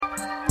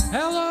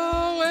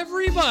Hello,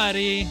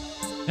 everybody,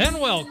 and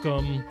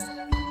welcome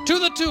to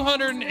the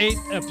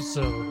 208th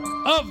episode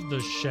of the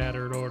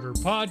Shattered Order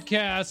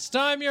podcast.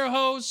 I'm your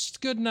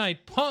host,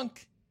 Goodnight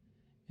Punk,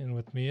 and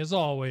with me, as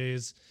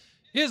always,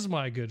 is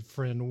my good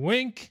friend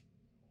Wink.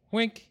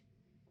 Wink,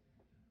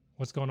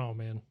 what's going on,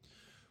 man?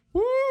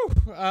 Woo!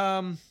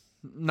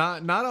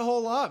 Not a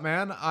whole lot,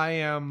 man. I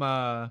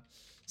am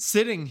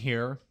sitting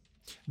here,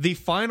 the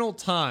final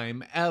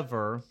time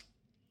ever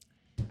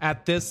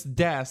at this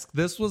desk.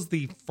 This was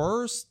the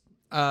first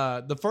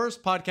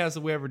podcast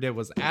that we ever did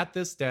was at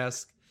this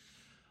desk.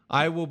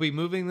 I will be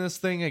moving this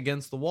thing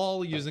against the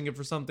wall, using it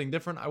for something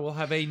different. I will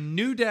have a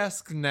new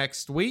desk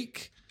next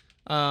week.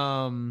 So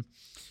I'm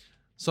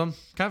kind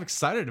of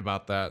excited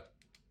about that.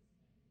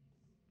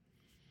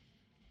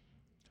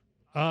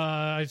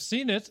 I've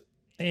seen it,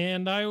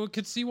 and I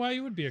could see why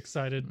you would be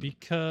excited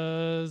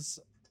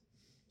because,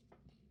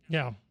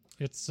 yeah,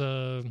 it's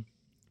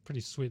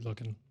pretty sweet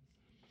looking.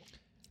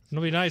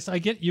 It'll be nice.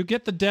 You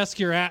get the desk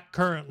you're at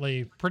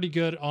currently pretty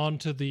good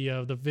onto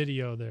the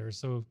video there,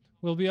 so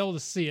we'll be able to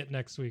see it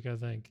next week, I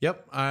think.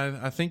 Yep,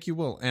 I think you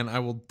will, and I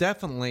will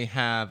definitely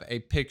have a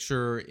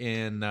picture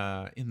in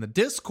the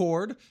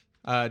Discord,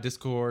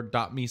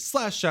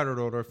 discord.me/Shattered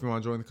Order if you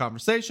want to join the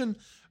conversation.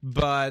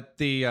 But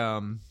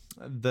the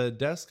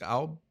desk,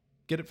 I'll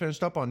get it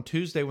finished up on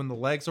Tuesday when the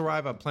legs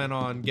arrive. I plan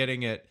on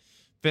getting it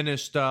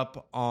finished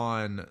up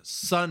on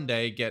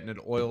Sunday, getting it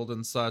oiled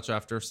and such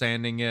after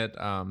sanding it.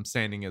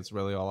 Sanding is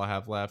really all I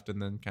have left,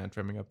 and then kind of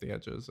trimming up the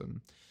edges.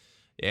 And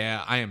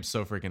yeah, I am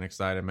so freaking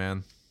excited,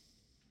 man.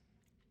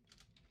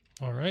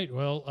 All right.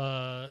 Well,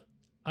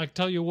 I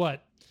tell you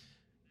what,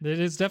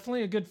 it is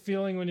definitely a good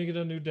feeling when you get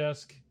a new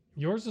desk.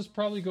 Yours is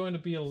probably going to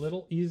be a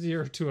little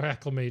easier to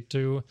acclimate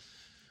to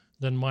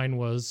than mine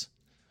was.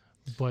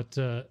 But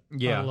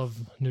yeah. I love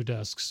new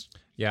desks.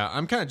 Yeah,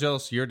 I'm kind of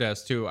jealous of your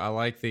desk too. I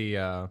like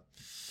the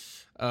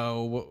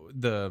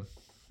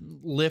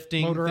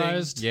lifting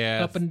motorized thing.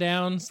 Yeah, up and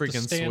down, freaking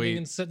the standing sweet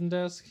and sitting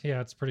desk. Yeah,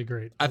 it's pretty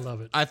great. I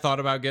love it. I thought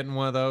about getting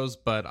one of those,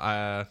 but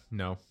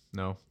no,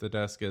 the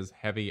desk is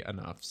heavy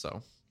enough.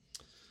 So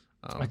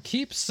I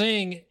keep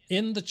seeing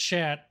in the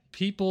chat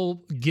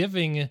people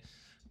giving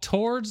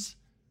towards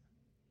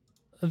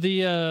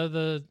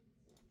the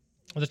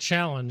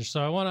challenge.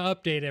 So I want to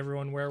update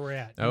everyone where we're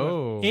at.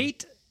 Oh,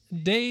 8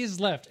 days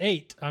left.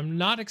 8. I'm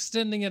not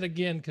extending it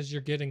again because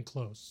you're getting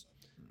close.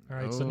 All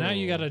right. So now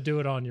you got to do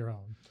it on your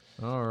own.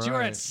 All right. So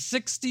you're at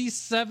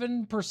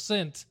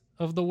 67%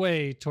 of the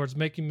way towards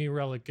making me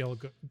relic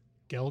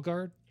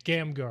Gamgard.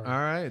 All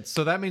right.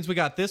 So that means we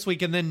got this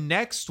week, and then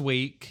next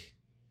week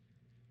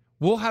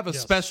we'll have a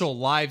special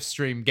live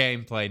stream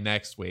gameplay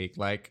next week.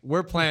 Like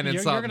we're planning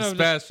something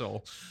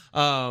special.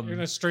 You're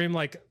gonna stream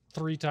like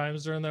 3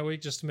 times during that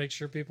week just to make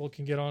sure people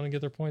can get on and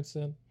get their points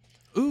in.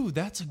 Ooh,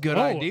 that's a good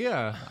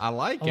idea. I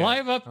like it. A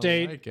live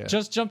update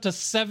just jumped to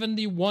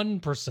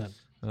 71%.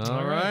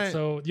 All right.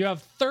 So you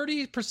have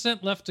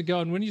 30% left to go.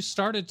 And when you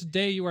started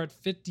today, you were at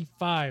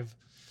 55.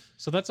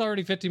 So that's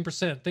already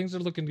 15%. Things are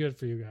looking good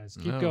for you guys.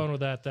 Keep going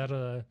with that.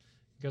 You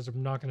guys are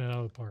knocking it out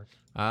of the park.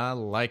 I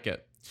like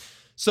it.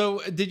 So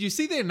did you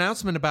see the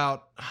announcement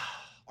about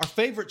our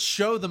favorite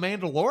show, The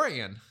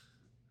Mandalorian?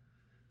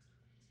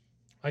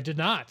 I did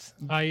not.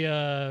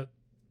 I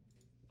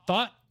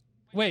thought,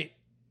 wait,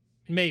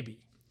 maybe.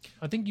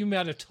 I think you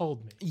might have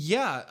told me.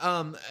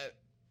 Yeah,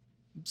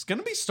 it's going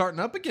to be starting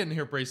up again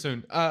here pretty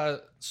soon.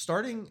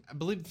 Starting, I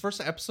believe the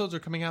first episodes are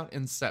coming out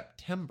in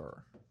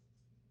September.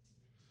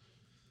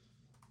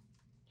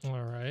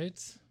 All right.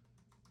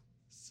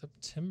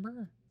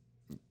 September?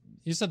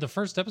 You said the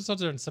first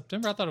episodes are in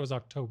September? I thought it was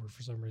October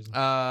for some reason.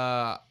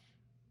 Yeah,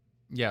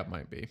 it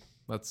might be.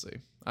 Let's see.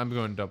 I'm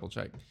going to double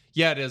check.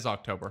 Yeah, it is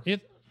October.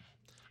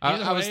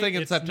 I was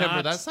thinking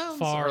September. That sounds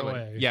far early.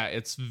 away. Yeah,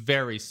 it's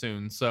very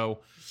soon.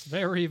 So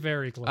very,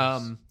 very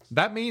close.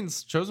 That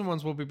means Chosen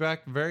Ones will be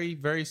back very,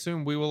 very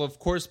soon. We will, of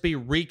course, be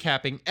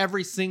recapping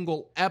every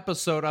single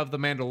episode of The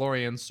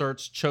Mandalorian.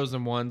 Search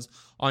Chosen Ones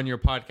on your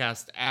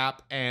podcast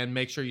app and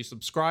make sure you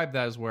subscribe.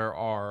 That is where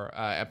our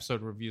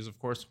episode reviews, of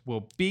course,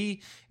 will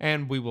be.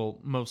 And we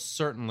will most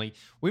certainly,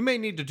 we may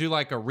need to do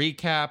like a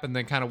recap and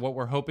then kind of what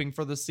we're hoping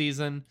for the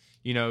season.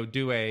 You know,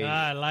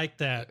 I like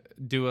that.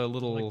 Do a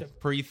little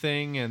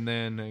pre-thing and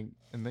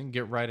then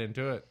get right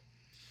into it.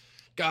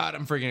 God,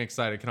 I'm freaking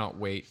excited. Cannot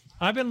wait.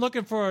 I've been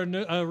looking for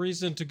a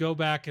reason to go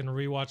back and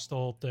rewatch the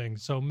whole thing.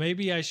 So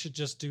maybe I should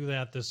just do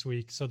that this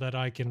week so that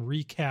I can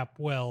recap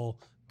well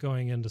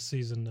going into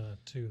season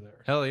 2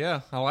 there. Hell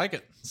yeah. I like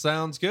it.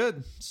 Sounds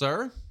good,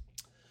 sir.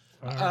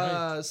 All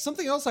right.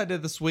 Something else I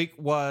did this week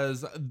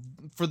was,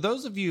 for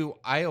those of you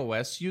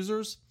iOS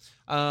users,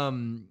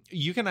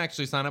 you can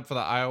actually sign up for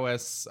the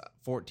iOS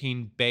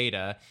 14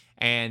 beta,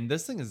 and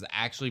this thing is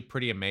actually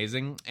pretty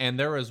amazing. And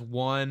there is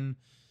one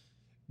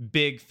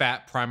big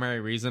fat primary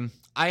reason.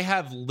 I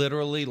have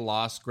literally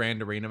lost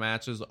Grand Arena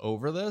matches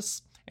over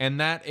this, and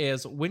that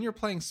is when you're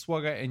playing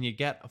SWGOH and you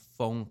get a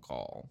phone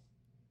call,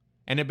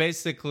 and it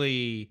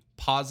basically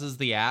pauses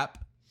the app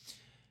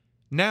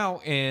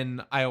Now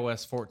in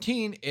iOS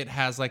 14, it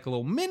has like a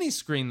little mini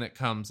screen that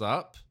comes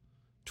up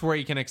to where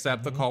you can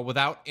accept the call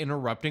without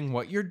interrupting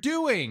what you're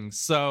doing.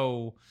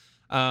 So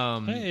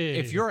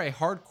if you're a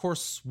hardcore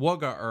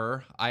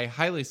swugger, I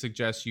highly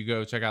suggest you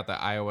go check out the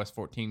iOS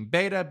 14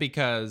 beta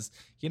because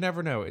you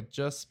never know. It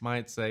just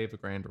might save a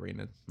Grand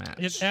Arena match.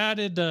 It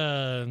added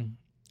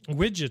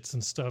widgets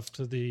and stuff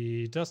to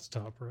the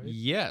desktop, right?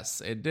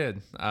 Yes, it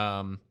did.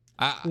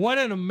 What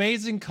an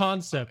amazing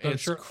concept. I'm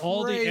It's sure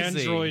all the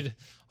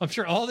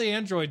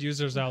Android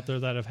users out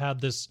there that have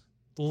had this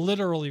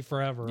literally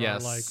forever are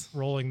like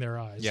rolling their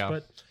eyes. Yeah.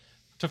 But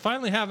to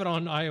finally have it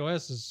on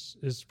iOS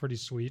is pretty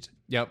sweet.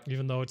 Yep.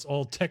 Even though it's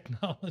old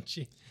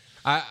technology.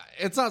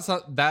 It's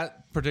not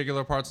that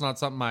particular part's not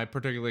something I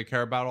particularly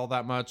care about all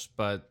that much,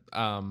 but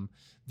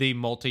the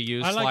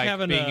multi-use, I like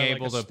having being a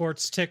able to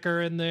sports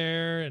ticker in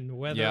there and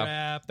weather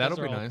app. that'll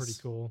Those be are all nice. pretty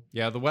cool.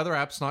 Yeah, the weather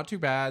app's not too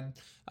bad.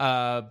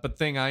 But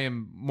thing I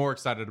am more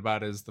excited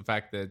about is the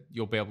fact that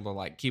you'll be able to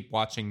like keep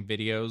watching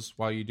videos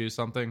while you do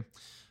something.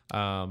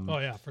 Oh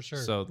yeah, for sure.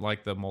 So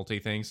like the multi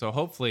thing. So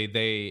hopefully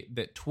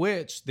that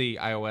Twitch, the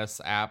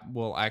iOS app,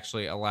 will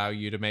actually allow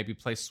you to maybe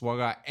play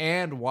Swugga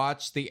and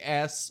watch the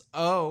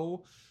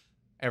SO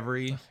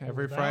every that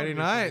would Friday be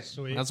night. pretty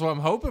sweet. That's what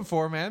I'm hoping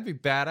for, man. Be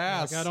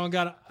badass. Like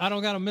I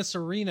don't got to miss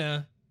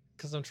Arena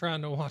because I'm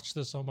trying to watch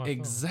this on my phone.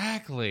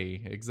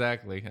 Exactly.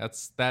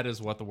 That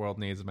is what the world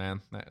needs, man.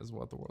 That is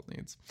what the world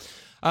needs.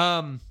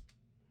 All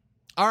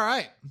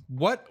right.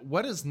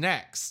 What is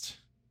next?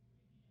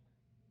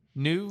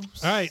 New.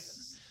 All right.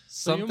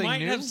 So Something you might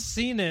new? have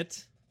seen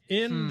it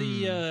in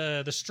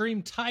the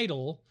stream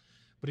title,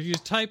 but if you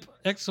type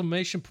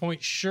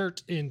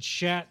 !shirt in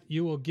chat,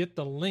 you will get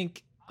the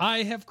link.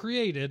 I have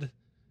created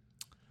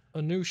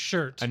a new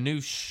shirt. A new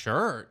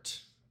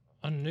shirt.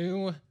 And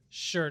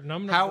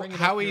I'm gonna bring it up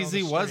How here on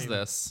easy the was stream.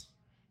 this?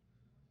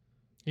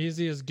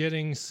 Easy as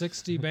getting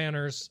 60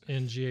 banners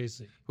in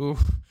GAC. Ooh,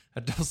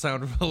 that does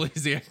sound real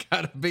easy. I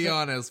gotta be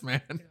honest,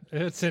 man.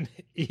 It's an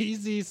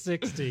easy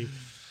 60.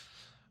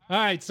 All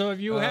right, so if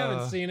you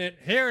haven't seen it,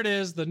 here it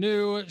is, the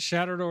new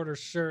Shattered Order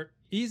shirt,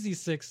 easy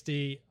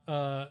 60.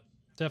 I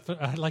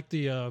like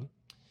the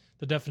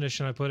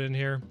definition I put in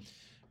here.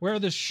 Wear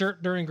this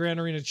shirt during Grand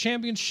Arena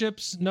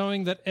Championships,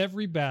 knowing that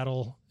every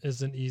battle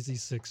is an easy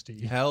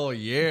 60. Hell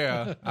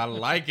yeah. I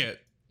like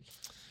it.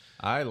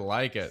 I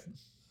like it.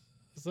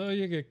 So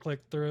you can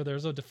click through.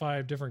 There's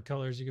 5 different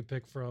colors you can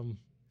pick from.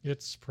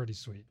 It's pretty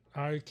sweet.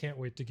 I can't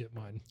wait to get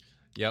mine.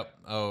 Yep.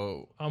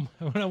 Oh, I'm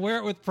gonna wear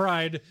it with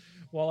pride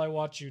while I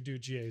watch you do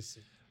GAC.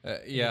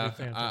 yeah.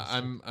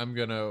 fantastic. I'm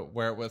gonna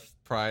wear it with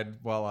pride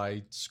while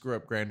I screw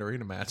up Grand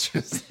Arena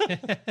matches.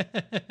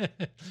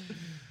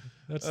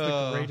 That's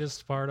the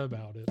greatest part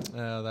about it.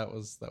 That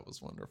was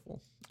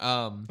wonderful.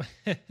 So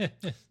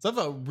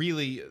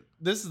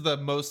this is the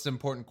most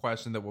important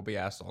question that will be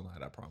asked all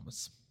night, I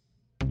promise.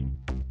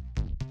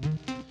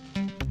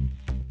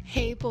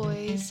 Hey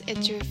boys,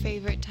 it's your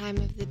favorite time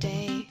of the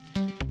day.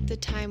 The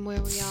time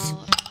where we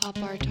all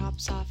pop our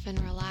tops off and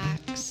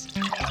relax.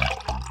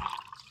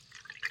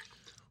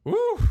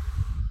 Woo!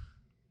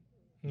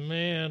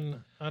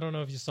 Man, I don't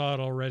know if you saw it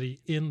already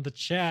in the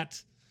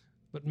chat,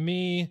 but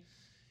me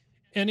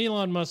and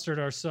Elon Mustard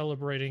are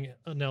celebrating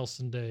a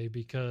Nelson Day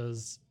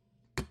because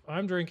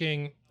I'm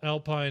drinking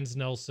Alpine's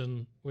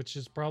Nelson, which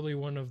is probably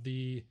one of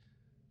the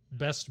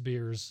best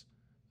beers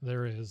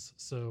there is.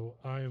 So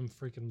I am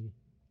freaking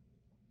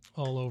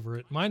all over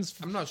it. I'm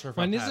not sure if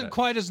mine I've had isn't it.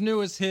 quite as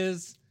new as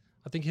his.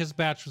 I think his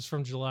batch was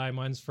from July.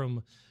 Mine's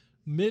from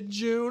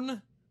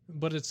mid-June,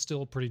 but it's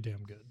still pretty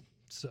damn good.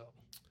 So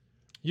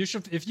you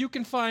should, if you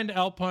can find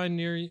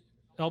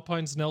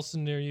Alpine's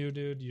Nelson near you,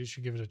 dude, you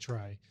should give it a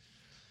try.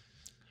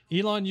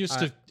 Elon used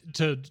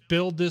to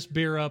build this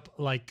beer up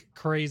like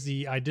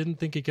crazy. I didn't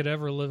think it could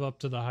ever live up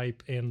to the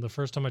hype, and the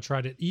first time I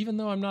tried it, even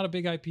though I'm not a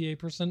big IPA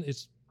person,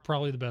 it's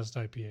probably the best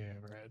IPA I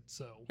ever had.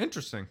 So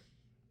Interesting.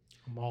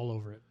 I'm all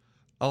over it.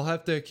 I'll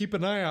have to keep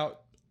an eye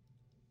out.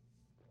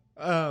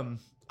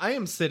 I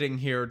am sitting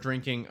here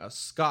drinking a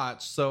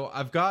scotch. So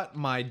I've got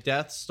my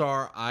Death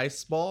Star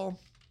Ice Ball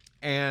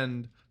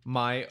and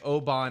my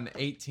Oban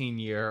 18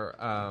 year.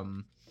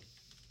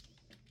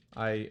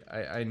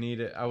 I need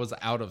it. I was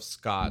out of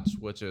scotch,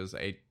 which is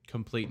a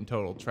complete and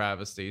total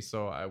travesty.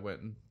 So I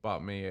went and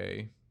bought me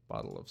a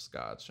bottle of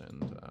scotch,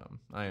 and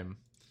I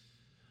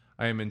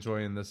am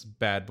enjoying this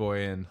bad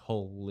boy. And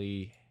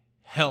holy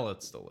hell,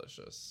 it's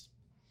delicious.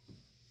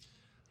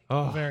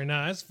 Oh, very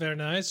nice, very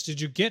nice. Did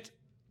you get?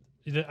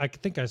 I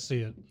think I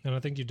see it, and I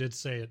think you did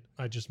say it.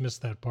 I just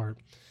missed that part.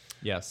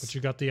 Yes, But you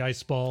got the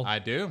ice ball. I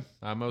do.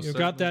 I most You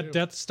got certainly that do.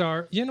 Death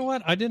Star. You know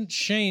what? I didn't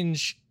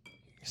change.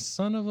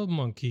 Son of a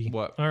monkey.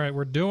 What? All right,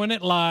 we're doing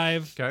it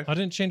live. Okay. I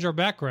didn't change our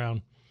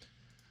background.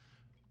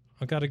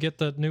 I got to get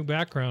the new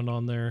background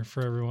on there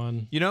for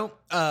everyone. You know,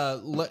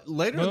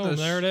 later in Boom, the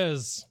there it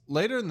is.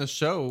 later in the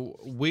show,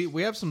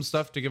 we have some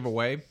stuff to give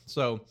away.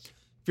 So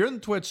if you're in the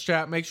Twitch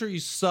chat, make sure you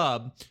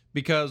sub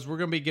because we're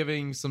going to be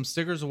giving some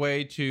stickers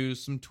away to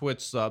some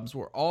Twitch subs.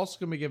 We're also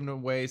going to be giving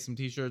away some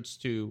t-shirts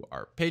to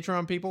our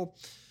Patreon people.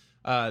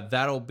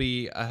 That'll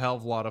be a hell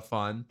of a lot of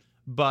fun.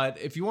 But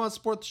if you want to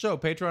support the show,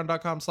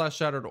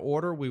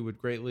 patreon.com/shatteredorder. We would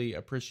greatly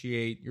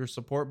appreciate your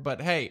support.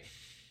 But hey,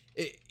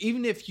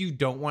 even if you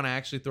don't want to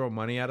actually throw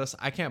money at us,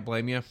 I can't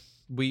blame you.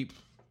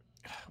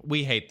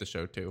 We hate the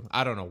show too.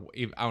 I don't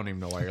even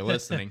know why you're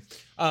listening.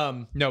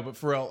 No, but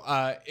for real,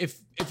 if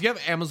you have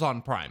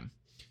Amazon Prime,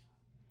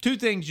 2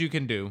 things you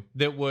can do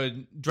that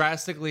would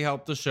drastically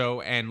help the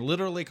show and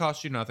literally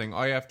cost you nothing.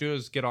 All you have to do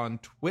is get on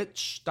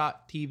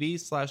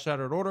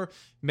twitch.tv/shatteredorder.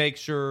 Make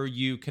sure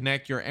you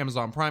connect your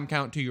Amazon Prime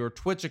account to your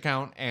Twitch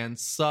account and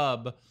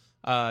sub.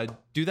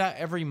 Do that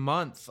every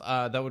month.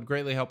 That would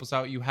greatly help us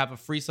out. You have a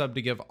free sub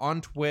to give on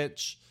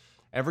Twitch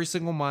every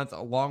single month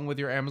along with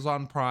your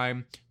Amazon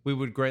Prime. We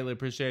would greatly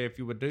appreciate it if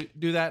you would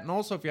do that. And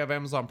also, if you have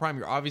Amazon Prime,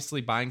 you're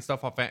obviously buying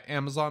stuff off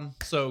Amazon.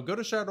 So go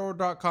to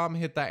shatteredorder.com,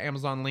 hit that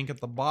Amazon link at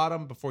the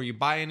bottom before you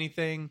buy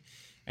anything.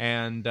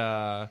 And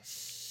yeah,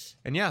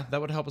 that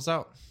would help us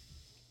out.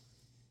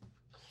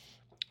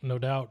 No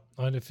doubt.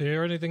 And if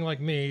you're anything like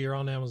me, you're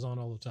on Amazon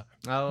all the time.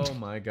 Oh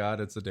my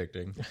God, it's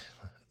addicting.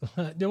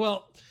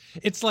 Well,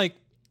 it's like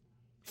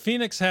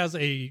Phoenix has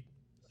a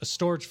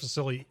storage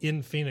facility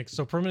in Phoenix.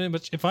 So pretty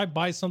much if I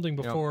buy something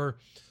before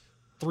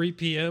 3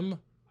 p.m.,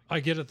 I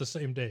get it the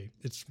same day.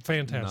 It's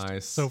fantastic.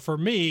 Nice. So for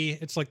me,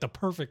 it's like the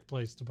perfect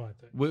place to buy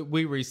things.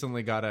 We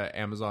recently got an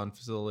Amazon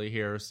facility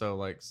here, so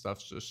like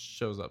stuff just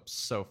shows up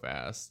so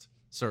fast.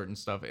 Certain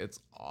stuff,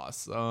 it's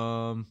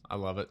awesome. I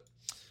love it.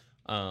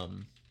 All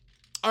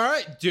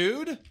right,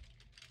 dude.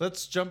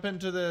 Let's jump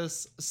into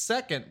this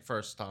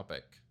first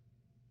topic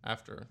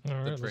after All the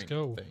right, let's drink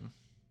go. thing.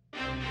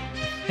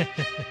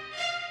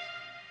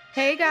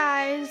 Hey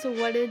guys,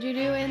 what did you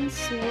do in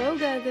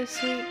Swoga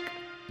this week?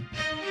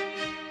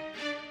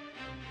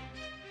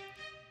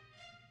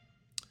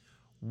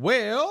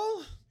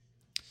 Well,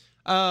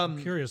 I'm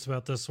curious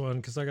about this one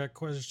because I got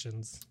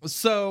questions.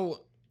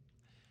 so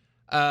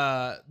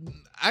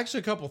actually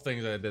a couple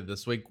things I did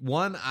this week.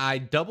 One, I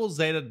double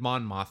Zeta'd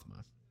Mon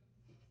Mothma.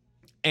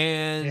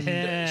 And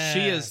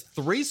she is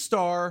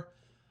 3-star.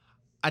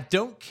 I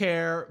don't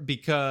care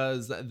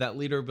because that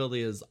leader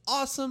ability is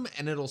awesome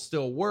and it'll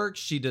still work.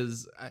 She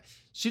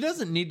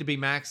doesn't need to be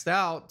maxed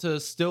out to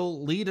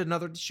still lead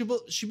another. She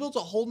builds a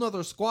whole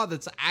nother squad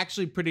that's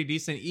actually pretty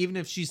decent. Even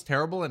if she's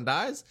terrible and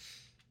dies,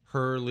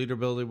 her leader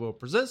ability will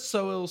persist,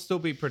 so it'll still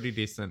be pretty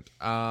decent.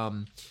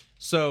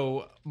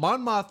 So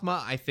Mon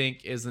Mothma, I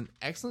think, is an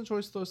excellent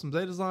choice to throw some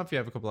Zetas on if you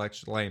have a couple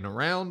extra laying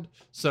around.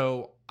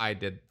 So I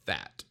did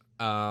that.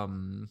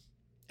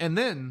 And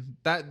then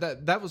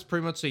that was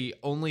pretty much the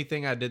only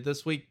thing I did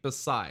this week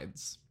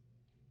besides.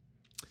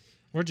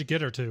 Where'd you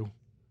get her to?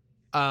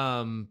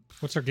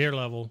 What's her gear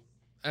level?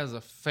 That's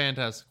a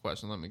fantastic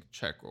question. Let me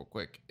check real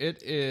quick.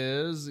 It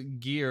is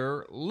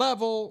gear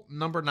level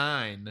number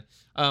 9.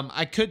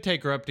 I could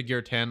take her up to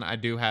gear 10. I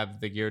do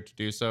have the gear to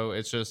do so.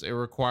 It's just it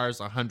requires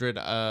 100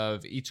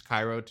 of each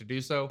Cairo to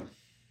do so.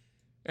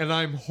 And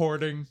I'm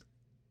hoarding.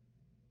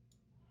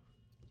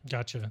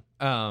 Gotcha.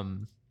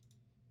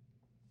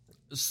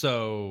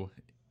 So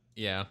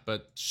yeah,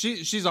 but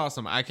she's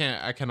awesome. I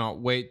cannot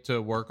wait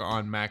to work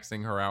on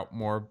maxing her out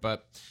more.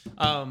 But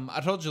I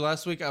told you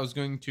last week I was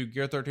going to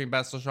gear 13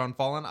 Bastila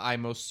Fallen. I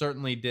most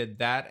certainly did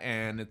that,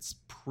 and it's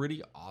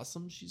pretty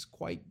awesome. She's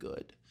quite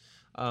good.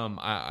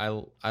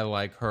 I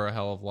like her a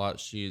hell of a lot.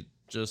 She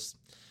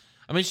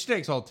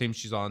takes all the teams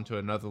she's on to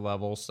another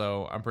level.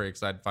 So I'm pretty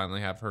excited to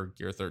finally have her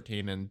gear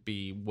 13 and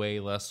be way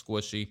less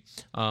squishy,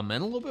 and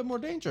a little bit more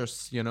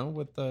dangerous,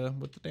 with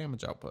the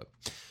damage output.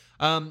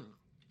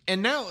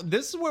 And now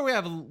this is where we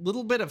have a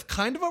little bit of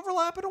kind of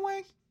overlap in a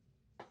way.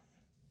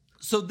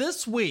 So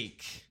this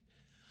week,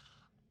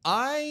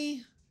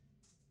 I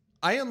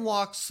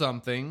unlocked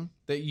something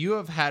that you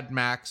have had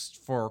maxed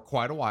for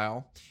quite a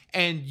while,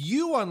 and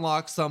you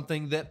unlocked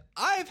something that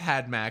I've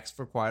had maxed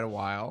for quite a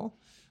while.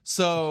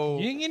 So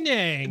Yin and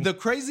yang. The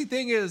crazy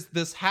thing is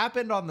this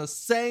happened on the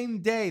same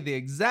day, the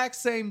exact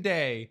same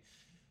day.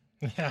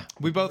 Yeah,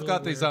 we both really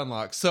got these weird.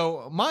 unlocks.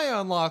 So my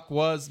unlock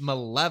was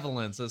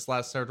Malevolence. This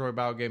last territory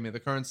battle gave me the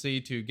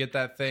currency to get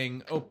that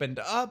thing opened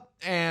up,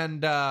 and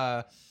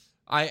my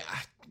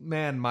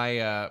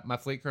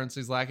fleet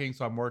currency is lacking,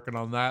 so I'm working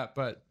on that.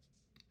 But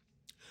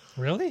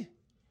Really?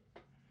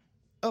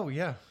 oh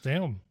yeah,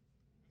 Damn.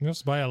 You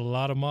must buy a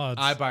lot of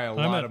mods. I buy a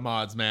lot of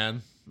mods,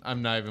 man.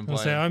 I'm not even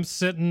playing. I'm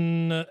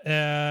sitting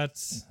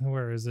at,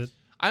 where is it?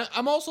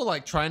 I'm also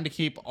like trying to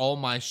keep all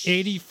my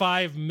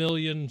 85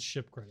 million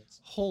ship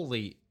credits.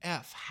 Holy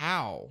F,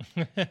 how?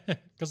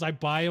 Because I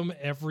buy them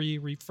every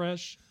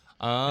refresh.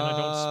 Oh, I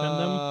don't spend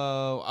them.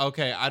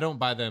 Okay, I don't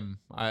buy them.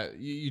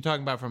 You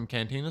talking about from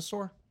Cantina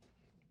store?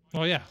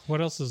 Oh, yeah.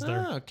 What else is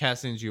there?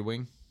 Cassian's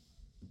U-Wing.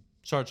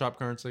 Shard Shop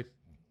currency.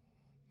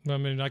 I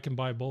mean, I can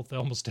buy both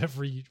almost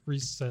every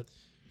reset.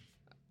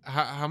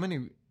 How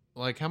many,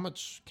 like, how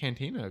much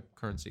Cantina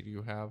currency do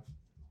you have?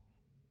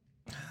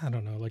 I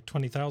don't know, like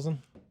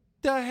 20,000?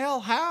 The hell,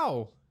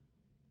 how?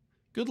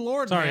 Good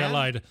Lord, Sorry, man. I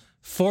lied.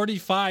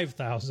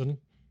 45,000.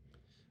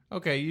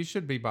 Okay, you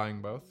should be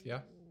buying both,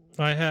 yeah.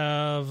 I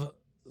have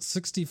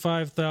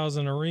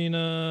 65,000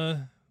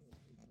 arena,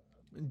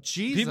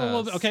 Jesus. People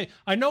will. Okay,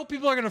 I know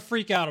people are going to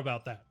freak out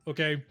about that.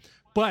 Okay,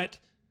 but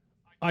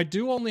I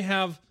do only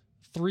have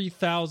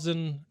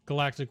 3,000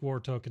 Galactic War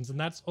tokens, and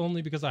that's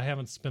only because I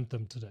haven't spent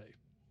them today.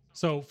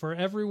 So for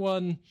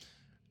everyone,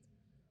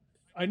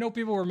 I know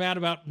people were mad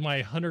about my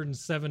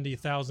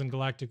 170,000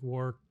 Galactic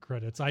War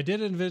credits. I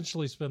did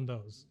eventually spend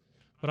those,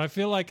 but I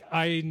feel like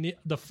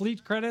the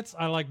fleet credits.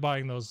 I like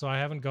buying those, so I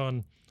haven't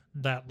gone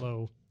that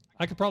low.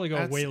 I could probably go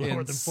That's way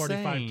lower insane.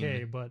 than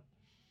 45K, but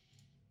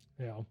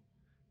yeah.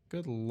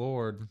 Good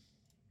Lord.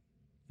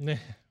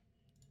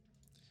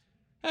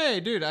 Hey,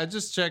 dude, I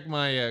just checked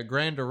my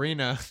Grand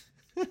Arena.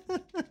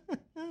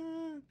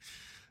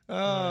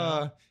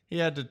 He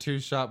had to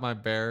two-shot my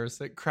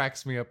bears. It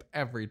cracks me up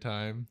every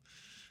time.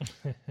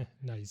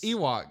 Nice.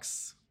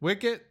 Ewoks.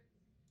 Wicket.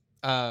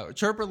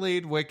 Chirper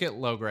lead, Wicket,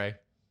 low gray.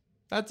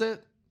 That's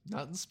it.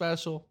 Nothing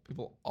special.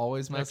 People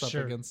always mess up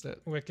Sure. against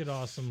it. Wicked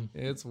awesome.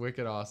 It's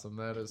wicked awesome.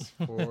 That is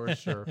for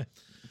sure.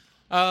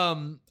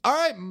 All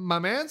right, my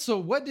man. So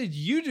what did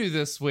you do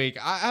this week?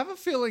 I have a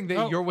feeling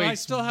that your week's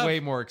still have- way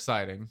more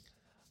exciting.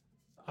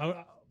 I'm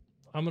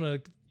going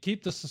to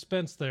keep the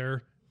suspense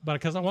there, but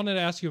because I wanted to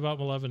ask you about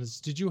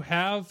Malevolence. Did you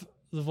have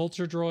the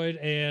Vulture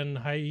Droid and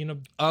Hyena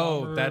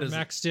Bomber that is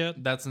maxed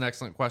yet? That's an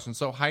excellent question.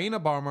 So Hyena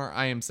Bomber,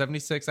 I am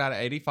 76 out of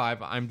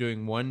 85. I'm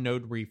doing one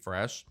node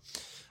refresh.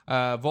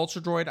 Vulture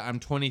Droid, I'm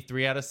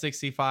 23 out of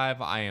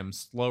 65. I am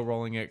slow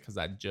rolling it because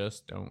I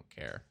just don't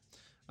care.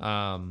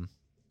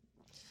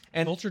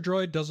 And Vulture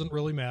Droid doesn't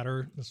really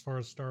matter as far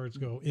as stars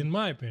go, in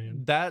my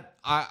opinion. that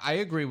I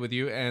agree with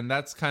you, and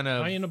that's kind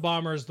of Hyena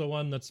Bomber is the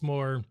one that's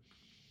more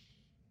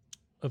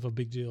of a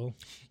big deal.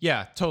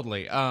 yeah,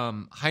 totally.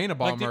 Hyena Like the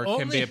Bomber can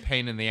be only- a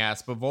pain in the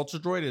ass, but Vulture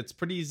Droid, it's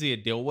pretty easy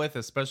to deal with,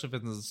 especially if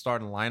it's in the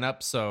starting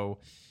lineup. So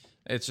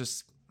it's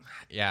just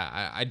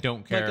I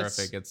don't care Like, if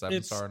it gets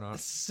 7-star or not.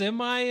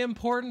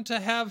 Semi-important to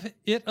have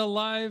it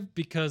alive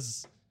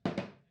because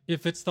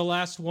if it's the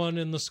last one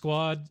in the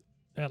squad,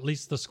 at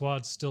least the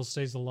squad still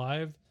stays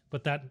alive.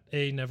 But that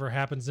A, never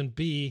happens, and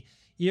B,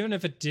 even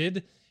if it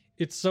did,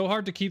 it's so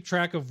hard to keep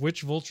track of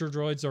which Vulture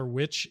Droids are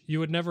which. You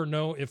would never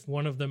know if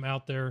one of them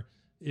out there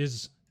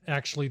is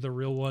actually the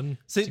real one.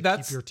 See, to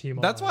that's keep your team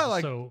that's why I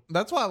alive. like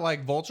that's why I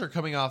like Vulture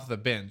coming off the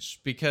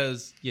bench,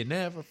 because you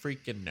never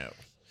freaking know.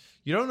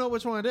 You don't know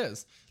which one it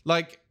is.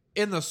 Like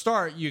in the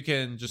start, you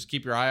can just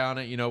keep your eye on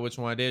it. You know which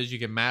one it is. You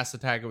can mass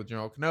attack it with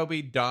General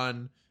Kenobi.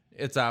 Done.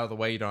 It's out of the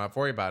way. You don't have to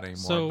worry about it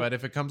anymore. So- but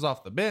if it comes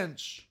off the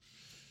bench,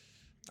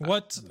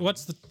 What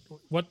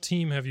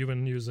team have you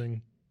been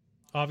using?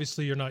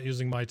 Obviously, you're not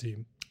using my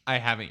team. I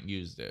haven't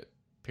used it.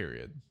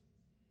 Period.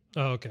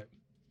 Oh, okay.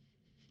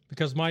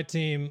 Because my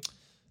team,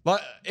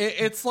 But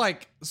it's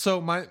like, so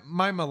my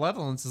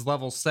Malevolence is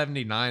level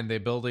 79. The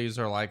abilities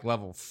are like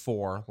level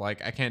 4.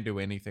 Like I can't do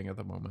anything at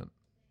the moment.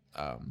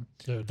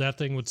 dude, that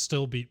thing would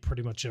still beat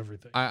pretty much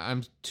everything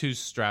I'm too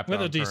strapped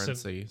With a on decent-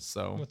 currency.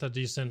 So with a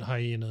decent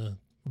Hyena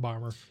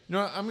Bomber. you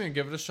know what? I'm gonna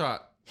give it a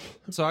shot.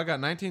 So I got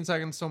 19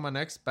 seconds till my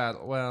next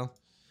battle. Well,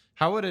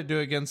 how would it do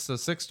against the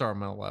 6-star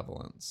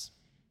Malevolence?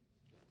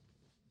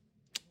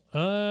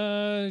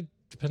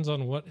 Depends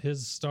on what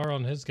his star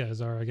on his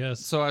guys are, I guess.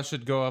 So I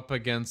should go up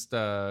against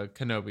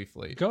Kenobi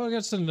fleet. Go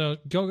against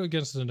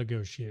the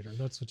negotiator.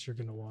 That's what you're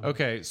gonna want.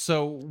 Okay,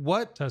 so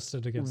what Test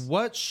it against.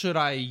 should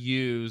I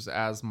use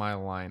as my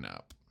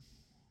lineup?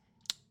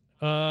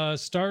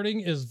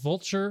 Starting is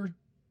Vulture,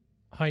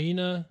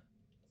 Hyena,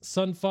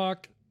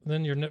 Sunfok.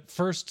 Then your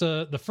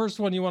the first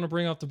one you want to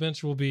bring off the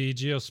bench will be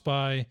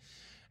Geospy,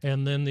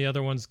 and then the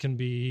other ones can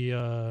be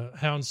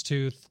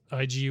Houndstooth,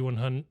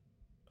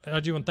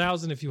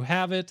 IG-1000 if you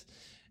have it,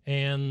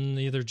 and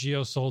either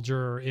Geo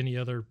Soldier or any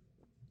other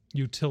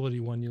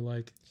utility one you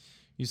like.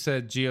 You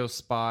said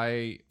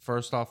Geospy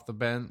first off the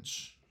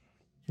bench.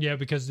 Yeah,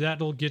 because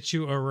that'll get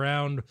you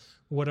around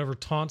whatever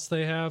taunts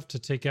they have to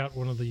take out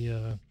one of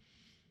the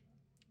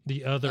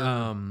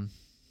other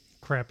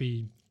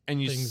crappy And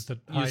you things that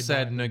you hide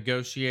said behind-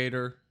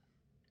 negotiator,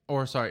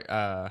 or sorry,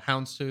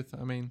 Houndstooth.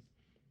 I mean,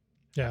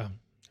 Yeah.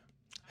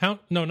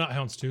 No, not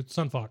Houndstooth.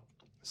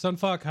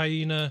 Sunfok,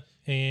 Hyena,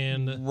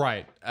 and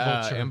right.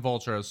 Vulture. And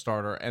Vulture as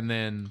starter, and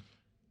then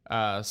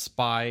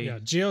Spy. yeah,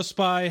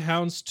 Geospy,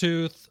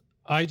 Houndstooth,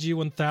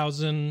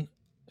 IG-1000,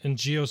 and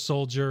Geo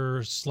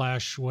Soldier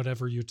 /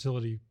 whatever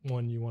utility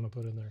one you want to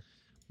put in there.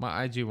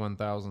 My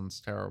IG-1000's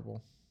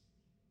terrible.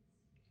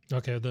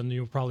 Okay, then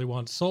you probably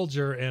want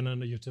Soldier and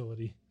a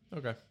utility.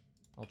 Okay,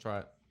 I'll try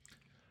it.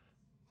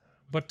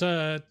 But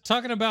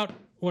talking about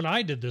what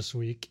I did this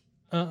week,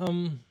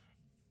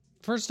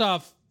 first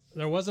off,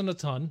 there wasn't a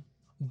ton,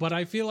 but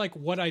I feel like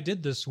what I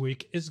did this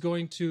week is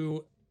going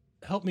to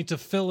help me to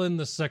fill in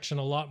this section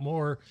a lot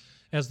more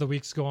as the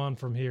weeks go on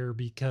from here,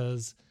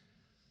 because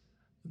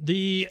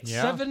the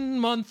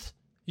 7-month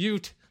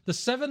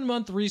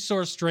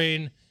resource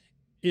drain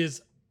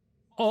is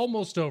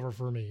almost over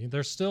for me.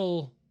 There's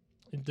still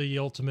the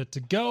ultimate to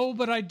go,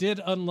 but I did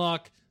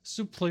unlock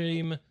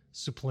Supreme Leader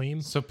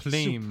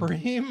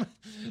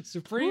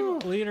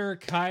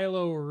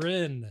Kylo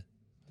Ren.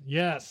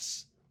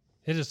 Yes,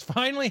 it has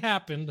finally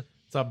happened.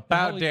 It's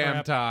about Holy damn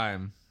crap.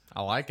 time.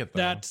 I like it though,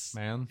 That's-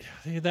 man.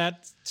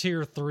 That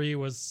tier 3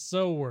 was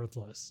so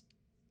worthless.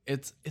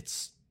 It's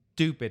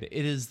stupid.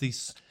 It is the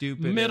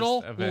stupidest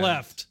Middle, event.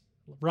 left,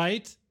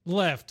 right,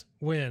 left,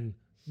 win.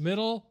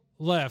 Middle,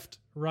 left,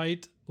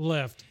 right,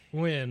 left,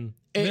 win.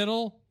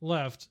 Middle,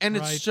 left, and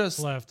right, it's just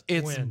left,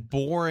 it's win.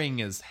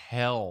 boring as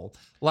hell.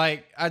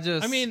 Like I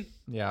mean,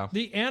 yeah.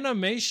 The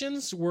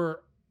animations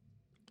were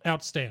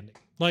outstanding.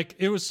 Like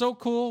it was so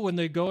cool when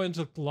they go in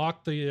to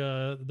lock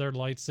the their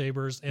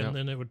lightsabers and Yep.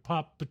 then it would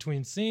pop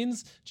between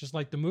scenes, just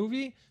like the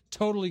movie.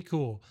 Totally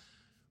cool.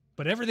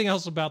 But everything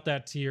else about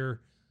that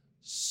tier,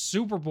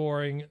 super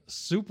boring,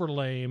 super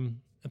lame.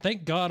 And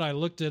thank God I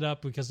looked it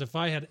up, because if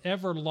I had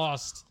ever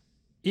lost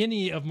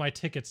any of my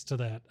tickets to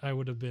that, I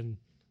would have been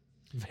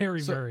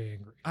very, very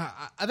angry.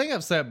 I think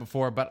I've said it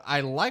before, but I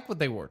like what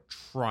they were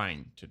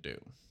trying to do.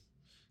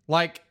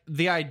 Like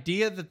the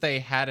idea that they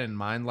had in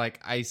mind, like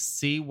I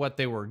see what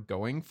they were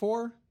going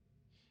for.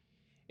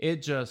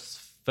 It just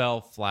fell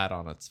flat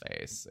on its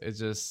face. It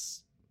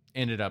just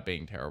ended up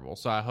being terrible.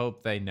 So I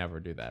hope they never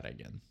do that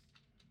again.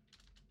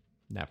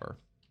 Never,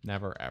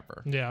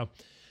 ever. Yeah.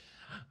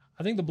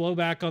 I think the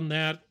blowback on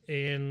that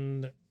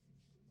and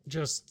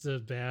just the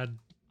bad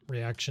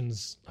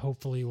reactions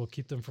hopefully will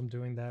keep them from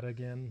doing that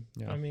again.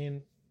 Yeah. I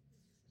mean,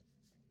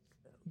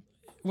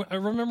 I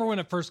remember when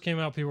it first came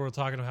out, people were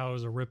talking about how it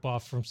was a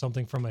ripoff from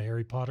something from a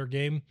Harry Potter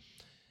game,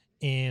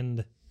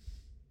 and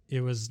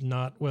it was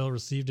not well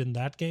received in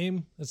that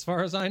game, as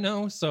far as I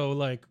know. So,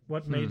 like,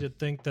 what made it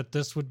think that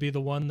this would be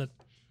the one that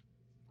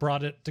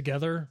brought it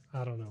together?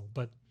 I don't know.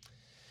 But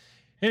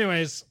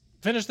anyways,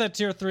 finished that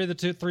tier 3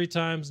 three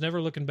times,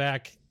 never looking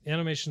back.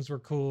 Animations were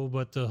cool,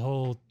 but the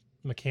whole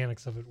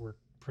mechanics of it were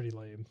pretty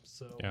lame.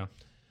 So Yeah.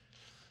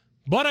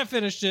 But I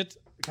finished it.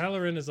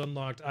 Kylo Ren is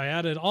unlocked. I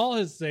added all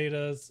his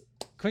Zetas.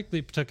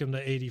 Quickly took him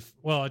to 80.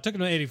 Well, I took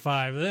him to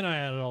 85. Then I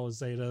added all his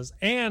Zetas.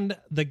 And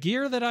the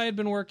gear that I had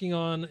been working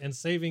on and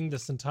saving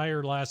this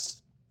entire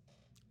last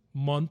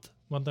month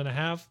and a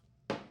half,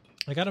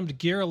 I got him to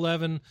gear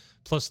 11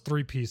 plus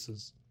 3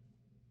 pieces.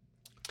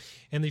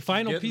 And the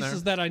final Getting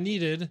pieces there. that I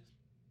needed,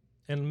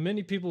 and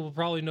many people will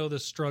probably know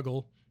this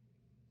struggle,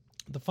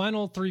 the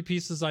final 3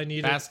 pieces I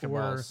needed were...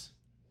 Basketballs.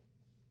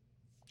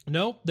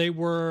 Nope, they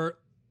were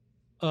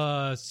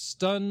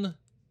stun,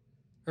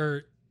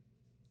 or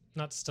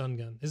not stun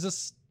gun. Is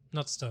this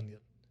not stun gun?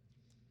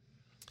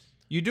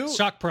 You do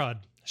Shock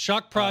prod.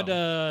 Shock prod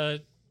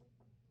Kairos?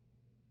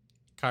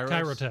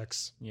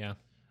 Kyrotex. Yeah.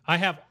 I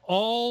have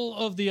all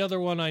of the other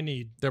one I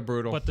need, They're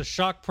brutal. but the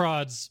shock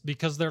prods,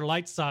 because they're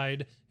light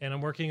side and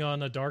I'm working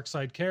on a dark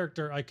side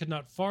character, I could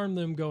not farm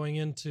them going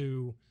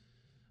into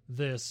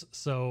this.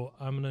 So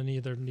I'm going to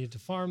either need to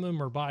farm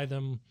them or buy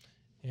them.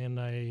 And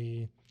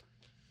I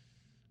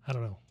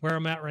don't know where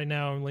I'm at right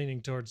now. I'm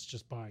leaning towards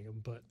just buying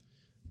them, but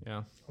yeah.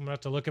 I'm gonna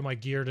have to look at my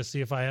gear to see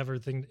if I have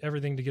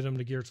everything to get them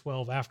to gear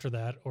 12 after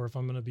that, or if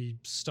I'm gonna be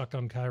stuck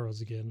on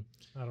Kairos again.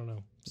 I don't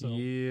know. So,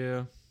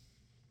 Yeah.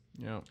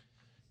 Yeah.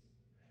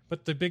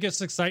 but the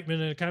biggest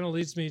excitement, and it kind of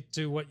leads me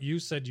to what you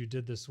said you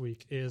did this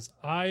week, is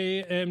I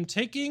am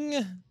taking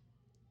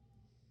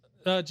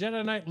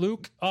Jedi Knight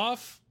Luke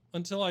off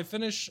until I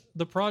finish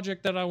the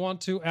project that I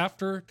want to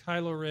after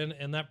Kylo Ren,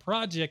 and that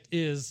project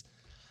is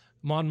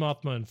Mon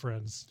Mothma and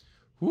Friends.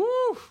 Woo.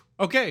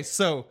 Okay,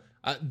 so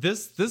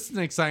this is an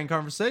exciting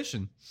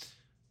conversation.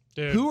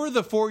 Dude, Who are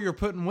the 4 you're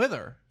putting with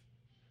her?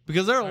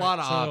 Because there are a lot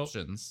of so-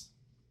 options.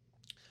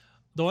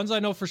 the ones I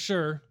know for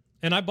sure,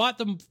 and I bought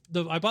them.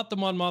 I bought the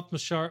Mon Mothma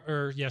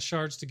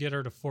shards to get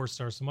her to 4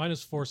 stars. So mine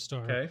is 4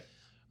 star.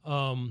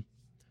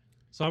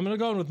 So I'm gonna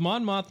go in with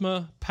Mon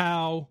Mothma,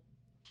 Pow,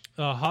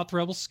 Hoth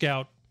Rebel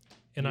Scout,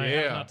 and I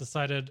have Yeah. not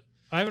decided.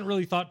 I haven't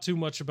really thought too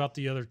much about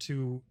the other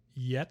 2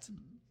 yet.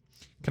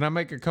 Can I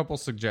make a couple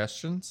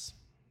suggestions?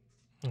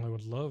 I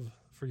would love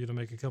for you to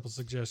make a couple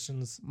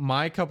suggestions.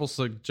 My couple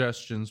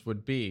suggestions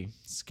would be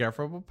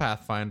Scareful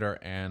Pathfinder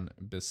and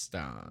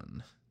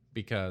Bistan.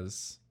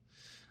 Because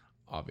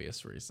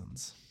obvious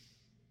reasons.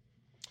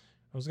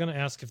 I was gonna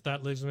ask if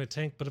that leaves me a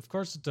tank, but of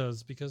course it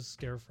does, because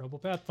Scarif Rebel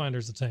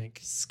Pathfinder's a tank.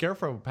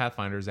 Scareful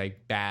Pathfinder is a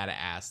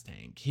badass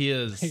tank. He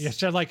is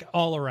Yeah, like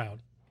all around.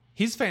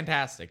 he's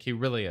fantastic. He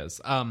really is.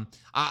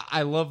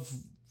 I love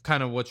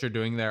kind of what you're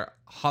doing there.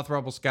 Hoth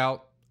Rebel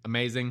Scout,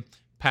 amazing.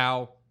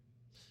 Pow,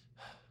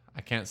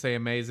 I can't say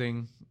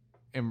amazing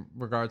in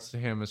regards to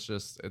him. It's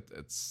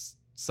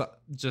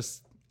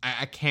just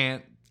I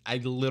can't. I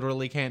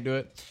literally can't do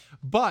it.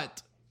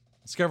 But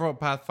Scareful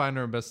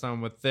Pathfinder and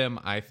Bistan with them,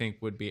 I think,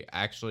 would be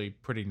actually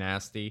pretty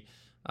nasty.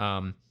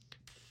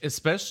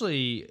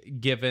 Especially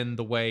given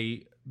the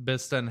way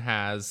Bistan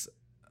has.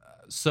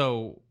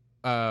 I'm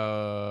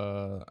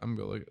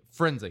gonna look at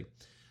Frenzy.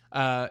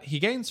 He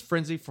gains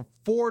Frenzy for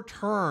 4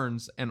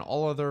 turns, and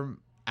all other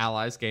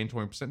allies gain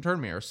 20% turn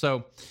meter.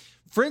 So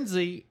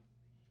Frenzy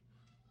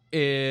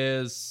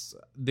is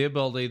the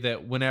ability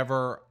that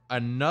whenever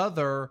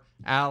another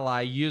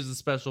ally uses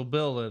special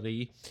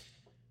ability,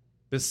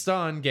 the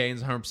stun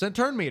gains 100%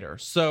 turn meter.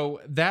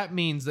 So that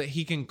means that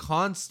he can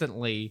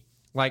constantly,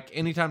 like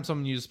anytime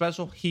someone uses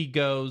special, he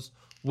goes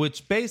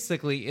which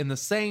basically in the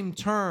same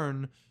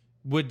turn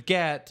would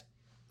get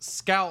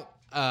Scout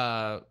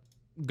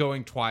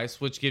going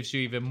twice, which gives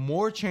you even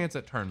more chance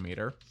at turn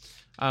meter.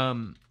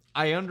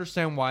 I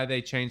understand why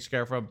they changed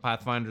Scarecrow from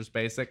Pathfinder's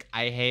Basic.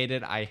 I hate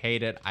it.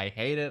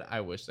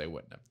 I wish they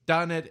wouldn't have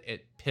done it.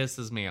 It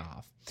pisses me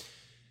off.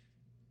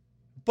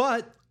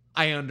 But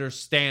I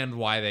understand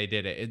why they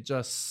did it. It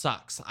just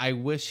sucks. I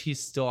wish he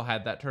still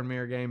had that turn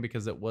meter game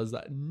because it was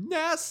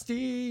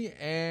nasty.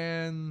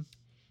 And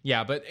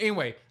yeah, but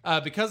anyway,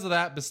 because of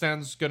that,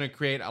 Bastan's going to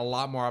create a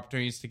lot more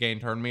opportunities to gain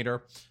turn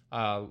meter.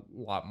 A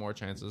lot more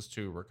chances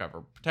to recover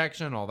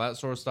protection, all that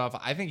sort of stuff.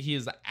 I think he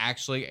is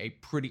actually a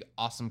pretty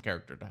awesome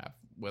character to have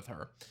with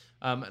her.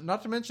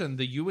 Not to mention,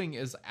 the Ewing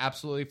is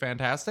absolutely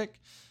fantastic.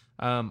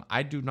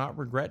 I do not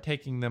regret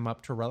taking them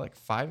up to Relic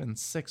 5 and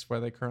 6 where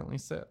they currently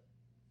sit.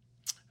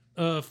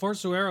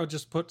 Forsuero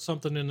just put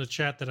something in the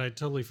chat that I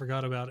totally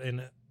forgot about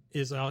and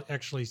is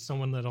actually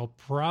someone that I'll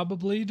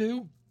probably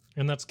do,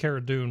 and that's Cara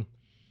Dune.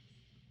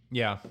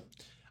 Yeah.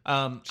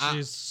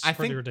 She's I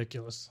pretty think,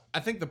 ridiculous.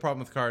 I think the problem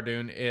with Cara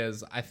Dune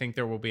is I think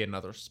there will be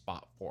another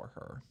spot for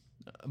her.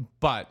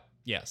 But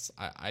yes,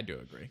 I do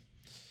agree.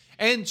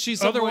 And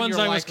she's Other someone ones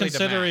you're I was likely to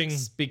considering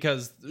max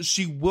because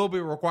she will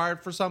be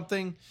required for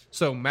something.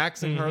 So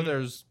maxing her,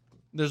 there's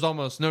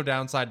almost no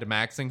downside to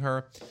maxing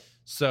her.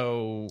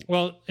 So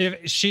well,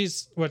 if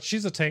she's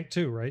a tank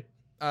too, right?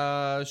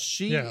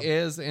 she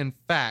is in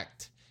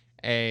fact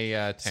a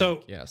tank.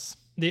 So yes.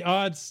 The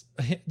odds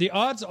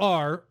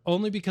are,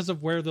 only because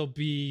of where they'll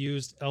be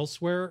used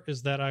elsewhere,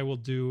 is that I will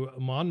do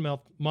Mon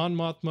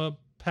Mothma,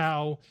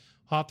 Pow,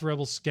 Hoth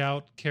Rebel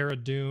Scout, Cara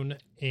Dune,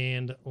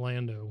 and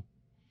Lando.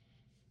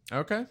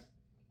 Okay.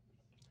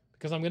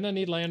 Because I'm going to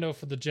need Lando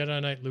for the Jedi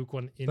Knight Luke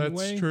one anyway.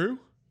 That's true.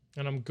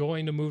 And I'm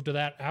going to move to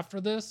that after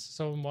this,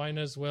 so might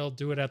as well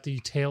do it at the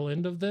tail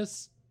end of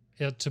this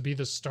to be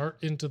the start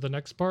into the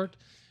next part.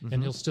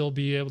 And he'll still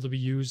be able to be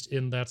used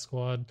in that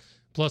squad.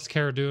 Plus,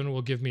 Cara Dune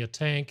will give me a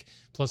tank.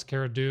 Plus,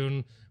 Cara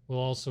Dune will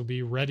also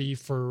be ready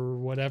for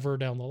whatever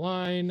down the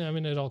line. I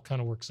mean, it all kind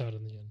of works out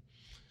in the end.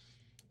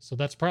 So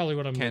that's probably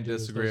what I'm going to do. Can't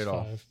disagree at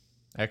all.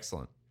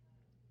 Excellent.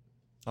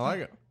 I like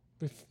it.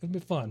 It'll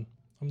be fun.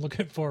 I'm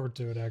looking forward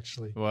to it,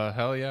 actually. Well,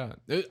 hell yeah.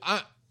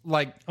 I'm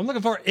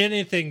looking for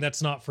anything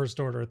that's not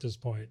First Order at this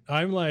point.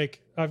 I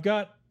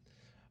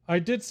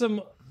did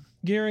some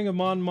gearing of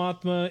Mon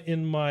Mothma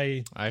in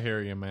my... I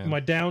hear you, man. My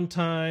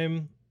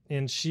downtime,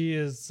 and she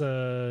is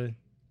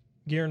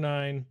Gear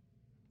 9,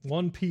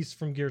 one piece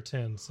from Gear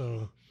 10,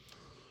 so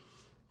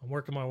I'm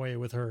working my way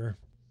with her.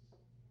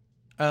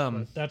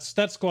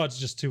 That squad's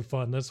just too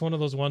fun. That's one of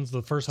those ones,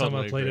 the first time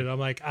I played it, I'm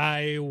like,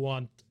 I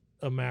want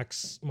a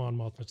max Mon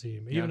Mothma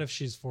team, even if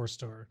she's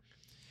 4-star.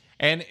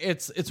 And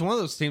it's one of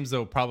those teams that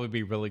will probably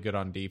be really good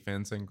on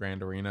defense in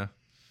Grand Arena.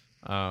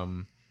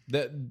 Traya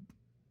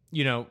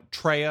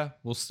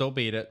will still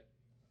beat it,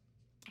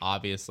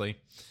 obviously,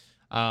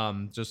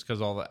 just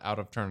because all the out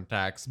of turn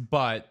attacks.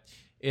 But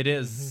it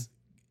is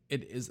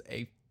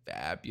a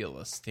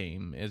fabulous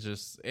team.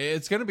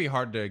 It's going to be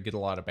hard to get a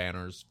lot of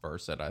banners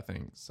versus it, I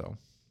think. So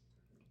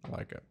I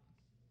like it.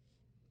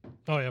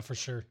 Oh yeah, for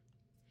sure.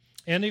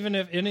 And even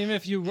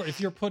if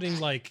you're putting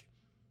like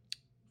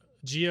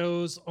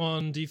Geos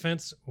on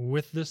defense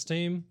with this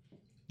team,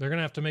 they're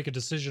gonna have to make a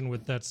decision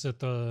with that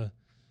Sith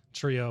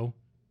trio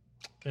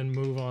and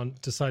move on,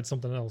 decide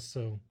something else.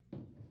 So,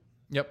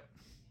 yep.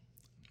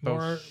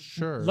 More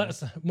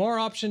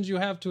options you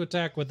have to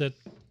attack with it,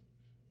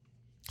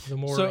 the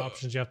more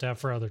options you have to have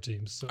for other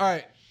teams. So. All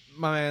right,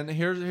 my man.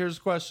 Here's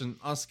a question.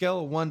 On a scale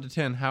of 1 to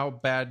 10, how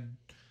bad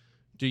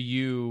do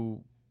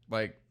you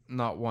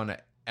not want to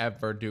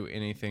ever do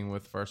anything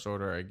with First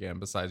Order again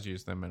besides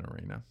use them in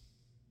Arena?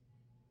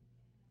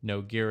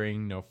 No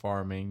gearing, no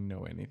farming,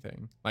 no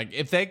anything. Like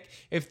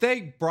if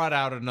they brought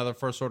out another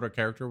First Order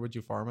character, would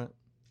you farm it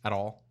at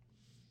all?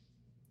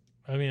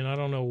 I mean, I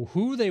don't know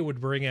who they would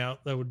bring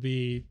out that I would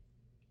be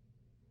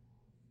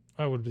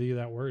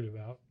that worried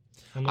about.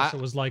 Unless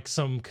it was like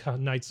some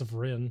Knights of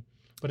Ren.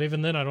 But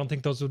even then, I don't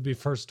think those would be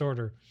First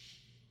Order.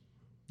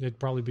 It'd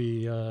probably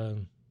be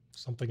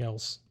something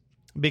else.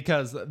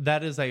 Because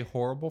that is a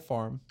horrible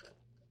farm.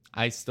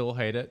 I still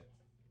hate it.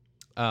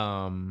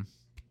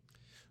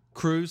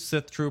 Cruz,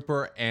 Sith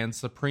Trooper, and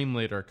Supreme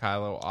Leader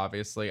Kylo,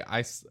 obviously.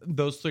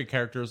 Those three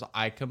characters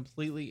I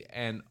completely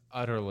and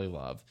utterly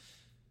love.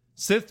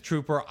 Sith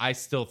Trooper, I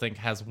still think,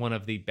 has one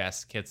of the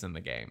best kits in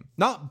the game.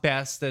 Not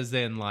best as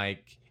in,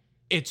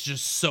 it's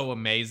just so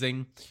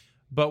amazing.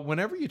 But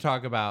whenever you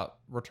talk about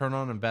return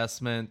on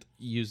investment,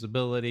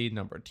 usability,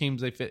 number of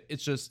teams they fit,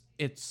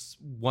 it's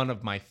one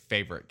of my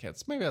favorite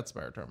kits. Maybe that's a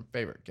better term.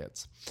 Favorite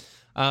kits.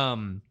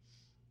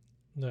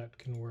 That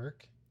can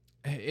work.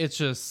 It's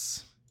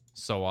just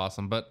so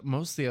awesome. But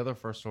most of the other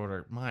First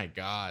Order, my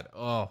God.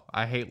 Oh,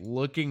 I hate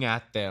looking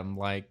at them.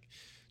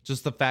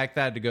 Just the fact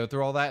that I had to go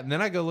through all that. And then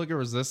I go look at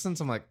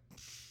Resistance. I'm like,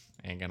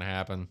 ain't going to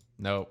happen.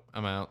 Nope,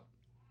 I'm out.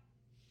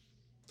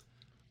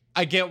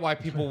 I get why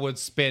people would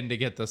spend to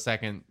get the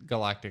second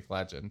Galactic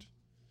Legend.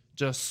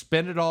 Just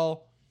spend it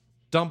all,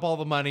 dump all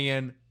the money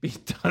in, be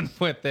done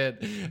with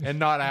it, and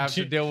not have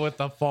to deal with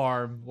the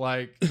farm.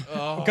 Like,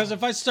 Because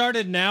if I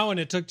started now and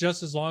it took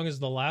just as long as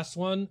the last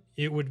one,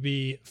 it would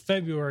be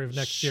February of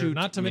next year. Shoot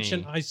Not to me.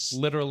 mention, I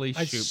literally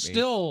shoot me.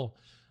 still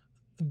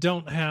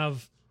don't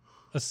have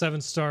a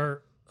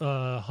 7-star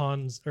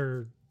Hans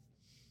or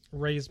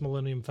Ray's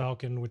Millennium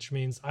Falcon, which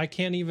means I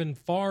can't even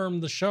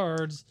farm the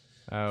shards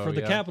for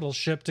the capital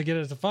ship to get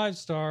it to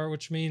 5-star,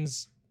 which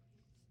means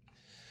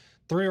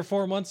 3 or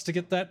 4 months to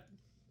get that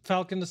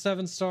Falcon to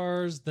 7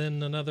 stars,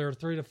 then another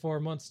 3 to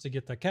 4 months to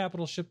get the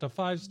capital ship to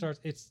 5 stars.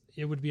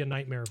 It would be a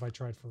nightmare if I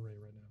tried for Ray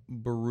right now.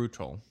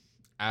 Brutal.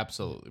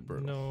 Absolutely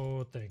brutal.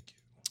 No, thank you.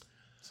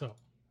 So,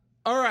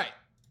 all right.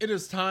 It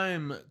is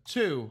time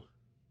to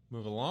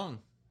move along.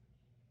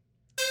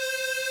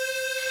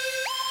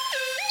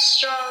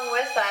 Strong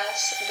with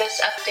us, this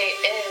update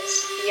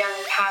is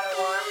Young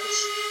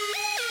Padawans.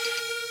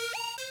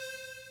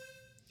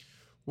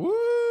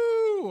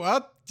 Woo!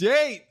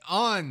 Update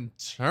on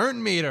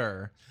Turn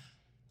Meter.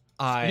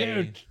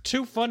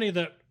 Too funny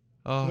that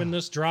when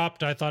this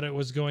dropped, I thought it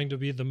was going to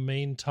be the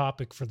main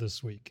topic for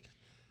this week.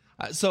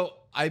 So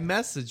I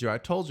messaged you. I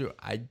told you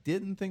I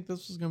didn't think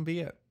this was going to be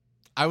it.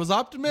 I was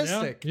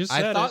optimistic. Yeah, you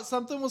said I thought it.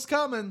 something was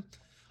coming.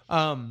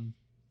 And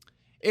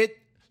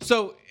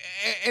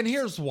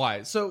here's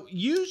why. So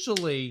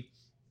usually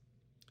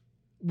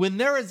when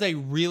there is a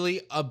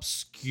really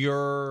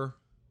obscure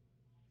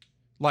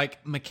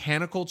like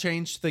mechanical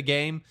change to the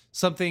game,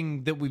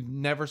 something that we've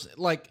never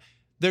like,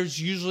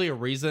 there's usually a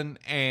reason,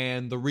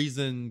 and the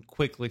reason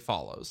quickly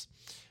follows.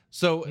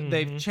 So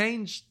they've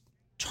changed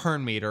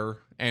turn meter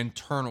and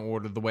turn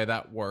order, the way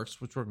that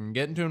works, which we're going to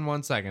get into in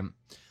 1 second.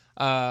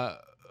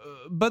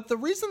 But the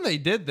reason they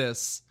did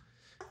this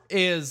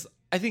is,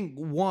 I think,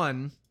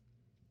 one,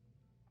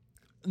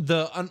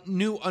 the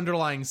new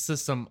underlying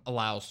system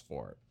allows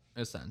for it,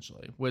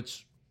 essentially,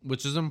 which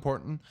is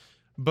important.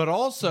 But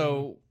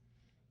also,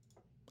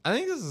 I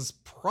think this is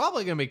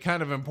probably going to be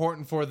kind of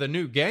important for the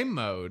new game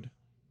mode.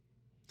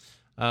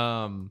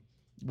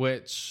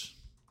 Which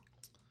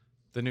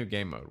the new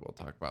game mode we'll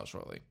talk about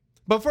shortly.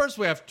 But first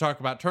we have to talk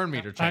about turn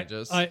meter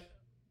changes. I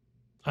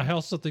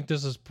also think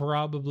this is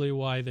probably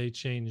why they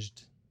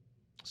changed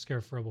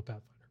Scarif Rebel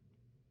Pathfinder.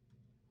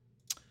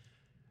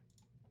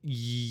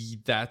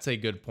 That's a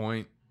good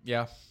point.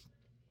 Yeah.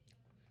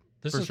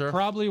 This For is sure.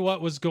 probably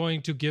what was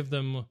going to give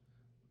them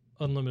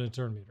unlimited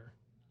turn meter.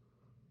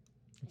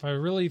 If I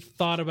really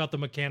thought about the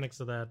mechanics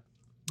of that,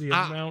 the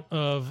amount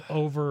of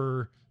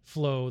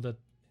overflow that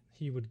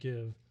he would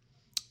give.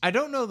 I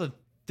don't know that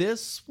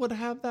this would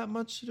have that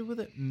much to do with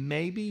it.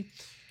 Maybe.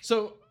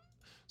 So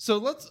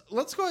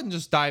let's go ahead and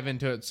just dive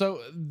into it. So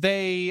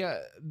they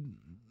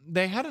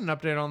had an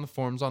update on the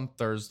forums on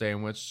Thursday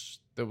in which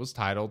it was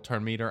titled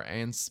Turn Meter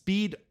and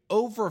Speed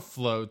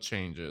Overflow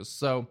Changes.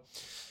 So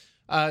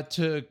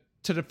to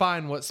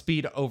define what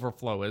speed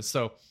overflow is.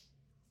 So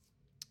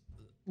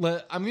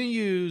I'm going to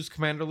use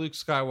Commander Luke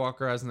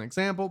Skywalker as an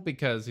example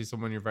because he's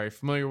someone you're very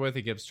familiar with.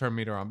 He gives turn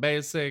meter on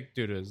basic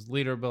due to his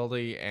leader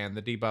ability and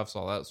the debuffs,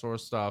 all that sort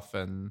of stuff.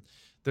 And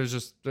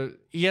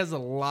he has a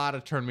lot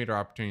of turn meter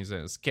opportunities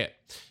in his kit.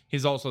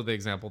 He's also the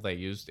example they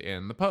used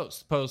in the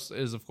post. The post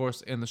is, of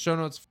course, in the show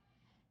notes.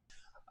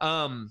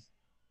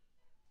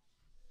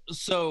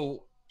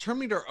 So turn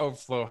meter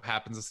overflow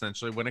happens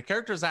essentially when a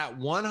character is at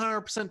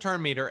 100%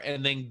 turn meter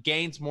and then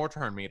gains more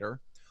turn meter.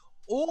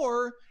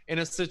 Or in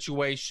a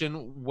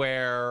situation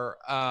where,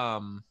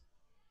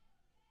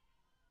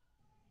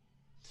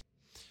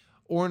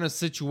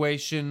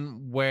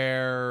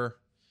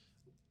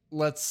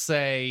 let's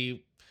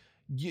say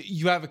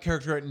you have a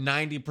character at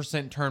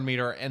 90% turn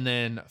meter and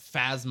then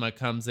Phasma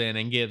comes in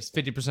and gives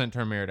 50%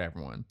 turn meter to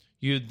everyone.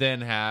 You'd then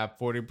have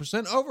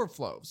 40%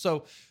 overflow.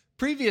 So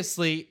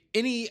previously,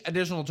 any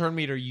additional turn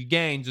meter you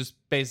gain just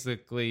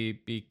basically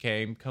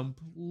became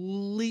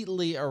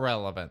completely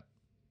irrelevant.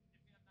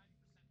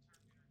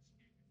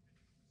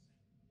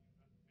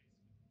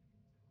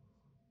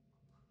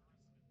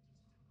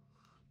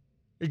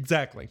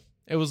 Exactly.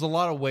 It was a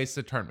lot of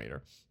wasted turn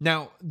meter.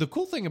 Now, the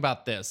cool thing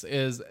about this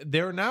is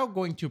they're now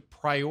going to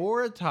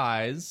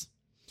prioritize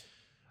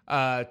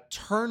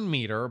turn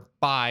meter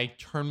by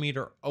turn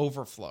meter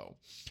overflow.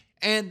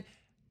 And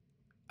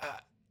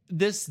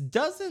this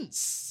doesn't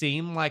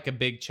seem like a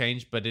big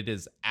change, but it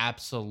is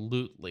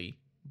absolutely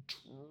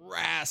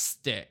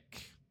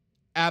drastic.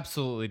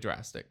 Absolutely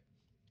drastic.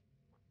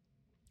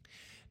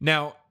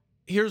 Now,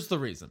 here's the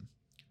reason.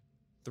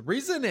 The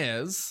reason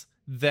is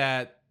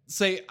that,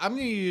 say, I'm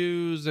going to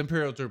use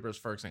Imperial Troopers,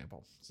 for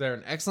example. So they're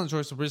an excellent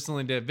choice. I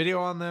recently did a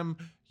video on them.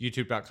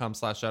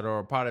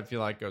 YouTube.com/ShadowRobot. If you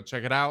like, go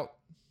check it out.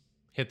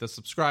 Hit the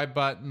subscribe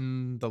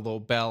button, the little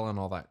bell, and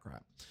all that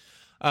crap.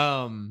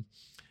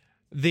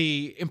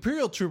 The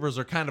Imperial Troopers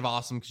are kind of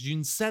awesome because you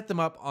can set them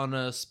up on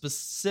a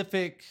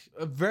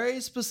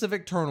very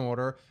specific turn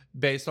order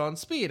based on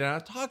speed. And I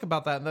talk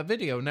about that in the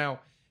video.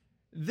 Now,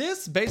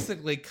 this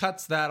basically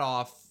cuts that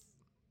off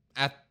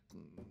at,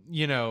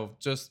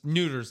 just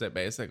neuters it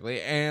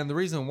basically. And the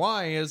reason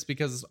why is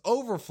because this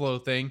overflow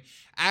thing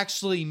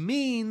actually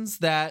means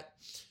that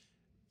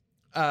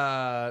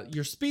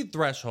your speed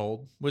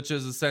threshold, which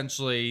is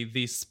essentially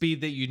the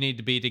speed that you need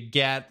to be to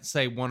get,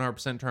 say,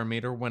 100% turn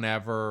meter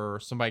whenever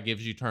somebody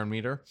gives you turn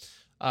meter.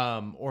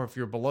 Or if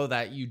you're below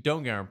that, you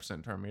don't get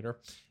 100% turn meter.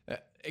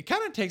 It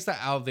kind of takes that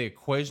out of the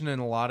equation in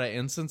a lot of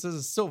instances.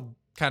 It's still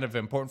kind of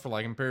important for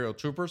like Imperial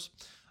troopers.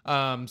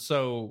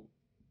 So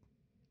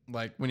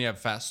like when you have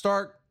fast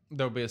start,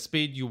 there'll be a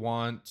speed you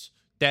want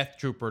Death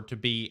Trooper to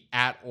be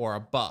at or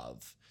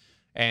above.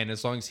 And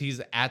as long as he's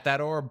at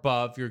that or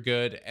above, you're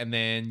good. And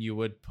then you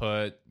would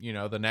put,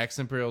 the next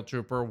Imperial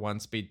Trooper one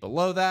speed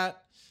below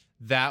that.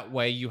 That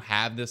way you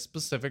have this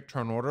specific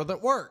turn order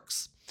that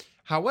works.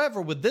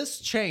 However, with this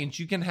change,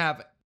 you can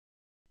have,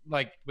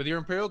 like with your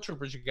Imperial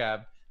Troopers, you can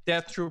have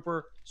Death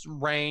Trooper,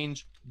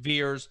 Range,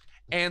 Veers,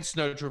 and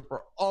Snow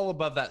Trooper all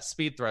above that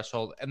speed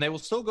threshold. And they will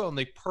still go in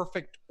the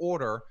perfect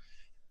order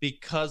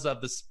because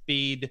of the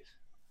speed,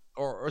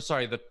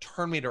 the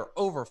turn meter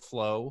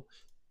overflow,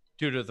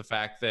 due to the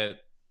fact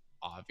that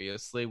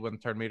obviously when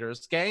turn meter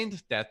is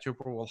gained, Death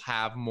Trooper will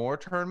have more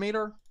turn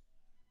meter,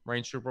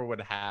 Range Trooper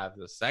would have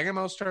the second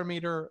most turn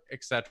meter,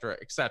 etc.,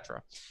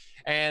 etc.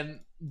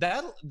 And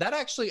that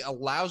actually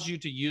allows you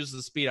to use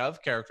the speed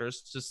of characters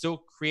to still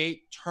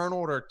create turn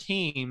order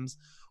teams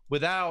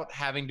without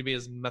having to be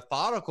as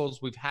methodical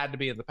as we've had to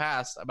be in the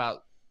past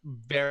about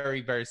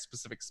very, very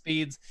specific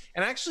speeds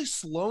and actually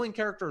slowing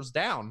characters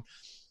down.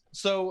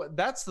 So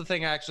that's the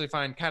thing I actually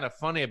find kind of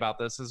funny about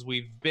this is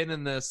we've been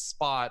in this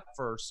spot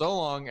for so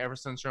long, ever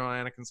since you're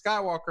on Anakin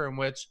Skywalker, in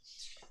which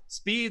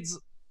speed's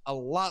a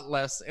lot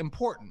less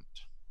important.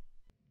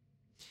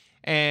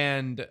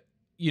 And,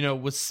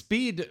 with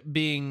speed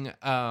being,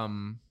 I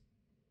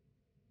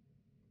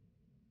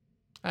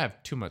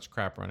have too much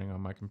crap running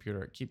on my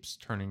computer. It keeps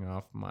turning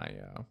off my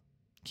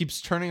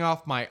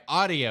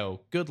audio.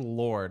 Good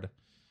Lord.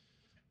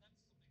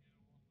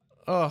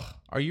 Ugh,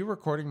 are you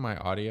recording my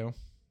audio?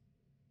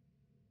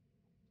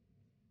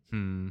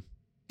 All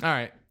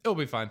right, it'll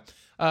be fine.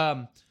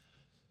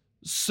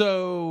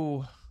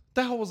 So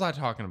the hell was I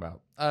talking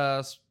about?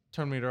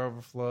 Turn meter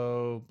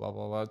overflow, blah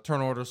blah blah,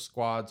 turn order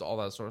squads, all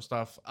that sort of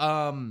stuff.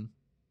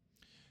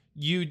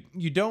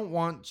 You don't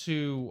want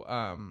to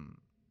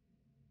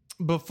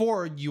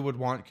before you would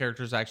want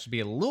characters to actually be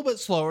a little bit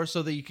slower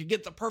so that you could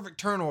get the perfect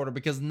turn order,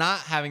 because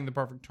not having the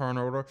perfect turn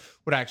order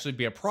would actually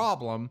be a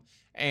problem,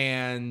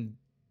 and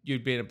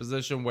you'd be in a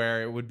position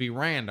where it would be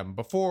random.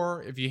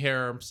 Before, if you hit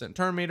 100%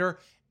 turn meter,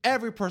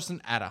 every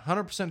person at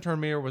 100% turn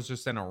meter was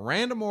just in a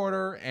random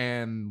order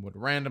and would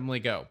randomly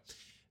go.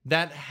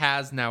 That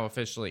has now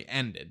officially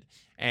ended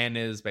and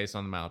is based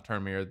on the amount of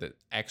turn meter, the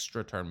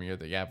extra turn meter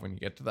that you have when you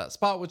get to that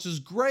spot, which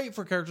is great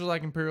for characters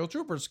like Imperial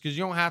Troopers because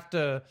you don't have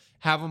to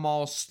have them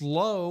all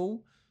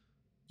slow.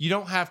 You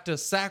don't have to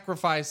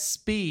sacrifice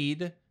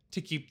speed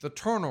to keep the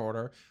turn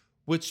order,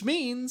 which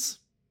means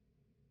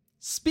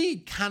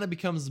speed kind of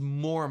becomes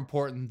more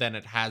important than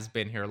it has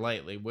been here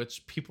lately,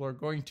 which people are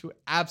going to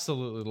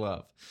absolutely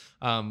love.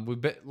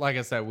 Like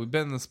I said, we've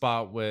been in the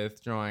spot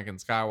with General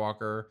Anakin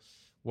Skywalker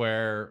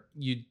where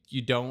you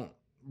don't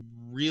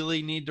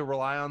really need to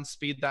rely on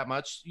speed that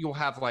much. You'll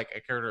have like a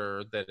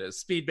character that is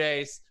speed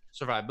based,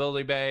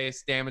 survivability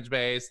based, damage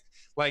based.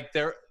 Like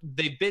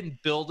they've been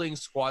building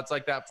squads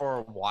like that for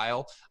a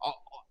while,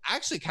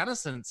 actually kind of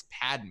since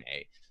Padme.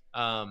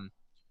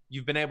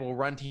 You've been able to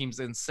run teams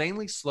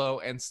insanely slow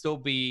and still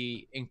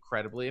be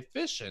incredibly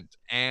efficient.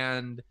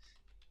 And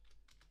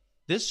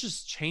this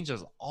just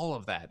changes all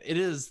of that.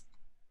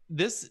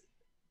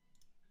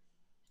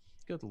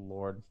 Good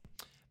Lord.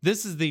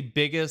 This is the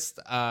biggest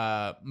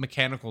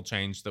mechanical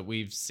change that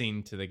we've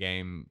seen to the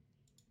game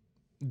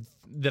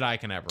that I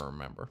can ever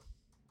remember.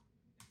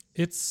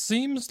 It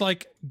seems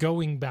like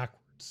going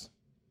backwards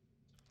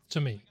to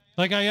me.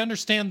 Like, I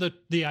understand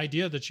the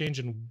idea of the change,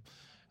 and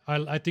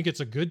I think it's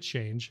a good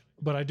change,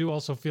 but I do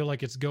also feel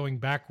like it's going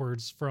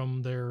backwards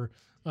from their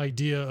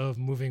idea of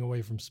moving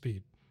away from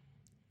speed.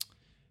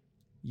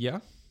 Yeah,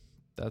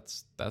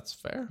 that's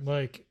fair.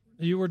 Like,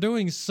 you were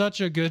doing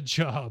such a good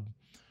job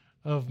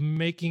of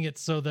making it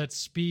so that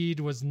speed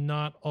was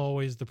not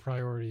always the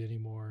priority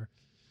anymore.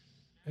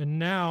 And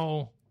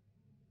now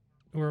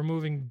we're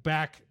moving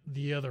back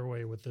the other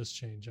way with this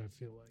change, I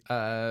feel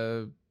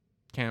like.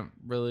 Can't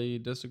really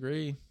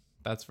disagree.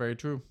 That's very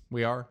true.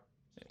 We are.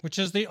 Which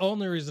is the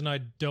only reason I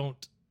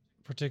don't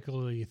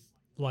particularly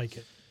like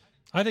it.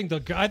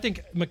 I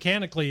think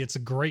mechanically it's a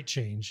great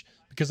change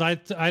because I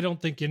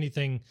don't think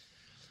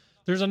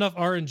there's enough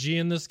RNG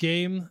in this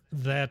game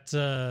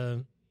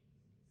that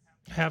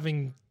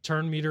having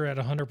turn meter at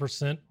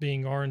 100%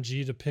 being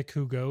RNG to pick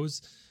who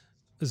goes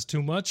is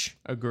too much.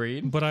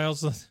 Agreed. But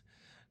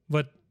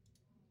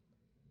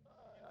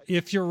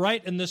if you're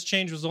right and this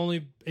change was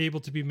only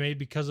able to be made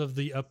because of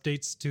the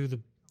updates to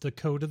the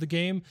code of the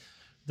game,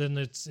 then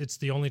it's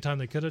the only time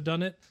they could have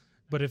done it.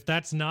 But if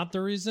that's not the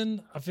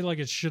reason, I feel like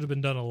it should have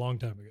been done a long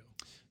time ago.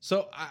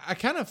 So I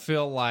kind of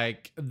feel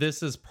like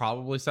this is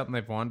probably something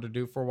they've wanted to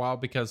do for a while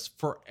because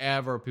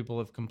forever people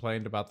have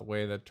complained about the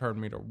way that turn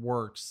meter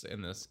works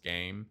in this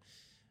game.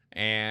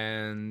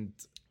 And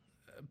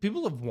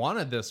people have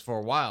wanted this for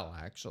a while,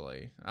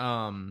 actually.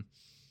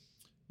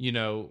 You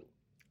know,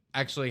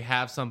 actually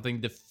have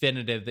something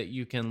definitive that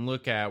you can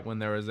look at when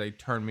there is a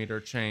turn meter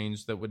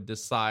change that would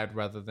decide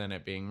rather than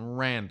it being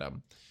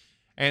random.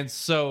 And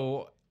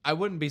so I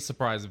wouldn't be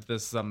surprised if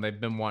this is something they've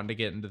been wanting to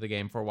get into the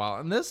game for a while.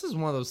 And this is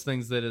one of those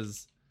things that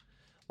is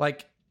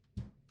like,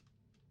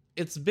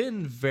 it's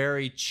been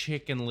very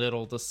Chicken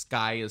Little, the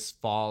sky is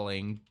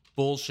falling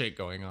bullshit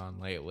going on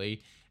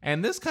lately.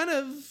 And this kind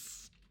of,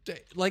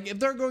 like, if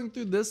they're going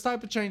through this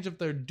type of change, if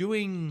they're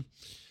doing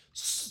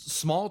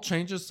small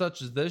changes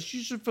such as this,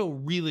 you should feel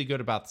really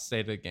good about the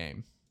state of the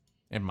game,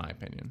 in my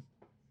opinion.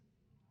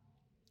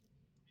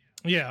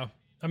 Yeah.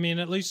 I mean,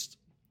 at least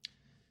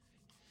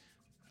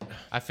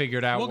I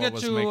figured out We'll what get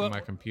was to, making my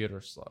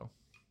computer slow.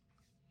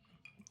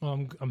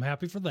 I'm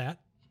happy for that.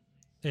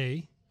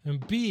 A.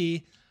 And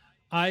B,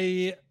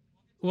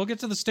 we'll get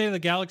to the State of the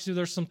Galaxy.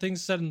 There's some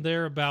things said in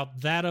there about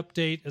that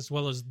update as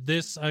well as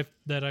this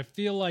that I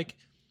feel like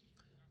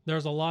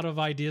there's a lot of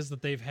ideas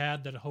that they've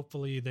had that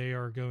hopefully they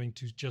are going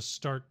to just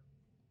start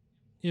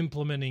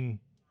implementing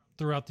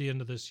throughout the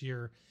end of this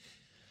year.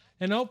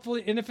 And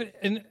hopefully,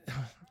 and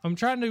I'm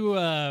trying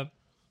to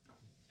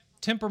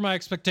temper my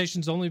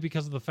expectations only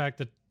because of the fact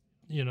that,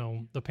 you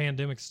know, the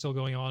pandemic's still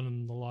going on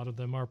and a lot of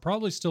them are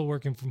probably still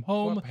working from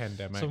home. What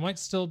pandemic? So it might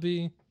still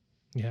be,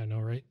 yeah, I know,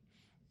 right?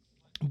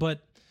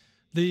 But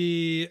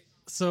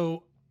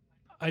so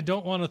I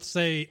don't want to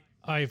say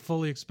I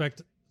fully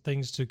expect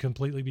things to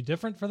completely be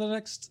different for the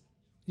next,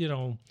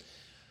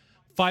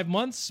 5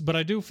 months, but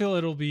I do feel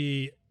it'll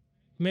be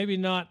maybe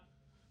not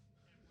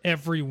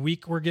every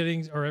week we're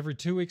getting, or every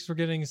 2 weeks we're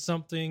getting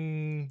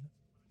something,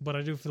 but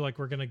I do feel like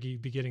we're going to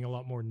be getting a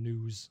lot more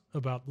news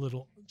about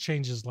little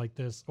changes like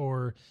this,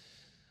 or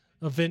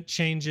event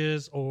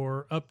changes,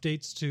 or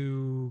updates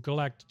to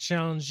Galactic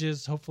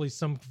Challenges. Hopefully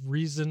some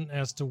reason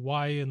as to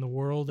why in the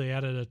world they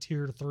added a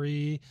tier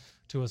 3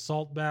 to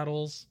assault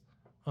battles.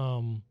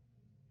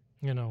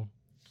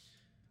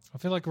 I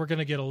feel like we're going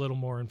to get a little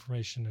more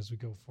information as we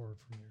go forward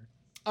from here.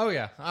 Oh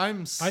yeah, I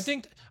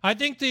think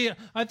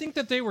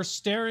that they were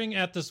staring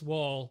at this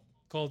wall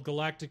called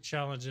Galactic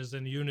Challenges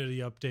and Unity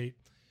Update,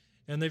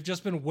 and they've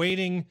just been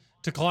waiting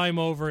to climb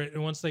over it.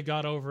 And once they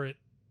got over it,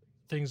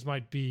 things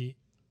might be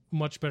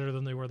much better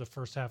than they were the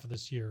first half of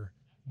this year.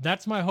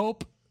 That's my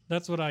hope.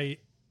 That's what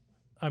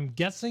I'm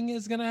guessing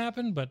is going to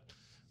happen, but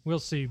we'll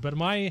see. But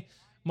my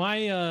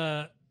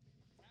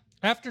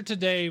after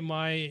today,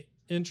 my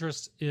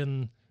interest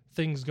in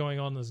things going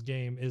on in this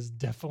game is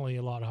definitely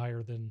a lot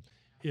higher than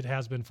it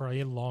has been for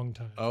a long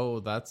time.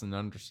 Oh, that's an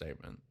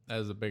understatement. That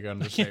is a big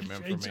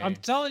understatement for me. I'm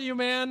telling you,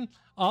 man,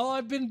 all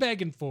I've been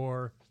begging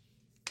for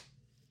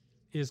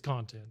is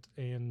content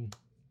and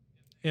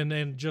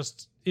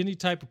just any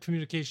type of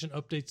communication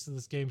updates to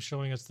this game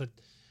showing us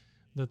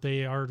that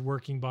they are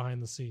working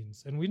behind the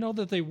scenes. And we know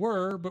that they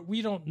were, but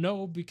we don't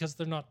know because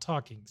they're not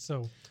talking.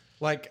 So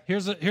like,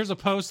 here's a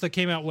post that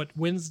came out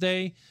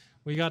Wednesday.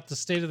 We got the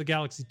State of the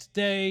Galaxy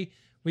today.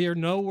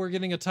 We're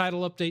getting a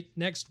title update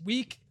next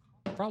week,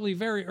 probably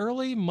very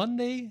early,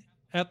 Monday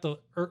at the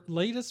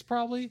latest,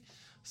 probably.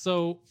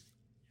 So,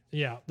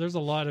 yeah, there's a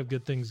lot of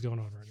good things going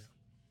on right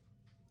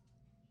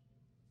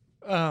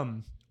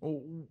now.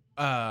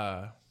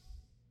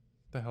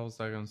 The hell was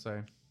I going to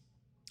say?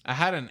 I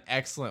had an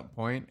excellent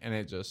point, and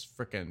it just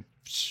freaking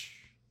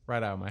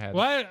right out of my head.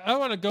 Well, I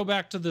want to go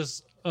back to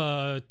this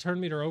turn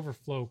meter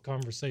overflow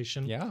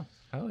conversation. Yeah,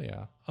 hell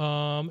yeah.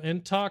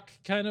 And talk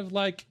kind of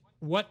like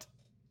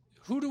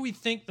who do we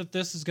think that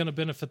this is going to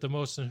benefit the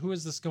most, and who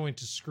is this going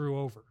to screw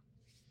over?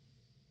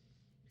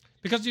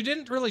 Because you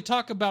didn't really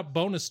talk about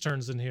bonus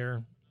turns in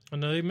here,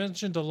 and they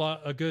mentioned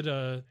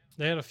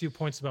they had a few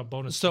points about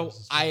bonus turns.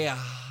 So I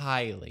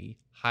highly,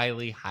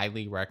 highly,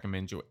 highly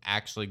recommend you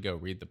actually go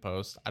read the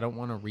post. I don't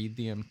want to read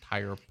the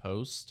entire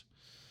post.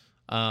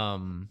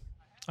 I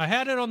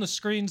had it on the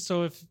screen,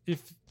 so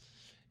if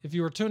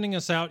you were tuning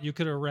us out, you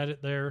could have read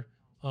it there.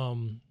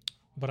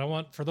 But I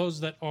want, for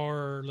those that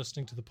are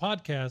listening to the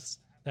podcast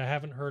that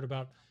haven't heard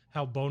about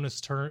how bonus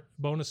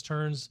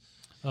turns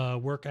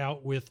work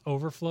out with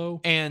overflow,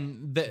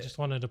 and I just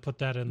wanted to put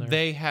that in there.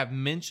 They have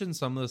mentioned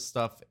some of the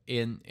stuff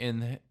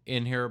in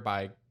here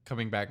by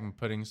coming back and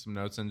putting some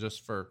notes in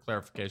just for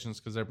clarifications,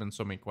 because there have been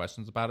so many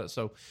questions about it.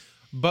 So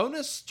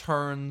bonus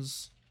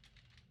turns,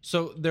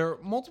 so there are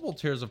multiple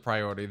tiers of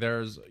priority.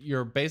 There's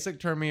your basic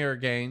turn meter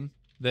gain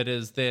that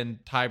is then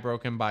tie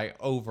broken by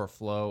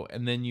overflow,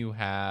 and then you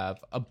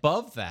have,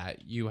 above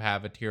that, you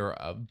have a tier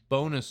of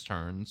bonus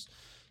turns.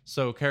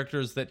 So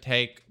characters that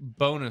take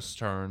bonus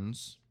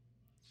turns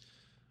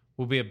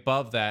will be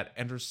above that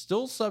and are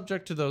still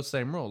subject to those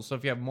same rules. So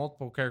if you have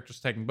multiple characters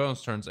taking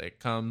bonus turns, it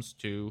comes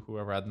to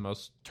whoever had the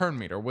most turn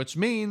meter, which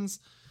means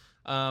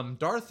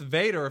Darth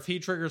Vader, if he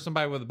triggers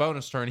somebody with a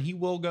bonus turn, he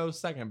will go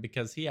second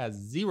because he has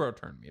 0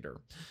 turn meter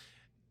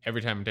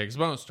every time he takes a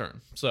bonus turn.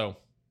 So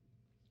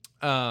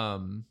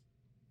there's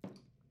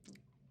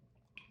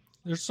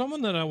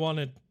someone that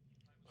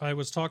I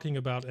was talking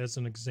about as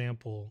an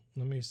example.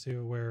 Let me see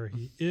where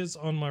he is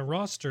on my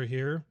roster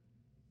here.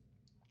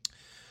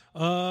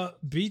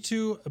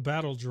 B2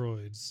 battle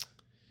droids.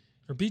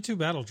 Or B2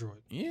 battle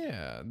droid.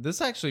 Yeah,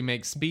 this actually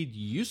makes speed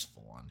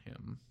useful on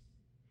him.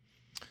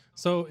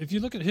 So if you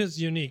look at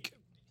his unique,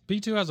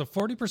 B2 has a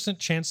 40%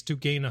 chance to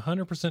gain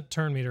 100%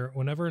 turn meter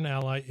whenever an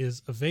ally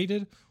is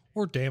evaded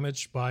or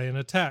damaged by an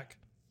attack.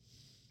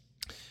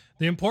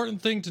 The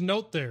important thing to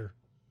note there,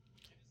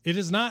 it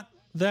is not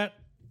that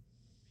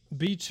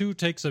B2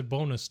 takes a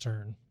bonus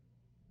turn.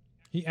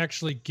 He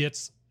actually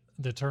gets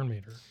the turn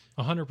meter,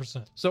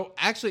 100%. So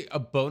actually, a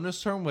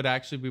bonus turn would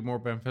actually be more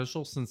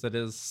beneficial since it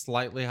is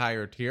slightly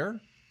higher tier.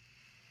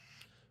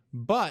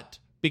 But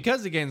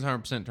because he gains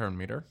 100% turn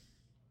meter,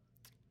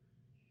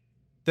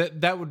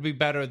 that would be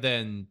better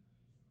than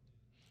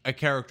a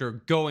character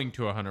going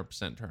to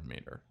 100% turn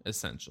meter,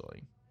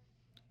 essentially.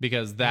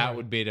 Because that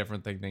would be a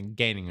different thing than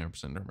gaining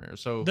 100% turn meter.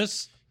 So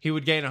he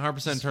would gain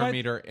 100% turn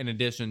meter in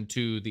addition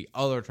to the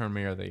other turn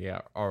meter that he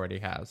already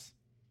has.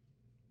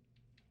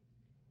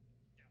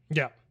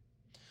 Yeah.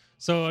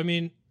 So I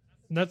mean,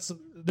 that's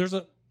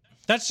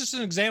just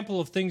an example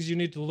of things you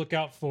need to look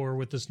out for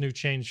with this new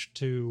change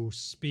to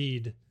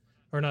speed,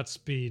 or not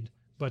speed,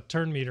 but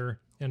turn meter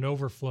and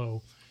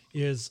overflow.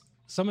 Is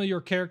some of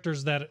your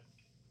characters that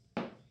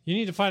you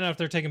need to find out if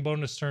they're taking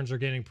bonus turns or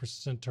gaining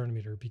percent turn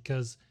meter,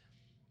 because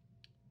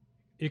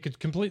it could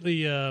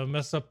completely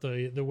mess up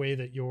the way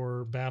that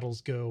your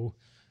battles go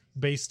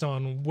based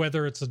on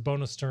whether it's a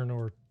bonus turn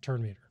or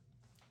turn meter.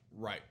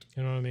 Right.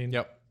 You know what I mean?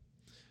 Yep.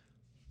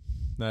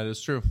 That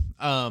is true.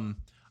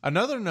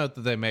 Another note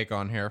that they make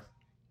on here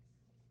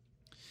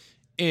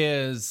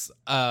is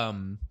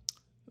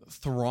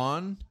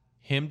Thrawn,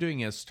 him doing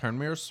his turn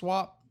mirror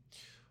swap.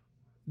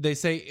 They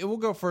say it will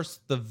go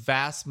first the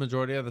vast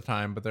majority of the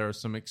time, but there are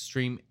some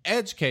extreme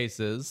edge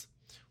cases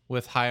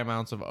with high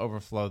amounts of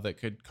overflow that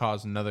could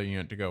cause another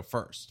unit to go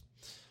first.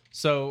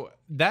 So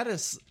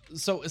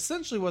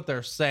essentially what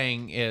they're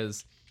saying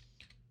is,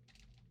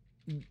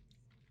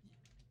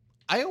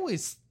 I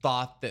always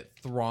thought that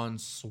Thrawn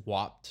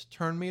swapped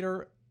turn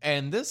meter,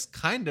 and this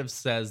kind of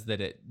says that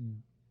it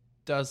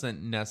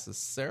doesn't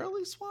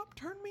necessarily swap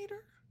turn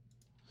meter.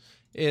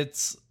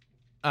 It's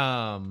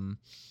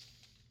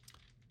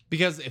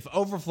because if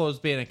overflow is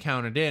being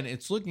accounted in,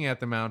 it's looking at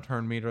the amount of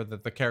turn meter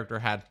that the character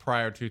had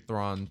prior to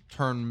Thrawn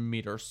turn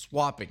meter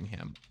swapping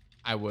him.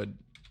 I would,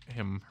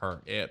 him,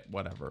 her, it,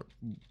 whatever.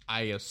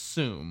 I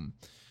assume.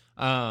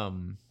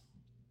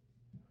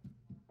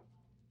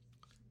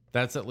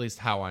 That's at least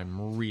how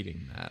I'm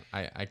reading that.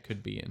 I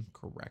could be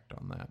incorrect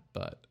on that,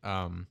 but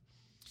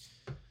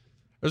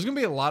there's going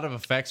to be a lot of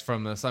effects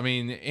from this. I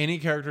mean, any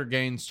character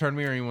gains turn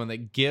meter, anyone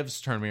that gives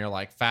turn meter,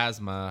 like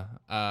Phasma,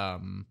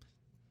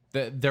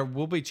 there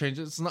will be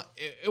changes.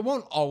 It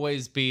won't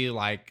always be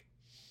like,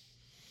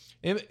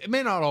 it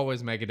may not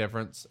always make a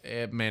difference.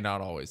 It may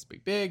not always be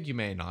big. You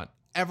may not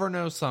ever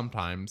know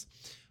sometimes.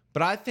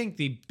 But I think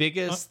the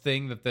biggest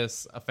thing that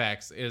this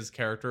affects is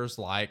characters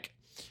like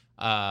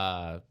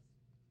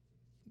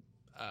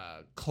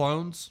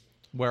clones,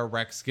 where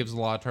Rex gives a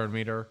lot of turn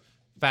meter,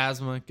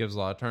 Phasma gives a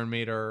lot of turn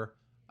meter,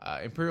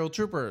 Imperial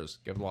Troopers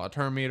give a lot of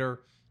turn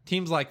meter.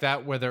 Teams like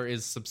that where there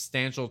is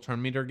substantial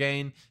turn meter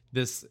gain,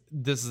 this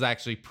is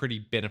actually pretty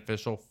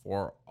beneficial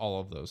for all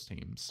of those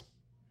teams.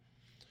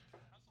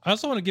 I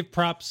also want to give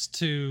props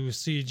to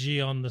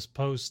CG on this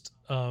post.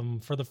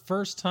 For the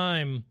first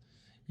time,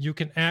 you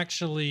can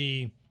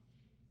actually,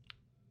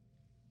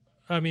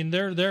 I mean,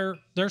 their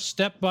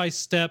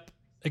step-by-step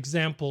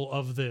example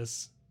of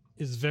this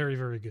is very,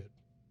 very good.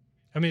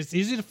 I mean, it's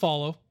easy to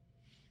follow,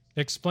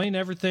 explain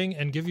everything,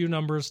 and give you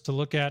numbers to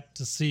look at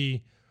to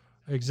see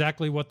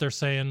exactly what they're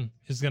saying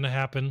is going to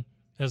happen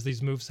as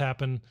these moves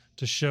happen,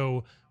 to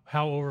show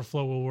how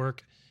overflow will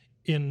work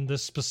in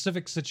this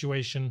specific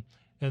situation.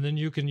 And then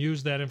you can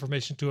use that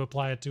information to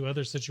apply it to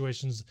other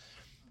situations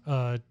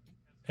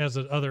as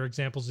other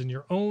examples in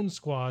your own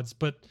squads.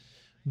 But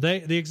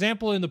the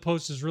example in the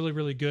post is really,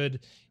 really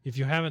good. If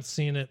you haven't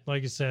seen it,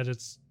 like I said,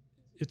 it's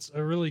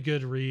a really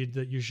good read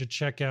that you should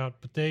check out.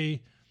 But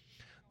they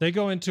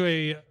go into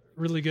a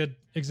really good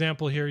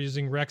example here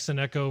using Rex and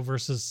Echo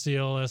versus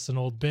CLS and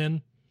Old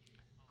Ben.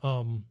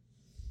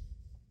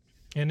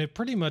 And it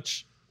pretty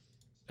much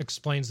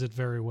explains it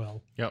very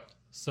well. Yep.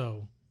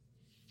 So,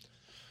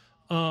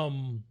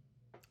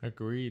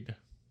 agreed.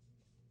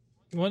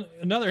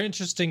 Another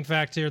interesting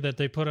fact here that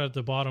they put at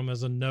the bottom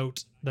as a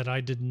note that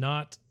I did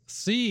not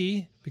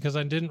see because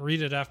I didn't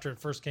read it after it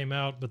first came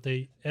out, but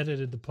they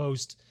edited the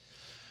post.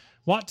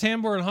 Wat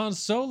Tambor and Han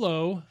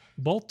Solo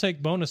both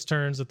take bonus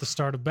turns at the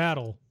start of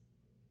battle.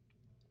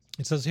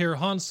 It says here,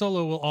 Han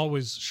Solo will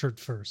always shoot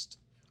first,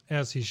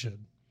 as he should.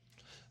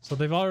 So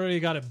they've already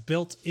got it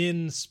built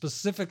in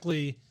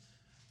specifically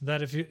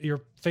that if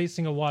you're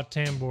facing a Wat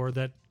Tambor,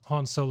 that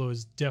Han Solo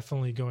is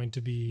definitely going to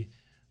be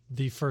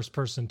the first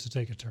person to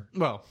take a turn.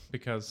 Well,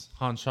 because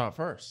Han shot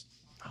first.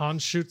 Han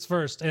shoots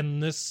first,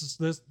 and that's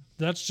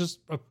just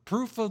a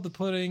proof of the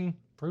pudding.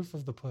 Proof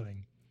of the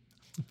pudding.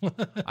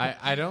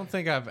 I don't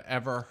think I've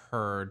ever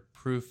heard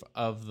proof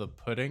of the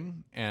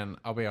pudding, and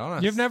I'll be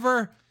honest. You've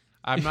never.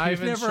 I'm not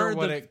even sure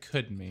what it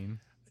could mean.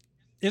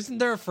 Isn't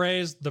there a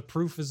phrase? The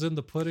proof is in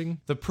the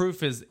pudding. The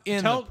proof is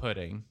in Tell- the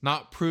pudding,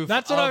 not proof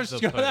That's of what I was the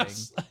going. pudding.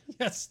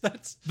 That's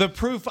The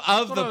proof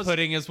of what the I was-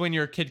 pudding is when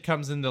your kid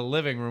comes in the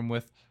living room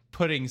with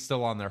pudding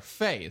still on their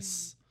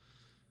face.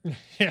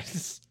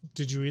 yes.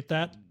 Did you eat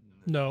that?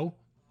 No.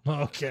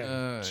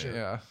 Okay. Sure.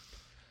 Yeah.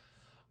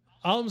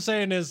 All I'm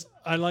saying is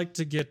I like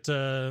to get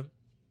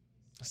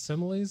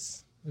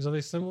similes. Are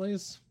they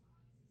similes?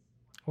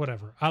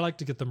 Whatever. I like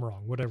to get them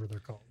wrong, whatever they're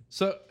called.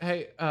 So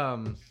hey,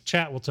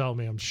 Chat will tell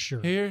me, I'm sure.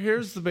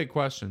 here's the big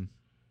question.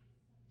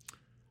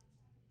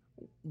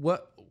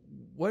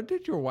 What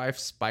did your wife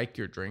spike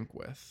your drink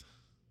with?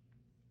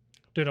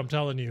 Dude, I'm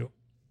telling you,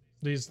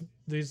 these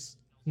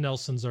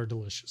Nelsons are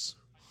delicious.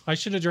 I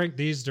should have drank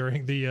these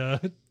during the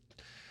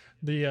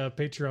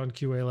Patreon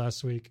QA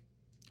last week.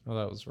 Oh,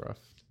 that was rough.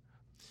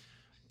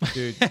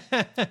 Dude.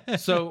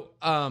 So,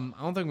 I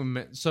don't think we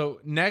met. So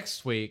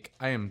next week,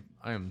 I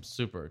am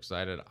super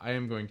excited. I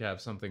am going to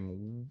have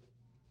something.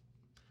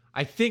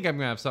 I think I'm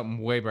going to have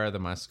something way better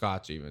than my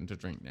scotch even to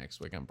drink next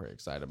week. I'm pretty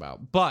excited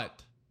about.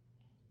 But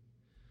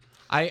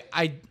I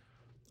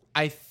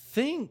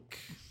think,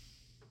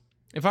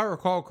 if I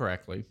recall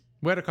correctly,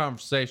 we had a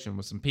conversation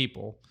with some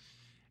people,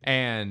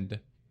 and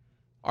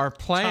our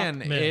plan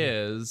Top men.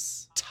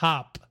 is.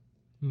 Top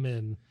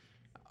men.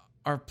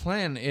 Our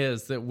plan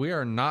is that we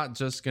are not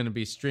just going to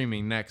be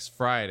streaming next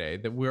Friday,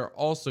 that we're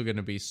also going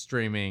to be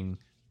streaming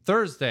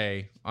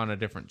Thursday on a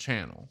different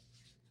channel.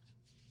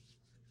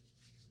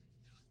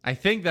 I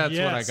think that's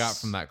what I got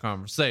Yes. from that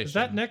conversation. Is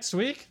that next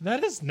week?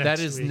 That is next week. That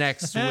is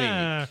next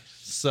week.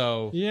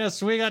 So,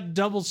 Yes, we got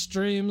double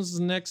streams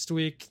next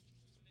week.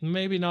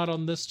 Maybe not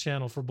on this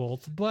channel for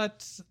both,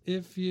 but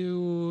if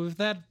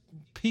that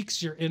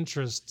piques your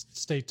interest,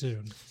 stay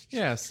tuned.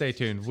 yeah, stay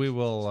tuned. We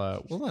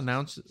will we'll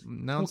announce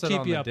We'll it keep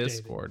on you the updated.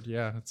 Discord.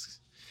 Yeah,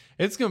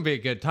 it's going to be a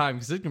good time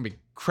because it's going to be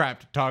crap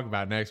to talk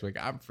about next week.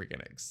 I'm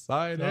freaking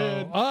excited.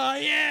 Oh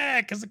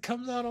yeah, because it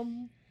comes out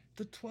on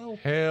the 12th.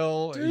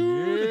 Hell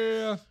Dude.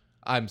 yeah.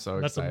 I'm so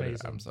That's excited.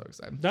 amazing. I'm so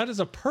excited. That is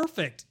a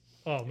perfect.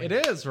 Oh man,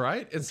 It is,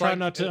 right? It's I'm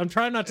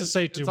trying not to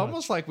say too It's much.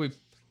 almost like we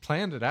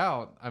planned it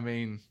out. I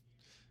mean,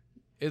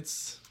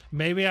 it's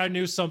Maybe I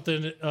knew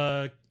something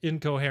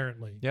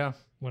incoherently yeah.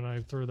 when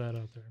I threw that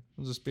out there.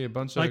 It'll just be a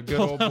bunch of Like good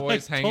pull- old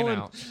boys like hanging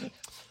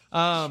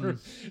pulling- out.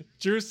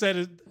 Drew said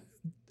it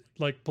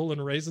like pulling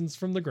raisins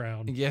from the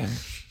ground. Yeah.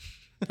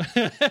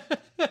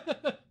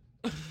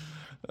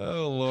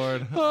 Oh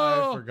Lord,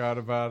 Oh. I forgot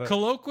about it.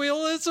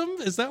 Colloquialism?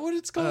 Is that what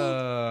it's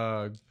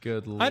called?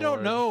 Good Lord. I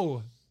don't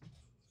know.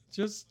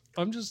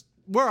 I'm just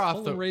We're off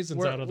Pulling the raisins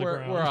we're, out of the we're,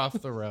 ground. We're off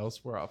the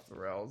rails. We're off the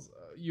rails.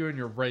 You and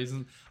your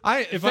raisins.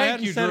 Thank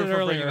hadn't you, said Drew, it for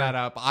bringing earlier, that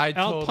up. I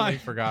totally Alpine-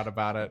 forgot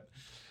about it.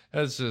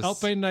 It's just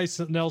Alpine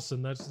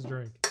Nelson. That's his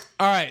drink.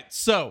 All right.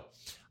 So,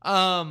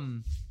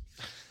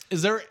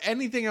 is there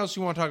anything else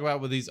you want to talk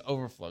about with these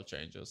overflow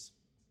changes?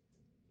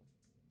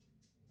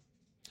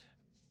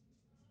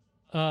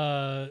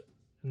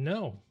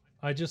 No.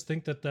 I just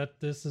think that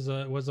this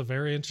was a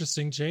very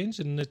interesting change,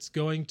 and it's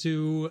going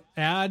to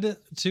add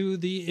to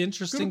the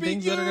interesting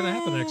things that are going to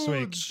happen next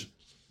week.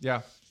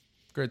 Yeah.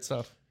 Great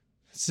stuff.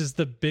 This is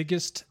the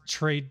biggest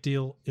trade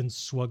deal in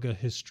Swugga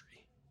history.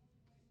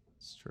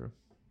 It's true.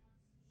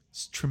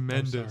 It's I'm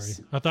tremendous.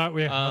 sorry. I thought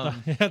we.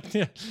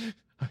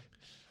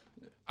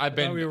 I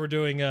thought we were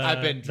doing.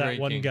 I've been that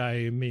one drinking.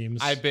 guy memes.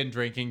 I've been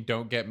drinking.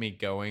 Don't get me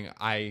going.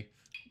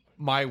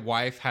 My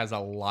wife has a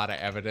lot of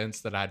evidence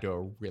that I do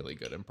a really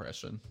good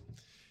impression.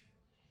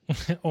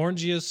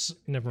 Orangeous.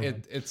 Never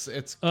mind. It's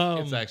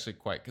Um, actually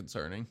quite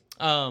concerning.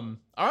 All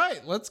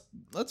right, let's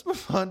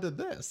move on to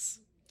this.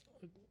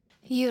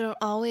 You don't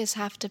always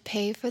have to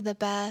pay for the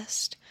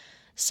best.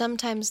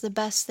 Sometimes the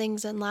best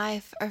things in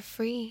life are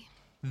free.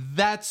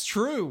 That's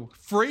true.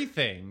 Free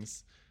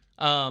things.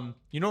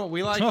 You know what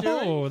we like doing?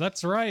 Oh,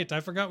 that's right. I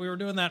forgot we were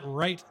doing that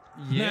right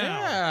now.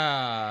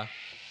 Yeah.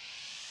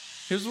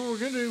 Here's what we're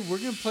gonna do. We're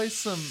gonna play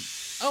some.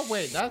 Oh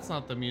wait, that's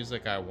not the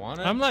music I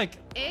wanted. I'm like,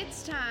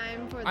 It's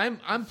time for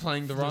I'm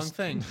playing the wrong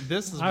thing.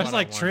 This is. I was what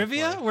like, wanted to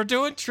trivia? play. We're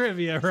doing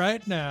trivia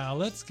right now.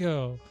 Let's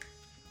go.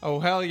 Oh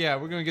hell yeah!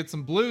 We're gonna get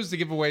some blues to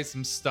give away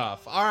some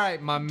stuff. All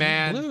right, my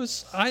man.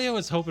 Blues. I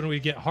was hoping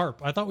we'd get harp.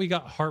 I thought we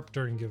got harp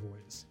during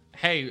giveaways.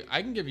 Hey,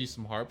 I can give you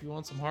some harp. You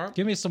want some harp?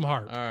 Give me some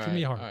harp. All right. Give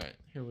me harp. All right,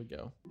 here we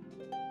go.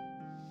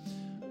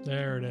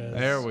 There it is.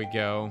 There we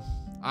go.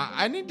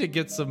 I need to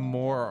get some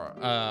more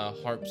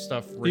harp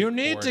stuff. You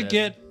need to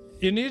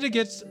recorded.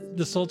 get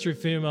the sultry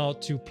female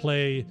to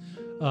play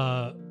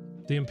the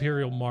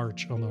Imperial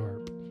March on the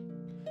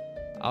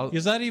harp.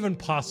 Is that even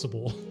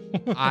possible?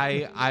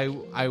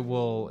 I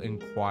will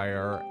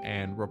inquire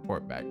and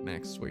report back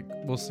next week.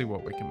 We'll see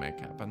what we can make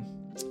happen.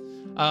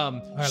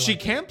 She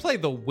can play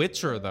The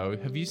Witcher though.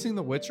 Have you seen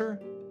The Witcher?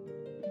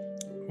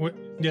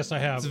 Yes, I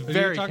have. It's Are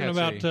very you talking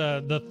catchy.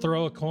 about the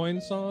Throw a Coin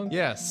song?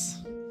 Yes.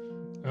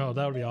 Oh,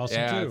 that would be awesome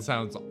Yeah, too. it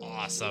sounds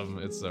awesome.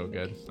 It's so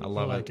good. I I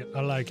love like it.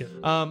 I like it.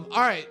 All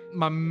right,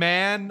 my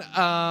man.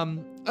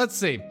 Let's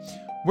see.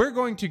 We're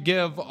going to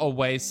give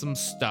away some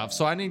stuff.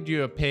 So I need you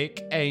to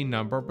pick a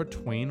number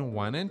between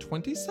 1 and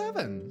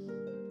 27.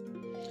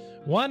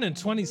 1 and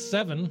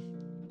 27.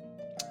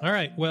 All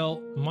right.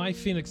 Well, my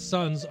Phoenix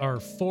Suns are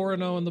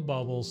 4-0 in the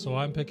bubble, so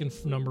I'm picking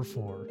number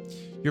 4.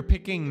 You're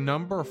picking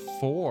number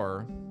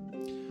 4.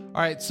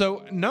 All right,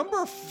 so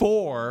number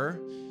 4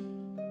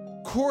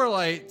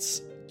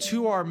 correlates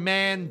to our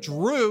man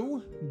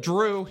Drew.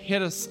 Drew,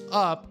 hit us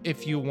up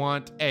if you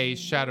want a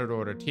Shattered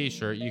Order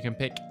t-shirt. You can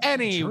pick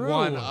any Drew.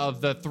 one of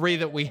the 3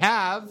 that we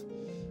have.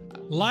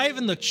 Live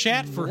in the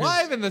chat for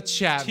Live his in the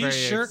chat. t-shirt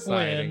Very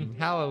exciting. win.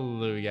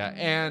 Hallelujah.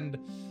 And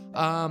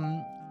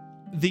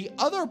the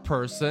other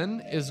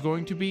person is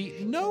going to be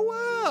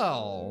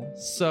Noel.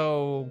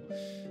 So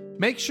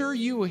make sure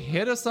you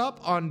hit us up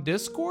on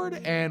Discord,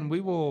 and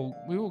we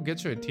will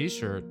get you a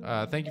t-shirt.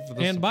 Thank you for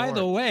the And support. by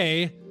the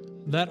way,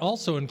 that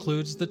also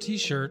includes the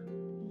t-shirt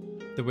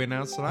that we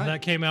announced tonight.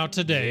 that came out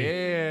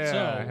today. Yeah,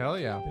 So, hell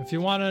yeah. if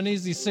you want an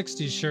easy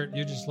 60s shirt,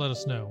 you just let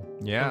us know.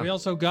 Yeah. But we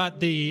also got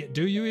the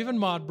Do You Even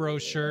Mod Bro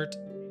shirt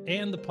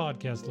and the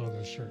podcast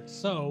logo shirt.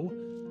 So,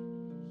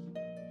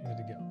 good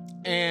to go.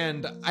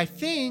 And I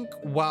think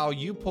while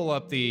you pull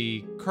up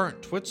the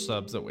current Twitch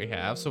subs that we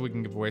have, so we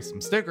can give away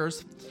some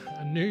stickers,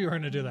 I knew you were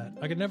going to do that.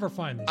 I could never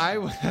find these. I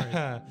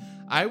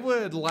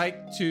would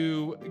like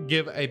to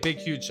give a big,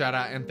 huge shout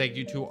out and thank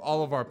you to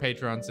all of our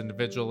Patreons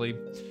individually.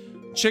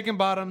 Chicken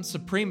Bottom,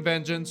 Supreme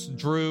Vengeance,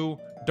 Drew,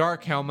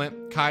 Dark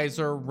Helmet,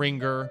 Kaiser,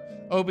 Ringer,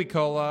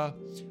 Obicola,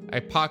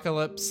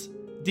 Apocalypse,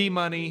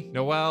 D-Money,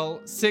 Noel,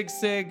 Sig,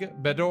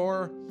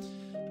 Bedor,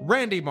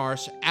 Randy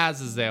Marsh,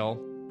 Azazel,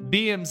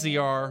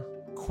 BMZR,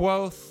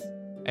 Quoth,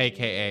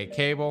 aka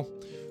Cable, I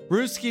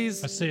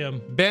Rooskies, see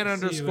him. Ben I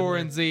see you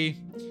in _ NZ,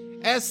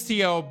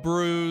 STL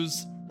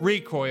Bruise,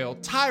 Recoil,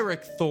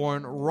 Tyrick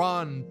Thorn,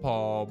 Ron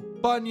Paul,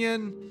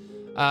 Bunyan,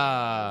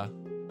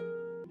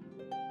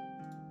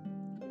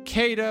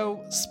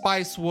 Kato,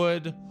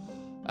 Spicewood,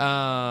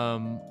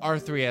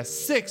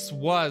 R3S6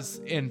 was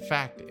in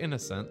fact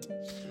innocent,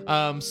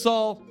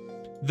 Saul,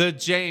 the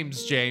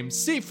James,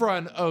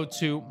 Seafront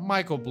 02,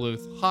 Michael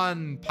Bluth,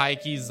 Han,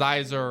 Pikey,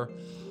 Zeiser,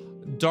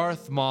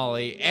 Darth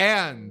Molly,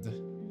 and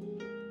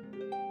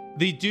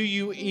the Do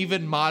You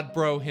Even Mod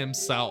Bro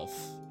himself,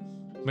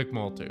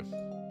 McMultu.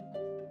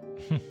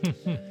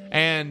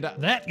 And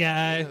That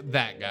guy.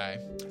 that guy.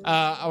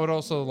 I would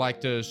also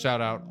like to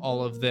shout out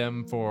all of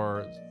them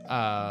for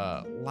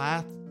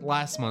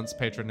last month's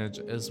patronage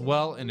as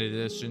well, in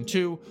addition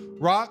to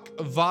Rock,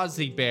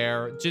 Vozzy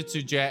Bear,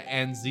 Jitsu Jet,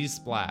 and Z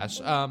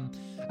Splash. I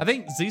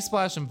think Z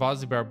Splash and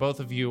Vozzy Bear, both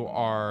of you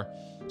are.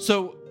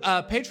 So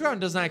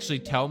Patreon doesn't actually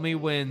tell me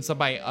when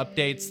somebody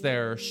updates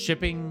their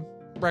shipping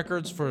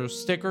records for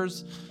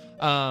stickers.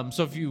 So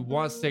if you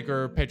want a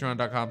sticker,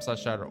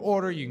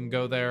 patreon.com/shatteredorder, you can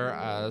go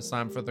there,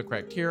 sign for the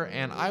correct tier,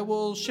 and I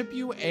will ship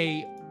you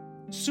a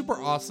super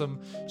awesome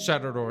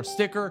Shattered Order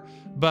sticker.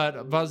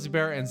 But Vozzy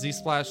Bear and Z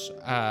Splash,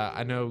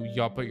 I know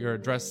y'all put your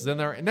addresses in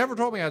there. It never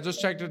told me. I just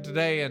checked it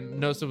today and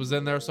noticed it was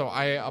in there. So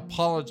I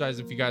apologize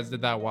if you guys did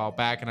that a while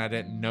back and I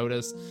didn't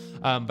notice.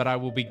 But I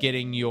will be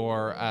getting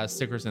your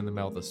stickers in the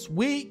mail this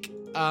week.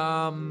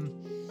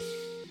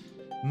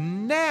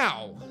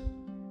 Now,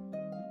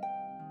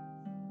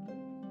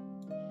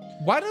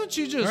 why don't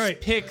you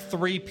just pick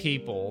 3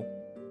 people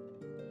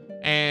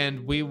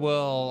and we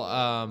will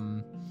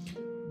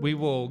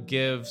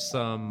give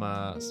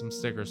some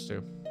stickers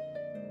to.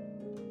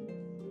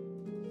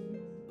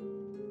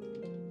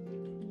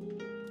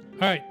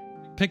 All right.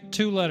 Pick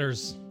 2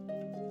 letters.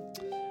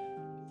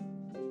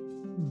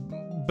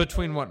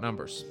 Between what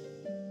numbers?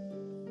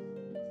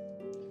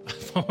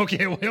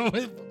 Okay,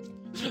 wait.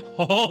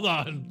 Hold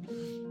on.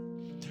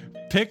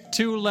 Pick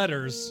 2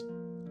 letters.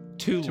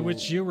 To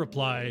which you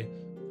reply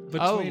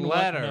between what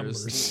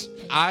letters. numbers?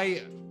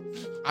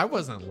 I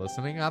wasn't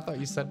listening. I thought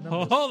you said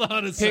numbers. Hold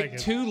on a Pick second.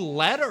 2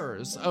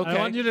 letters. Okay. I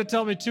want you to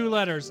tell me 2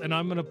 letters, and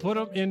I'm going to put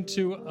them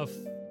into a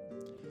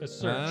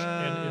search.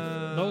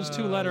 And if those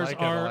 2 letters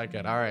I are... like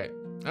it. All right.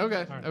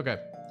 Okay. All right. Okay.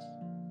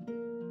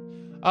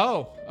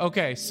 Oh,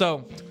 okay.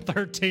 So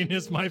 13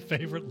 is my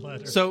favorite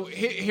letter. So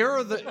here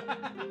are the.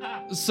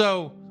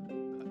 So.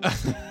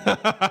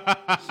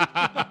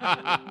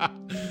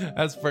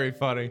 That's pretty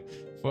funny.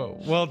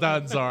 Well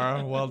done,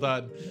 Zara. Well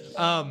done.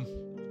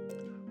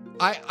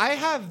 I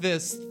have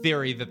this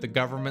theory that the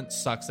government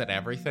sucks at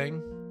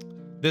everything.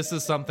 This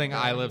is something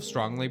I live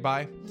strongly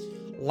by.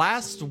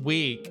 Last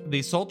week,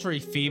 the sultry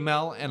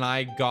female and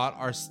I got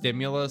our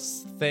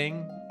stimulus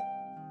thing.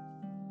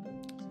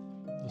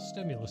 The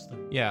stimulus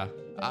thing. Yeah.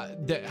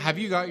 Have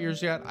you got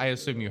yours yet? I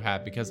assume you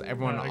have, because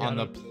everyone on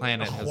the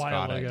planet has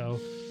got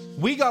it.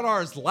 We got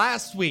ours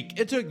last week.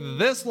 It took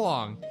this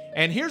long.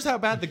 And here's how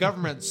bad the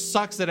government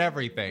sucks at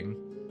everything.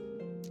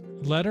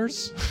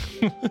 Letters?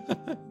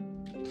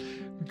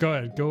 Go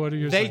ahead. Go. What are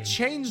you They saying?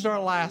 changed our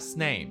last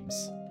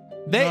names.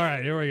 All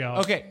right, here we go.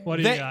 Okay. What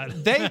do you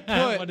got? They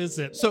put. What is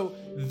it? So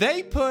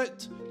they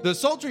put the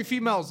sultry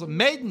female's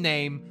maiden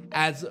name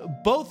as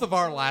both of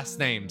our last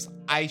names.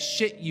 I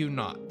shit you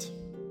not.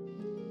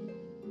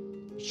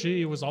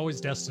 She was always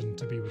destined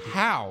to be with you.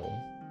 How?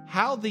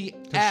 How the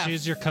Because F?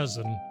 she's your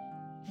cousin.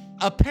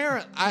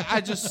 Apparent. I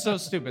just so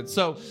stupid.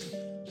 So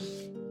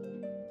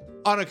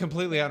on a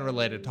completely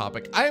unrelated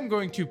topic, I am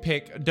going to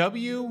pick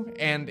W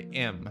and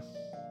M.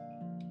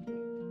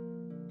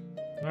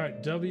 All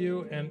right,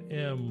 W and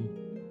M.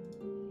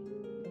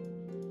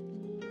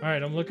 All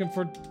right, I'm looking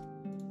for.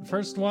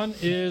 First one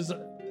is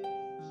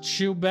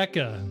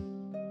Chewbecca.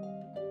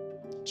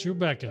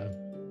 Chewbecca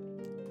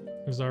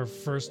is our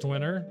first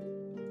winner.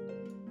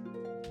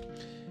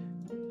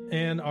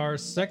 And our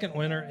second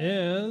winner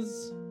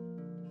is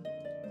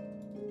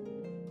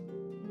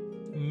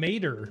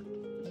Mater.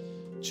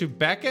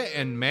 Chewbecca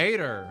and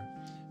Mater.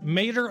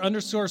 Mater _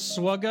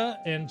 Swugga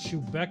and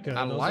Chewbecca.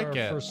 I Those like are our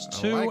it. first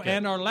I two. like it.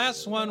 And our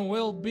last one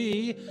will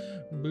be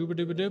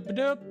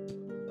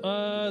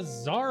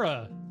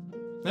Zara.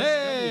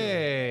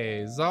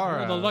 Hey,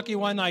 Zara. The lucky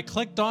one I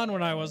clicked on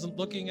when I wasn't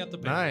looking at the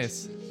page.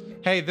 Nice.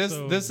 Hey, this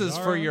So, is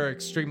for Zara. your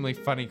extremely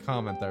funny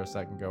comment there a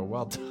second ago.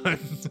 Well done.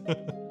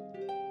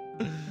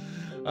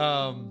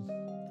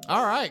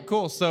 All right,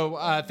 cool. So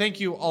thank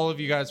you all of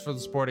you guys for the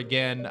support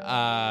again.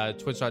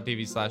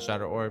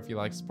 Twitch.tv/shadow, or if you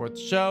like to support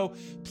the show,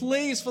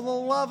 please, for the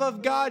love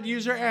of God,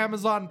 use your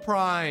Amazon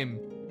Prime.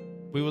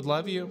 We would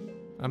love you.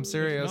 I'm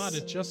serious. If not,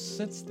 it just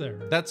sits there.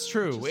 That's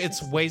true.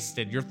 It's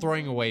wasted. You're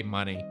throwing away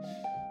money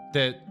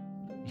that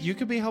you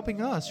could be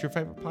helping us, your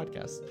favorite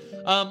podcast.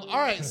 All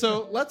right,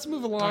 so let's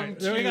move along. All right,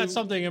 to... we got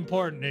something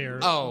important here.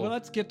 Oh. Well,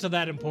 let's get to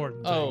that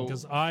important thing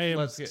because I am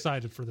let's get-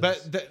 excited for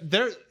this. But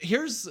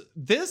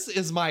this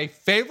is my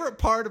favorite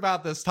part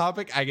about this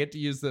topic. I get to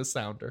use this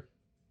sounder.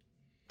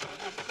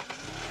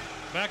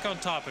 Back on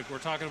topic, we're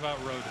talking about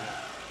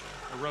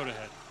Roadhead. Or Road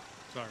Ahead.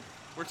 Sorry.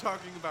 We're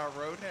talking about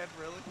Roadhead,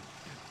 really?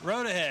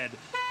 Road Ahead.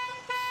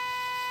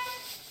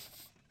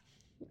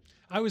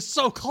 I was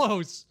so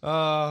close.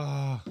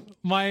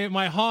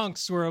 My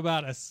honks were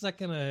about a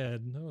second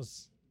ahead. That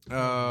was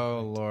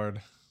Oh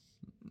Lord.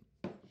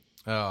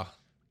 Oh,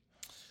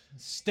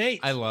 State.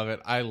 I love it.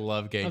 I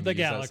love getting Of the to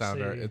use that Galaxy.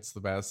 sounder. It's the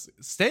best.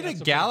 State That's of a pretty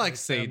great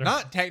Galaxy, sounder.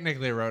 not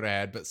technically a road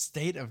ahead, but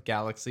State of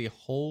Galaxy.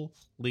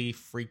 Holy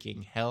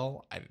freaking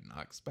hell! I did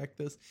not expect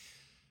this.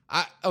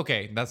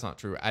 Okay, that's not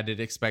true. I did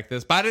expect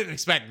this, but I didn't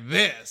expect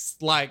this.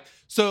 Like,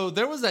 so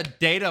there was a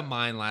data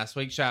mine last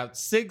week. Shout out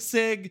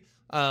Sig,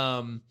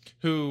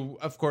 who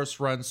of course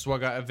runs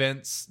Swugga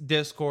Events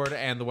Discord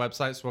and the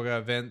website Swugga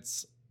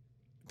Events.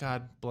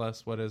 God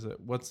bless. What is it?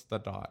 What's the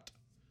dot?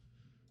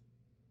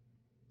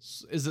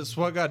 Is it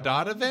Swugga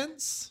dot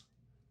events?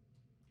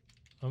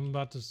 I'm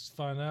about to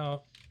find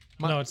out.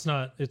 My- No, it's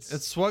not. It's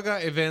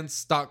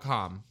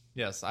SwuggaEvents.com.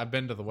 Yes, I've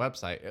been to the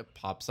website. It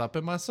pops up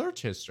in my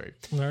search history.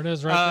 there it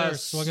is right there.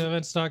 S-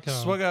 SwuggaEvents.com.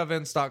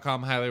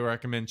 SwuggaEvents.com. Highly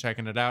recommend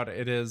checking it out.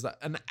 It is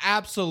an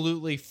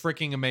absolutely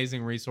freaking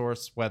amazing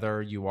resource,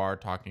 whether you are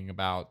talking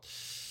about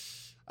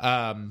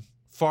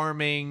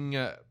farming,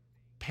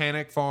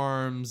 panic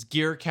farms,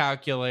 gear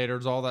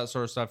calculators, all that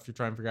sort of stuff. If you're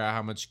trying to figure out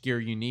how much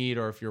gear you need,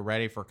 or if you're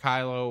ready for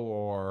Kylo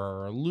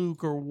or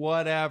Luke or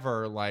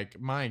whatever, like,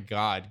 my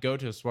God, go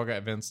to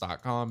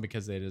SwuggaEvents.com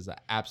because it is an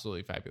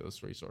absolutely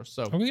fabulous resource.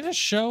 So Are we going to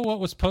show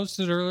what was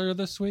posted earlier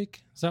this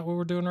week? Is that what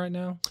we're doing right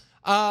now?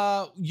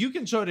 you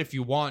can show it if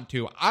you want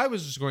to. I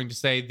was just going to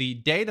say the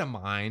data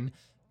mine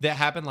that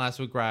happened last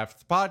week right after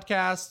the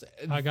podcast.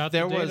 I got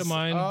the data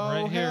mine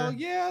right hell here.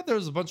 yeah,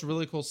 there's a bunch of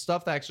really cool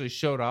stuff that actually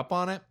showed up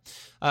on it.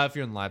 If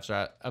you're in the live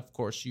chat, of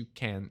course, you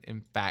can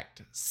in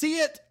fact see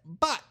it.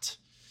 But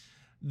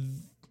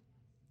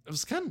it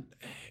was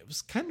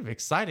kind of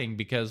exciting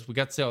because we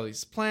got to see all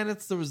these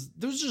planets. There was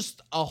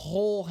just a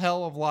whole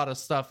hell of a lot of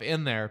stuff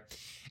in there,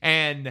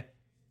 and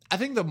I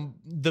think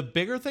the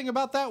bigger thing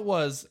about that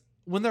was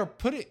when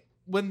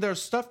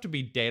there's stuff to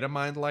be data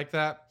mined like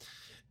that,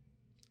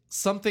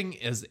 something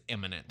is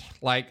imminent.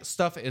 Like,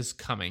 stuff is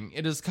coming.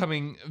 It is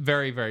coming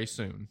very, very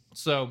soon.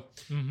 So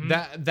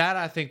that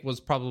I think was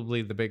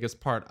probably the biggest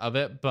part of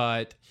it.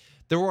 But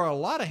there were a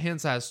lot of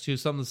hints as to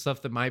some of the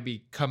stuff that might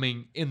be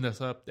coming in this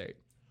update.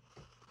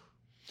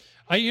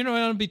 I'm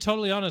gonna be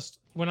totally honest.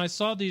 When I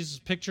saw these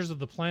pictures of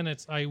the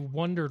planets, I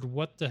wondered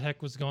what the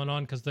heck was going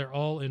on because they're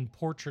all in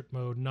portrait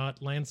mode,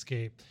 not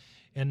landscape,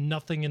 and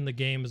nothing in the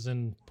game is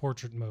in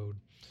portrait mode.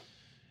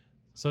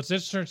 So it's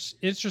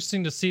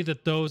interesting to see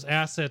that those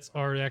assets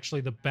are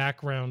actually the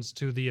backgrounds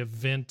to the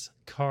event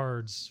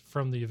cards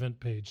from the event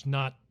page,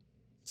 not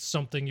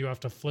something you have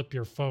to flip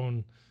your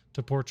phone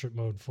to portrait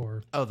mode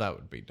for. Oh, that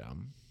would be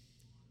dumb.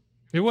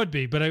 It would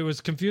be, but it was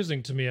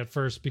confusing to me at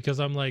first because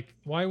I'm like,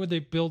 why would they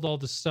build all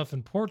this stuff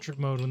in portrait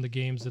mode when the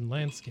game's in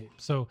landscape?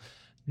 So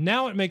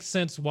now it makes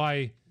sense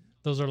why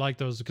those are like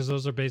those, because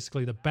those are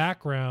basically the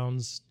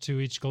backgrounds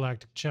to each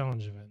Galactic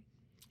Challenge event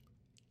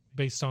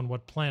based on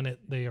what planet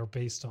they are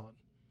based on.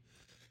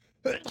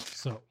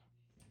 So,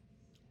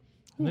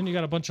 and then you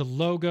got a bunch of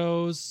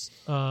logos,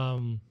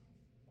 some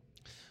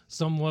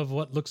of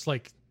what looks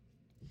like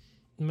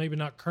maybe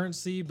not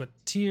currency, but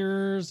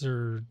tiers,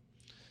 or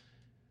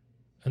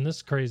and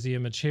this crazy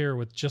image here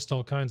with just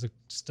all kinds of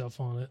stuff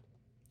on it.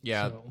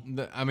 Yeah,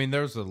 So- I mean,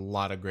 there's a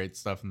lot of great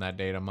stuff in that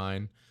data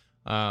mine.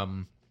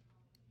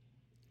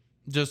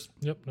 Just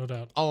Yep, no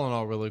doubt. all in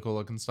all, really cool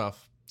looking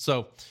stuff.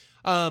 So,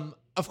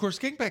 of course,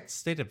 getting back to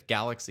State of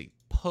Galaxy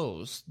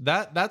post,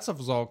 that stuff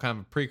was all kind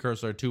of a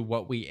precursor to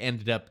what we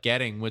ended up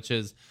getting, which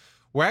is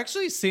we're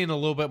actually seeing a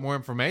little bit more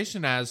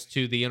information as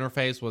to the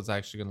interface, what's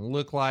actually going to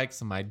look like,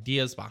 some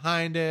ideas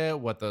behind it,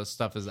 what the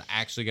stuff is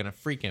actually going to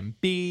freaking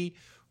be,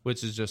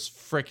 which is just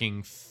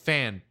freaking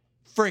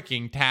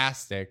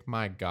tastic.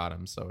 My God,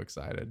 I'm so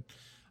excited.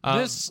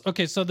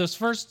 So this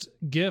first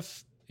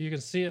GIF, you can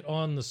see it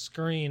on the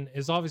screen,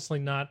 is obviously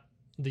not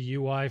the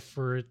UI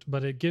for it,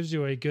 but it gives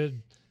you a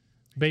good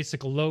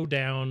basic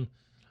lowdown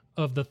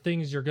of the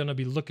things you're going to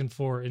be looking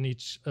for in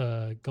each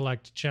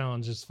galactic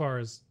challenge, as far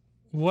as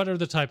what are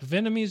the type of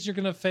enemies you're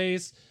going to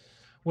face,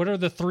 what are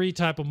the 3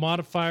 type of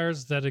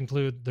modifiers that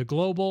include the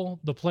global,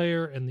 the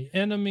player, and the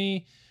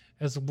enemy,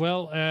 as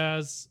well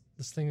as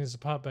this thing needs to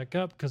pop back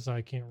up because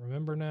I can't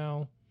remember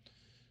now.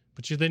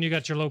 But then you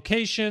got your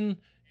location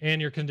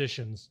and your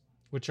conditions,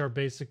 which are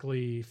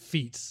basically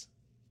feats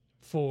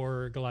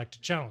for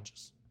galactic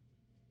challenges.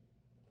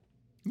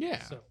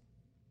 Yeah. So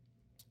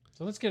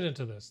let's get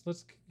into this.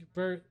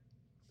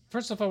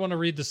 First off, I want to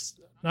read this.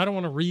 I don't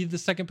want to read the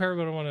second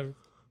paragraph, but I want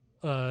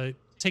to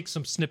take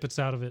some snippets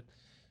out of it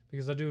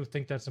because I do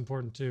think that's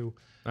important too.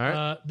 All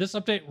right. This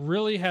update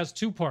really has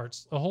 2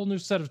 parts. A whole new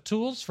set of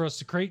tools for us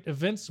to create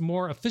events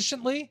more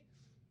efficiently.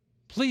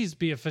 Please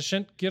be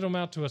efficient. Get them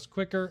out to us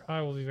quicker.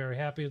 I will be very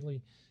happy.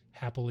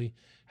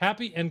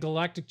 And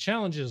galactic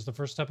challenges, the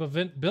first type of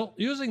event built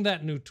using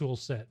that new tool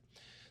set.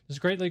 This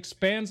greatly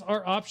expands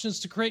our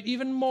options to create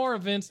even more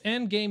events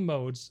and game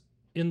modes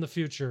in the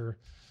future.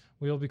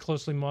 We will be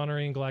closely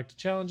monitoring galactic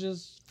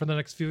challenges for the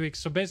next few weeks.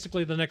 So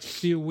basically the next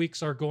few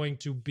weeks are going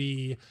to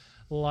be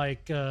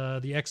like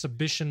the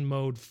exhibition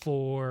mode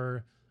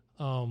for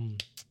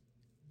Grand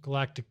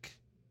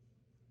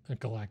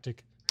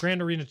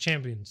Arena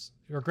Champions,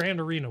 or Grand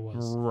Arena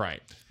was.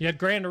 Right. You had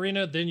Grand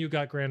Arena, then you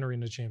got Grand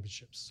Arena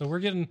Championships. So we're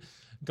getting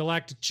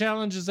Galactic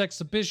Challenges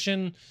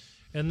exhibition,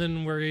 and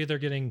then we're either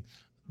getting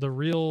the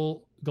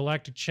real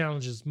Galactic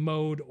Challenges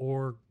mode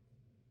or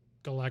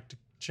Galactic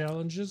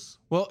Challenges.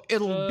 Well,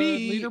 it'll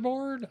be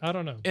leaderboard. I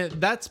don't know.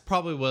 That's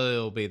probably what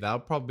it'll be. That'll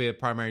probably be a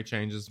primary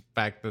change. Is the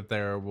fact that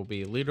there will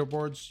be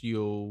leaderboards.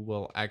 You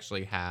will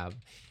actually have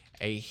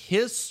a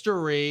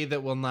history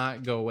that will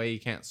not go away. You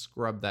can't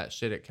scrub that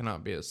shit. It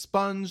cannot be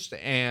expunged,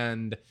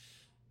 and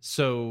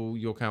so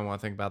you'll kind of want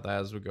to think about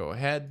that as we go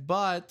ahead.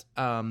 But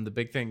the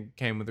big thing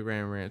came with the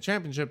Grand Arena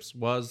Championships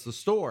was the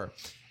store,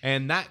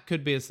 and that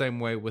could be the same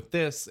way with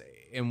this,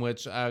 in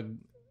which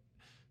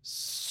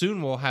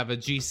soon we'll have a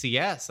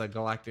GCS, a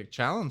Galactic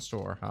Challenge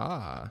store,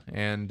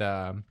 and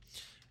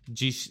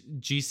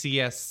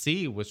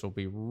GCSC, which will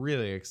be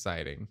really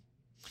exciting.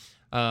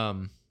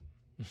 Yeah,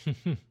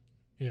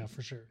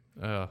 for sure.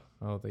 The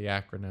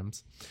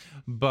acronyms,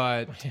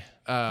 but they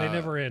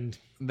never end.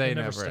 They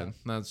never end.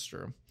 That's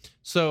true.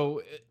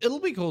 So it'll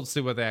be cool to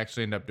see what they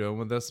actually end up doing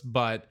with this.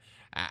 But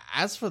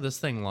as for this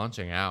thing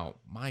launching out,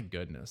 my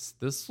goodness,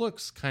 this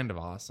looks kind of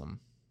awesome.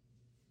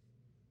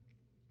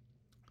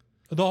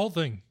 The whole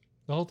thing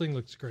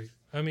looks great.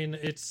 I mean,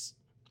 it's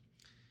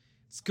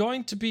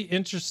going to be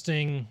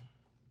interesting.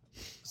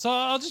 So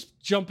I'll just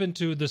jump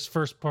into this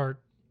first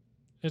part.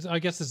 I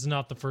guess it's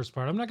not the first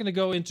part. I'm not going to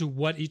go into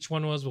what each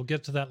one was. We'll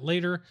get to that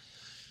later,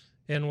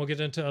 and we'll get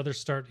into other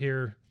start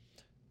here.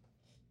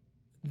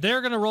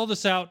 They're going to roll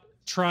this out,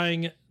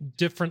 trying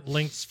different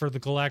links for the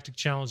Galactic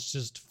Challenge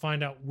just to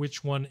find out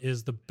which one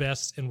is the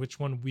best and which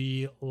one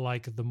we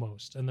like the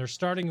most. And they're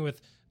starting with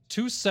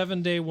 2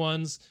 7-day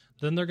ones,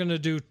 then they're going to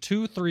do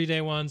 2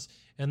 3-day ones,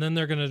 and then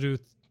they're going to do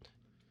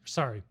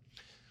 2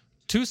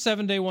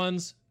 7-day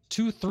ones,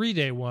 2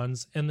 3-day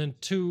ones, and then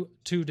 2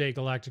 2-day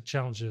Galactic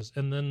Challenges.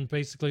 And then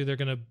basically they're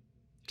going to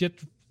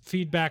get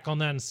feedback on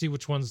that and see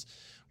which ones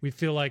we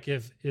feel like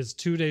is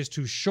 2 days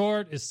too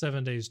short, is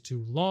 7 days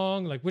too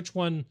long, like which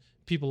one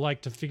people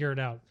like to figure it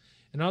out.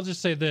 And I'll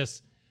just say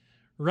this.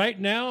 Right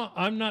now,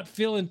 I'm not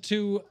feeling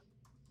too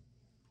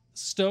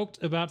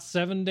stoked about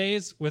 7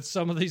 days with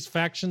some of these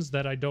factions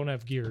that I don't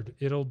have geared.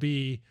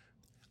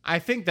 I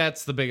think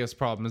that's the biggest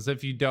problem, is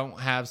if you don't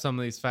have some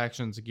of these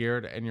factions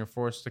geared and you're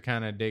forced to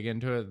kind of dig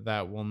into it,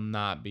 that will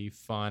not be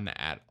fun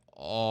at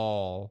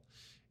all.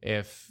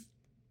 If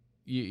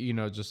you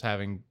know, just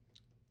having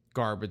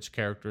garbage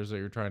characters that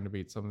you're trying to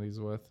beat some of these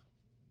with.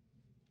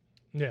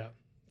 Yeah.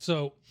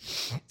 So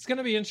it's going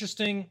to be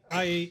interesting.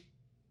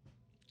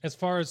 As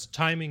far as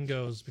timing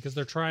goes, because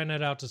they're trying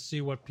it out to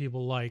see what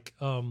people like.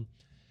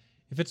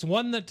 If it's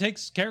one that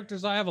takes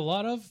characters I have a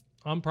lot of,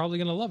 I'm probably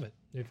going to love it.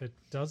 If it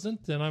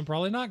doesn't, then I'm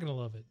probably not going to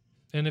love it.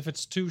 And if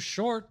it's too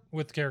short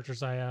with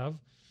characters I have,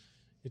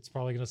 it's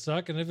probably going to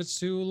suck. And if it's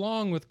too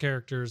long with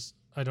characters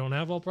I don't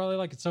have, I'll probably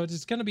like it. So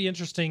it's going to be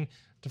interesting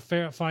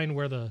to find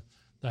where the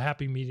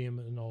happy medium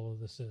in all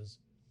of this is.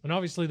 And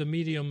obviously the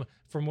medium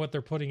from what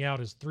they're putting out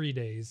is 3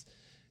 days,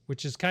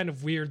 which is kind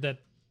of weird that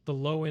the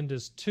low end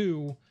is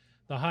 2,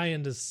 the high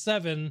end is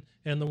 7,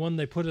 and the one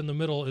they put in the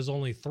middle is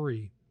only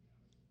 3.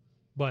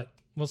 But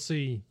we'll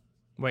see.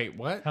 Wait,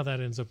 what? How that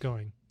ends up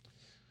going.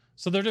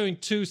 So they're doing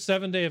 2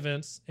 7-day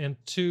events and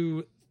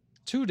 2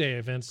 2-day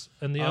events,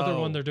 and the other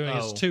one they're doing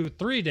is 2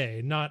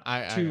 3-day, not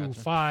I 2 gotcha.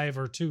 5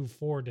 or 2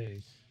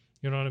 4-day.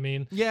 You know what I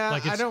mean? Yeah,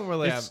 like I don't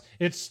really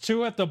it's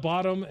 2 at the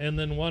bottom and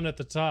then 1 at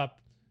the top.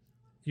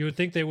 You would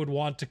think they would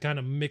want to kind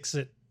of mix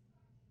it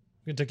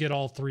to get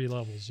all 3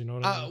 levels. You know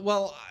what I mean?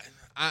 Well,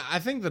 I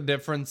think the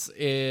difference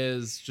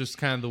is just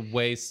kind of the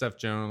way stuff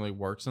generally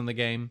works in the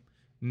game.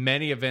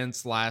 Many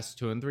events last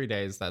 2 and 3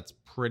 days. That's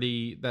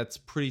pretty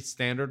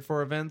standard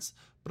for events.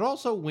 But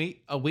also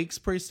a week's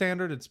pretty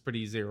standard. It's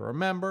pretty easy to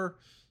remember.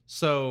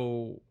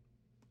 So,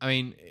 I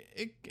mean,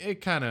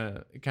 it kind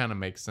of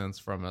makes sense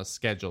from a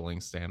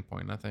scheduling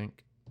standpoint, I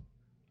think.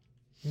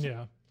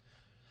 Yeah.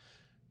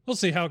 We'll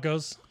see how it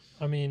goes.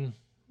 I mean,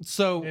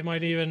 so it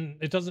might even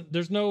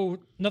there's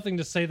nothing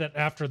to say that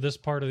after this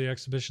part of the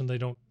exhibition they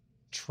don't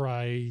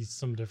try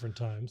some different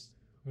times.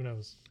 Who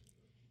knows?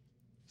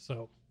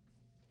 So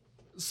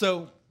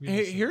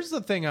here's the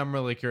thing I'm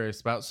really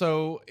curious about.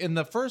 So in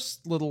the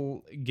first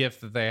little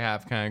GIF that they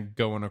have kind of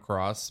going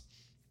across,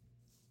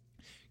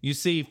 you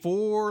see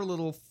 4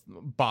 little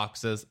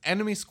boxes: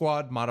 enemy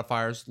squad,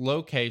 modifiers,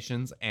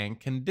 locations, and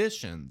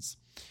conditions.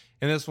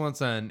 And this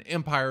one's an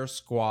Empire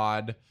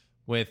squad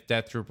with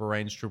Death Trooper,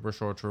 Range Trooper,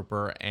 Shore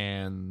Trooper,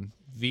 and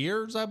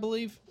Veers, I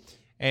believe.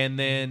 And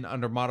then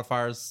under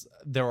modifiers,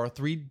 there are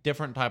 3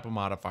 different type of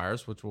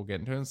modifiers, which we'll get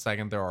into in a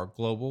second. There are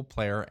global,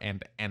 player,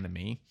 and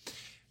enemy.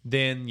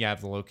 Then you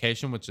have the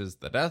location, which is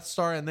the Death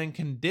Star, and then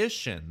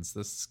conditions.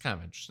 This is kind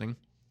of interesting.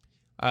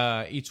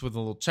 Each with a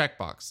little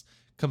checkbox.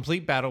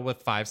 Complete battle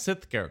with 5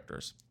 Sith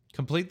characters.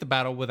 Complete the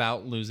battle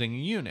without losing a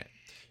unit.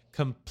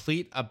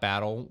 Complete a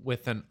battle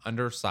with an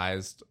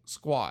undersized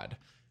squad.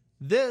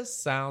 This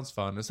sounds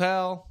fun as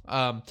hell.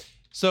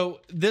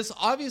 So this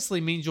obviously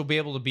means you'll be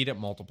able to beat it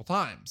multiple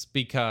times,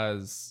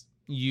 because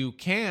you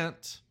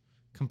can't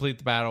complete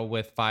the battle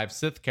with 5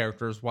 Sith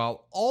characters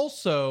while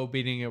also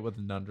beating it with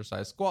an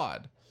undersized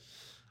squad.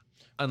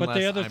 But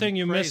the other thing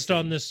you missed crazy.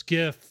 on this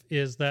GIF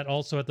is that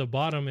also at the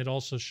bottom, it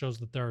also shows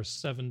that there are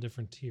 7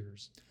 different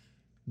tiers.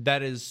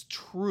 That is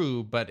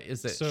true, but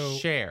is it So-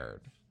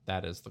 shared?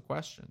 That is the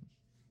question.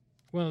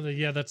 Well,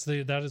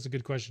 that is a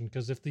good question,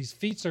 because if these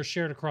feats are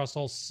shared across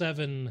all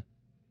 7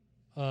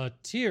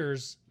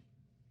 tiers,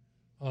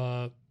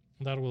 that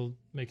will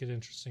make it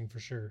interesting for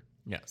sure.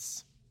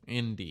 Yes,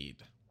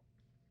 indeed.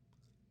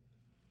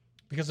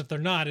 Because if they're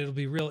not, it'll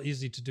be real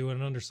easy to do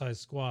an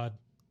undersized squad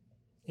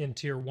in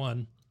tier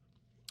 1,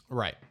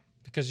 Right.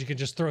 because you can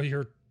just throw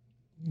your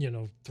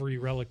 3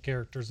 relic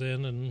characters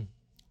in and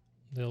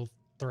they'll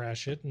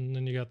thrash it, and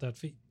then you got that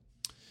feat.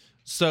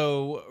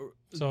 So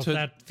If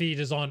that feat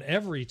is on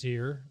every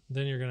tier,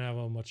 then you're going to have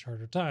a much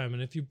harder time.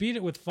 And if you beat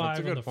it with 5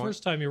 on good the point.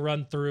 first time you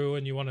run through,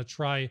 and you want to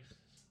try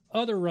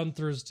other run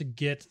throughs to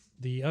get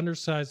the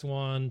undersized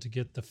one, to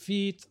get the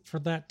feat for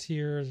that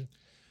tier,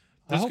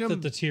 I hope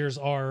that the tiers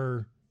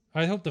are...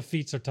 I hope the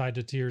feats are tied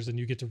to tiers and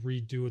you get to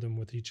redo them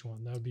with each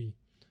one. That would be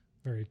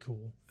very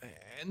cool.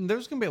 and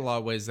there's going to be a lot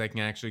of ways they can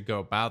actually go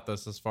about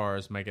this, as far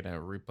as making it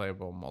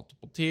replayable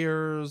multiple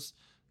tiers,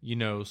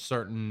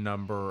 certain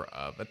number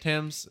of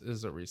attempts.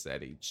 Is it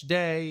reset each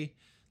day?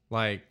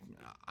 Like,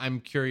 I'm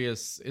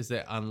curious, is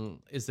it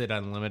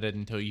unlimited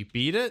until you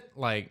beat it?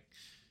 Like,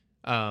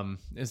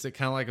 is it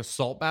kind of like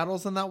assault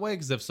battles in that way?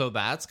 Because if so,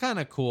 that's kind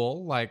of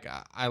cool. Like,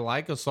 I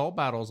like assault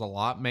battles a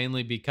lot,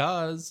 mainly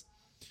because,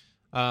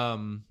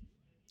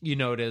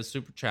 it is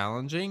super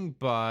challenging,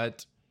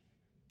 but,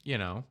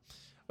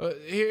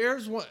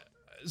 here's what.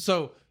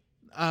 So,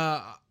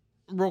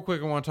 real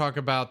quick, I want to talk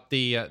about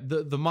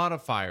the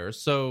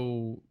modifiers.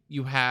 So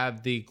you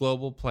have the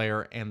global,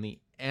 player, and the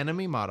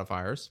enemy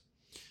modifiers,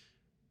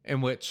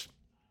 in which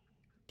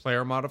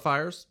player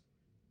modifiers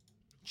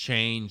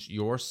change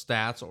your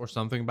stats or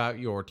something about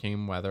your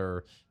team,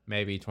 whether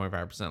maybe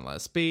 25%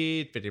 less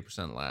speed,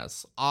 50%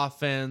 less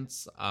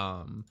offense,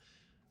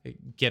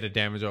 get a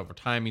damage over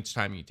time each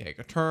time you take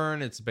a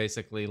turn. It's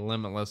basically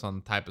limitless on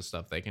the type of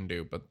stuff they can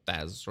do, but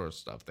that is the sort of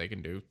stuff they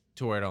can do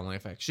to where it only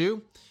affects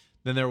you.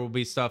 Then there will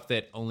be stuff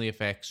that only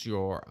affects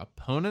your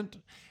opponent.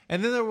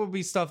 And then there will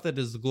be stuff that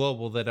is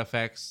global that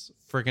affects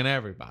freaking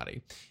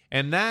everybody.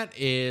 And that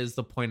is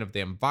the point of the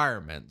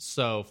environment.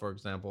 So, for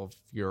example, if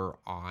you're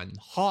on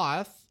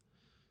Hoth,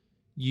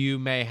 you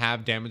may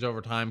have damage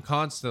over time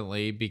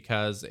constantly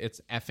because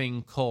it's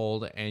effing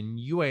cold and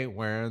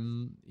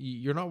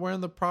you're not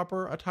wearing the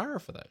proper attire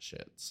for that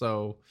shit.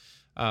 So,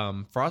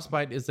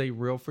 frostbite is a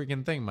real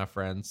freaking thing, my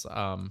friends.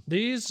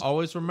 These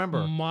always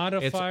remember,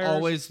 modifiers, it's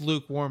always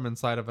lukewarm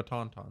inside of a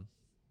tauntaun.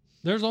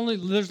 There's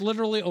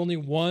literally only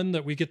one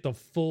that we get the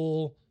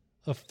full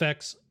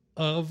effects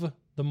of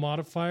the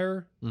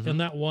modifier, and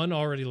that one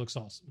already looks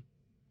awesome.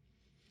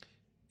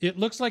 It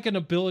looks like an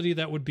ability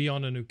that would be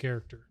on a new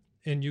character,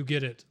 and you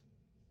get it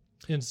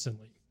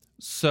instantly.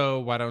 So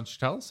why don't you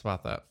tell us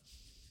about that?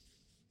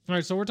 All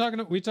right, so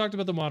we talked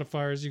about the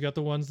modifiers. You got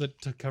the ones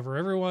that cover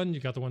everyone. You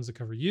got the ones that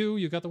cover you.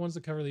 You got the ones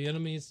that cover the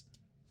enemies.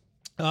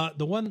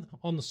 The one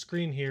on the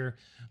screen here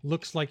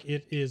looks like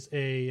it is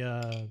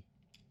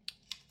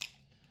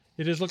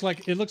It looks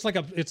like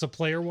it's a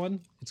player one.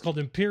 It's called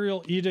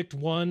Imperial Edict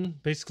 1.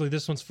 Basically,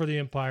 this one's for the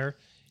Empire.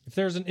 If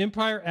there's an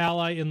Empire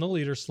ally in the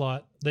leader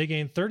slot, they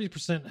gain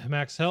 30%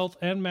 max health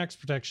and max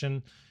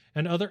protection,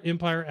 and other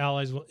Empire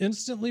allies will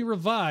instantly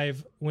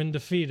revive when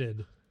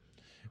defeated.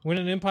 When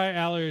an Empire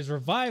ally is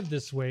revived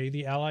this way,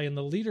 the ally in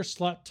the leader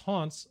slot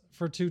taunts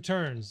for 2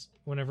 turns.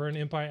 Whenever an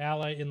Empire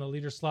ally in the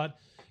leader slot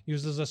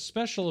uses a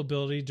special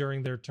ability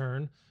during their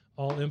turn,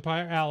 all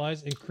Empire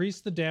allies increase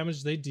the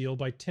damage they deal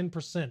by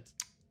 10%.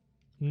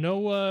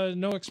 No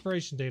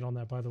expiration date on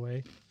that, by the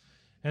way.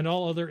 And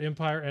all other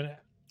Empire and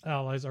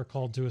allies are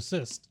called to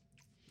assist.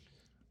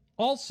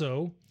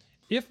 Also,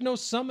 if no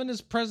summon is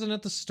present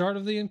at the start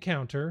of the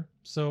encounter,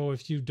 so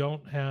if you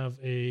don't have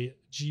a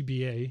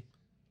GBA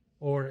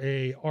or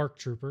a ARC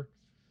Trooper,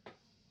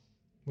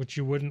 which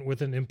you wouldn't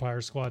with an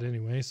Empire squad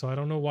anyway, so I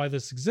don't know why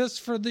this exists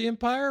for the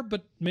Empire,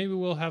 but maybe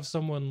we'll have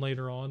someone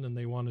later on and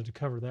they wanted to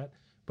cover that.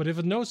 But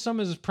if no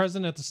summon is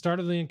present at the start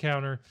of the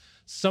encounter,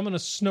 summon a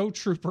Snow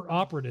Trooper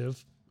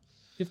operative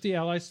if the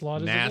ally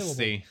slot is available.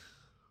 Nasty.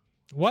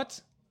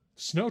 What?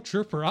 Snow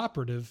Trooper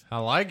operative? I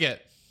like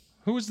it.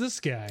 Who is this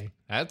guy?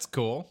 That's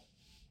cool.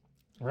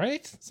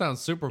 Right?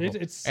 Sounds super cool.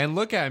 And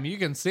look at him. You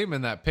can see him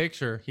in that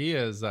picture. He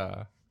is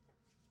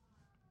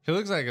he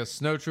looks like a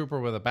snow trooper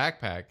with a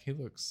backpack. He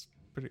looks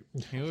pretty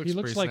He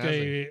looks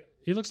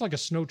like a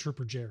Snow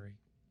Trooper Jerry.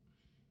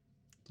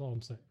 That's all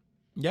I'm saying.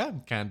 Yeah,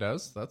 kind of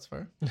does. That's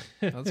fair.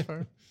 That's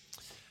fair.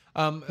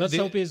 Let's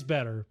hope he's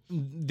better.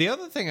 The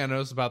other thing I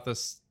noticed about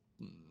this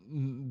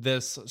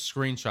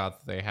screenshot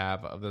that they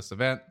have of this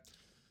event,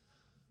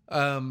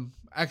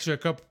 actually a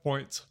couple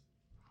points.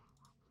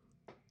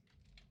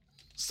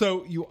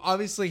 So you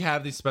obviously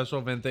have the special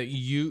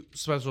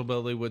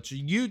ability, which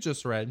you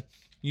just read.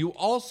 You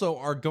also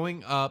are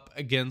going up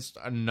against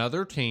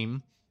another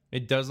team.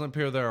 It doesn't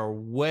appear there are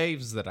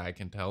waves that I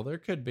can tell. There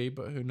could be,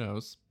 but who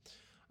knows?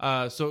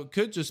 So it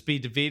could just be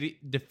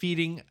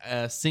defeating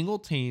a single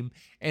team.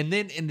 And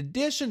then in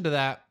addition to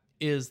that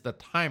is the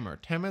timer.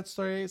 10 minutes,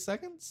 38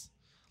 seconds?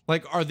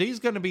 Like, are these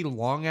going to be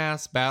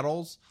long-ass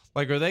battles?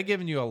 Like, are they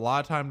giving you a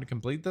lot of time to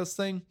complete this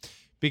thing?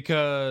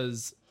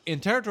 Because in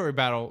territory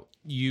battle,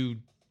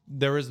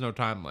 there is no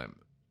time limit.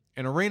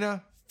 In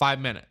arena, 5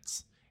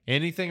 minutes.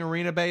 Anything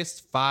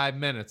arena-based, 5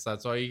 minutes.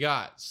 That's all you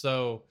got.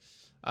 So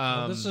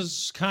this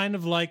is kind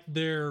of like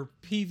their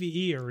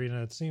PvE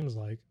arena, it seems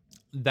like.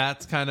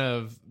 That's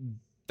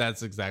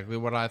exactly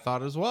what I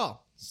thought as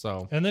well.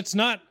 So, and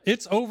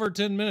it's over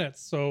 10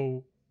 minutes.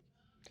 So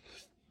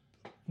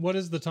what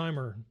is the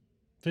timer?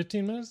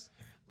 15 minutes?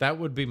 That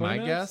would be my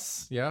 20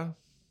 guess. Yeah.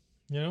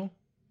 You know?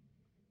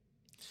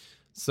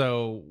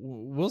 So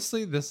we'll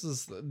see.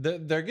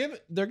 They're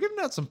giving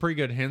out some pretty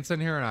good hints in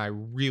here, and I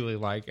really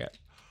like it.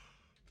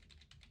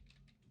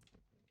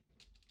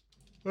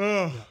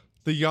 Ugh.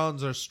 The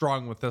yawns are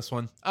strong with this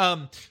one.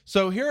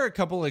 So here are a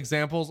couple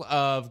examples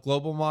of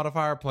global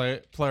modifier,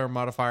 player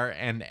modifier,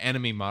 and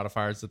enemy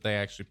modifiers that they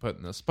actually put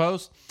in this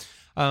post.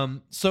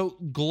 So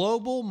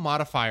global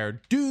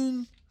modifier,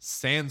 Dune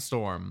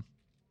Sandstorm.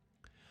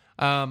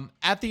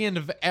 At the end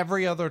of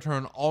every other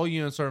turn, all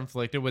units are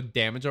inflicted with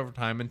damage over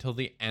time until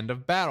the end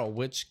of battle,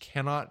 which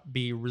cannot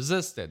be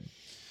resisted.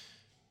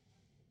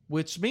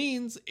 Which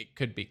means it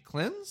could be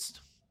cleansed,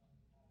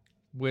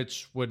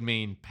 which would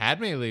mean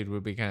Padme lead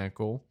would be kind of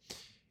cool.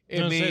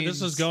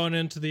 This is going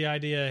into the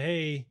idea,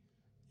 hey,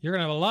 you're going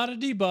to have a lot of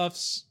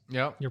debuffs.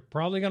 Yep. You're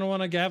probably going to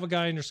want to have a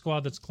guy in your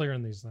squad that's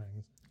clearing these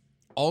things.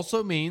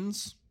 Also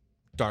means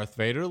Darth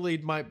Vader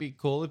lead might be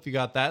cool if you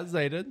got that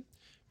zated.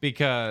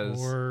 Because...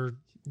 Or,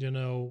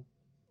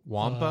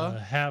 Wampa?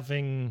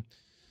 Having...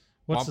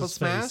 What's Wampa his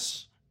Smash?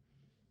 face?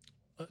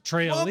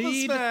 Traya Wampa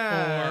lead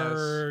Smash!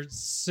 or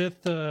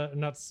Sith,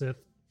 not Sith,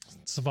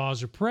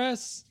 Savage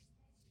Press.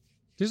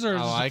 These are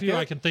just a few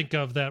I can think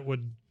of that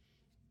would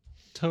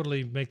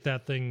totally make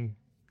that thing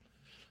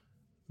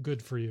good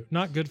for you.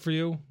 Not good for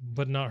you,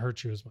 but not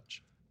hurt you as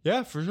much.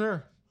 Yeah, for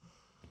sure.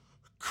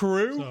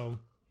 Crew? So,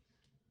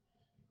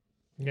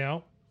 yeah.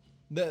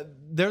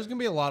 There's going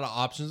to be a lot of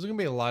options. There's going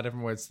to be a lot of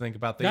different ways to think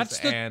about these.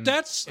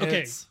 That's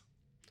okay.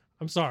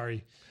 I'm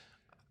sorry.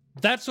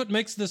 That's what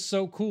makes this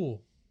so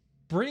cool.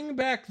 Bring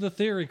back the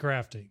theory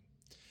crafting.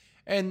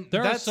 And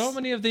there are so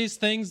many of these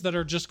things that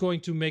are just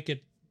going to make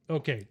it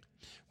okay.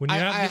 When you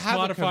have this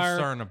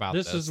modifier,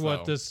 this is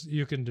what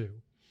you can do.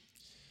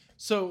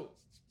 So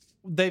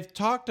they've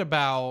talked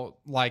about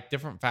like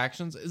different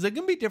factions. Is it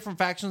going to be different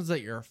factions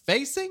that you're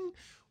facing,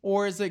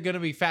 or is it going to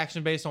be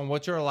faction based on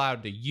what you're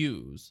allowed to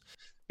use?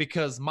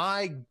 Because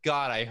my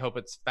God, I hope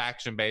it's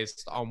faction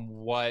based on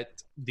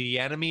what the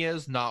enemy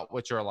is, not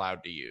what you're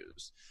allowed to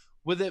use.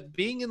 With it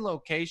being in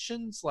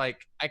locations,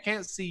 like I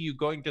can't see you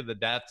going to the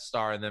Death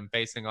Star and then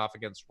facing off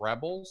against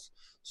rebels.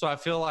 So I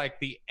feel like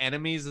the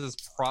enemies is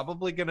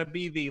probably going to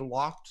be the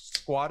locked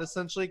squad,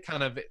 essentially,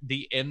 kind of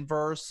the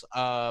inverse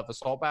of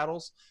assault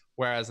battles.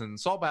 Whereas in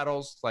assault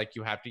battles, like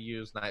you have to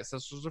use Night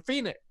Sisters or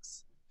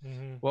Phoenix.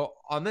 Mm-hmm. Well,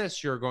 on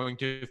this, you're going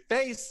to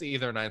face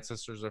either Night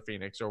Sisters or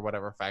Phoenix or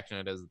whatever faction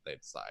it is that they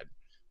decide.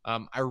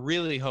 I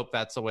really hope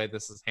that's the way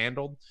this is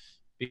handled,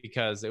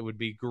 because it would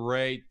be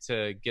great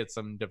to get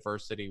some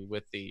diversity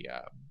with the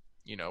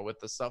with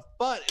the stuff.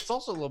 But it's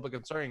also a little bit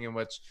concerning in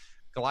which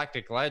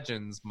Galactic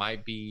Legends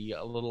might be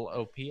a little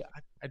OP.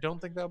 I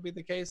don't think that'll be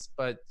the case,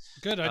 but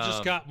good. I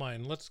just got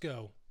mine. Let's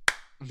go.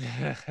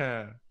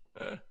 I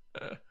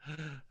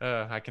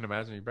can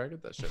imagine you better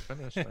get that shit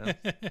finished, man.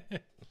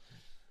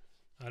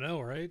 I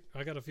know, right?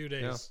 I got a few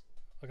days. Yeah.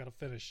 I got to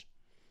finish.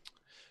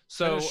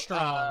 So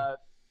strong.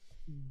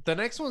 the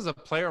next one's a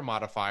player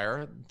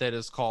modifier that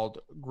is called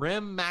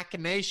Grim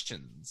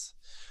Machinations.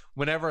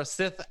 Whenever a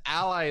Sith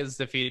ally is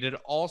defeated,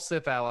 all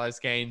Sith allies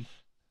gain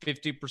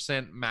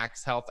 50%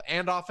 max health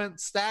and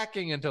offense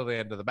stacking until the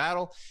end of the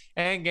battle,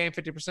 and gain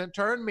 50%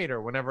 turn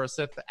meter. Whenever a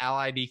Sith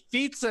ally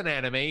defeats an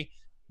enemy,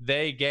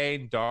 they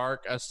gain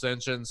Dark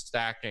Ascension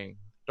stacking.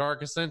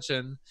 Dark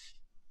Ascension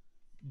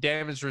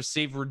damage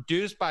received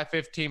reduced by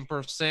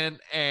 15%,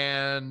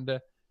 and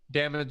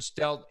damage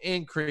dealt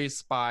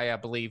increased by, I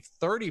believe,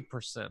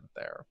 30%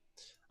 there.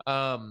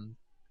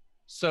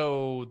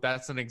 So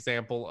that's an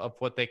example of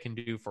what they can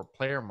do for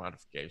player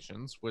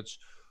modifications, which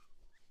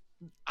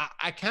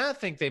I kind of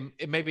think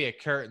it may be a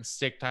carrot and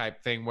stick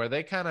type thing where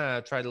they kind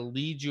of try to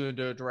lead you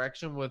into a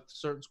direction with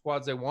certain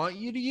squads they want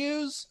you to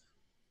use,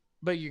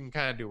 but you can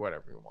kind of do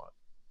whatever you want.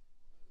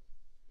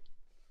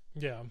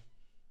 Yeah,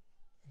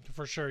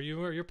 for sure.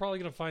 You're probably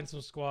going to find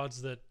some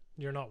squads that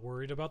you're not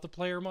worried about the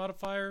player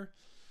modifier,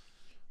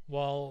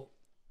 while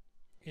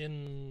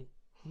in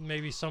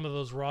maybe some of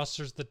those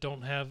rosters that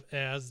don't have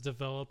as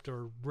developed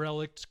or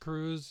relict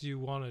crews, you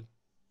want to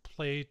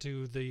play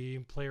to the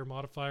player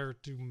modifier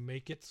to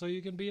make it so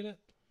you can beat it.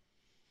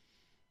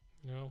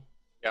 You know?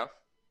 Yeah.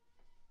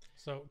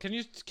 So can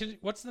you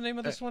what's the name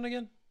of this one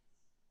again?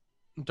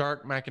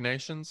 Dark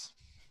Machinations.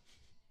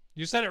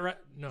 You said it right.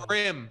 No.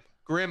 Grim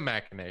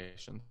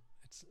Machinations.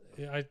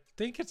 I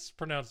think it's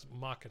pronounced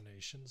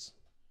machinations.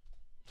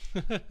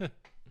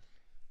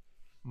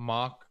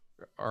 Mock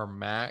or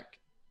Mac?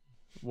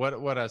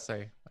 What I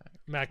say?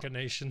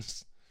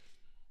 Machinations.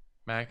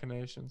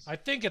 Machinations. I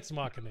think it's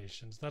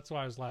machinations. That's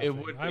why I was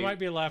laughing. Would I be. might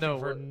be laughing No,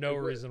 for it no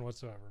would. reason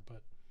whatsoever,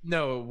 but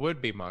No, it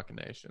would be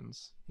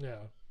Machinations. yeah.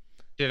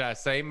 Did I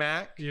say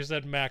Mac? You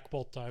said Mac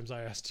both times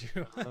I asked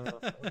you.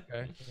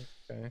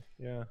 Okay.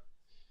 Yeah.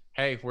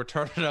 Hey, we're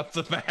turning up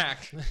the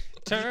Mac.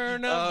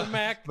 Turn up the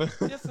Mac.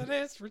 Yes, it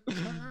is.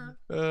 Return.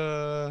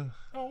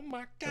 Oh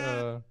my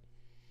God.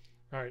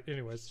 All right.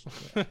 Anyways,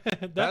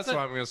 that's what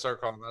I'm going to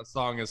start calling that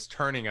song is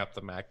Turning Up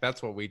the Mac.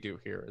 That's what we do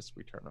here is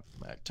we turn up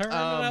the Mac. Turn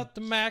out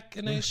the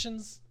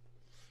machinations.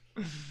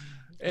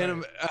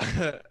 And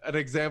an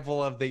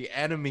example of the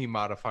enemy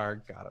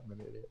modifier. God, I'm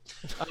an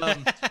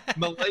idiot.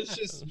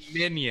 Malicious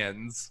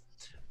minions.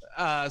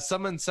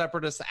 Summon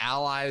separatist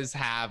allies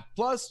have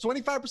plus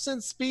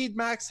 25% speed,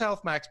 max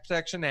health, max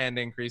protection, and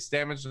increased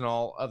damage, and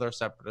all other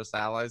separatist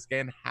allies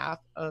gain half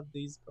of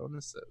these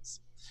bonuses.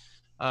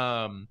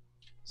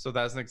 So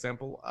that's an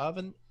example of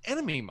an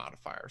enemy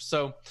modifier.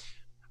 So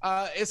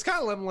it's kind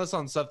of limitless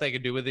on stuff they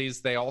could do with these.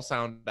 They all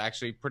sound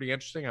actually pretty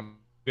interesting. I'm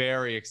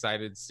very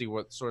excited to see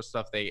what sort of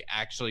stuff they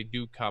actually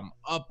do come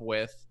up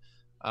with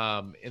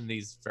in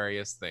these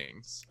various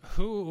things.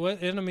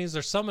 What enemies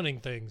are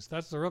summoning things?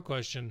 That's the real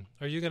question.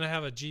 Are you going to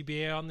have a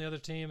GBA on the other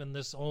team, and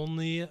the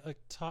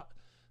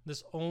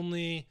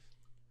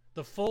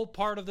full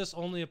part of this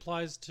only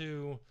applies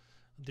to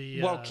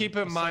the? Well, keep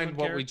in mind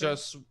what we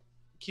characters?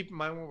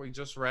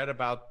 just read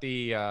about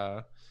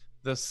the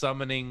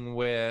summoning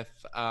with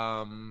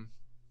the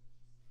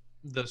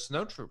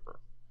Snow Trooper.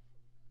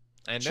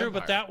 And True, Empire.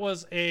 but that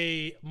was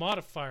a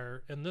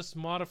modifier, and this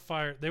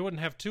modifier, they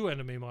wouldn't have two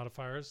enemy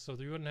modifiers, so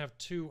they wouldn't have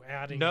two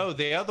adding. No,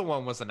 the other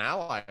one was an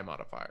ally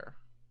modifier.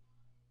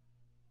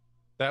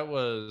 That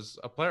was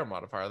a player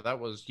modifier. That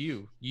was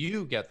you.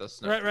 You get the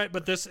Snow Trooper. Right,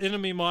 but this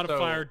enemy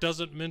modifier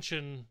doesn't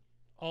mention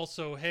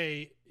also,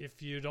 hey,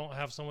 if you don't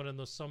have someone in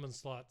the summon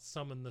slot,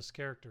 summon this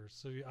character.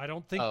 So I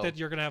don't think that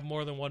you're going to have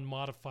more than one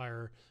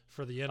modifier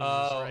for the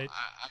enemies, right?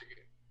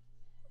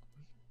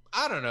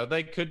 I don't know.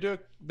 They could do.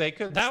 They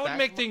could. That would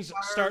make things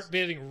modifiers, start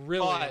getting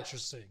really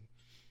interesting.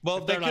 Well,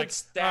 If they they're could like,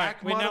 stack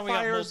 "All right, now we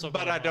have modifiers, multiple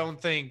but I modifiers."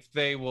 don't think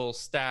they will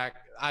stack.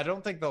 I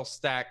don't think they'll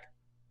stack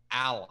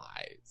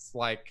allies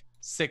like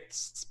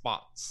 6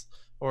 spots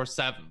or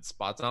 7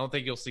 spots. I don't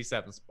think you'll see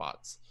 7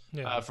 spots.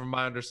 Yeah. From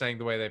my understanding,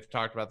 the way they've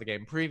talked about the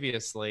game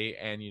previously,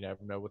 and you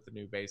never know with the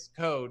new base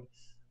code.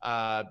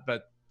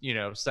 But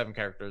 7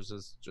 characters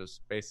is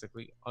just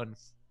basically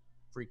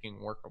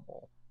unfreaking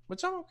workable,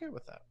 which I'm okay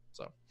with that.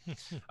 So,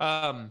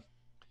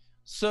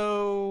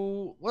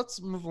 so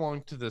let's move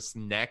along to this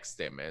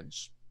next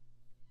image.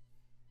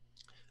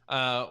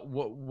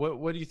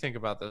 What do you think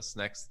about this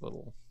next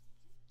little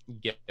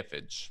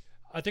gifage?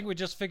 I think we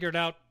just figured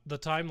out the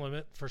time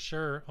limit for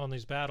sure on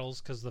these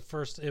battles because the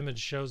first image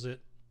shows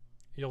it.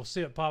 You'll see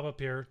it pop up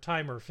here.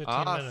 Timer,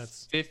 15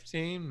 minutes.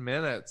 15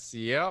 minutes.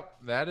 Yep,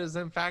 that is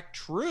in fact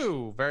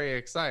true. Very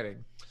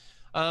exciting.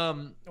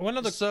 One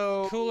of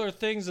the cooler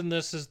things in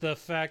this is the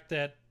fact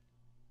that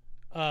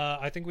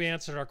I think we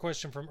answered our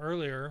question from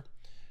earlier.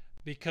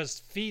 because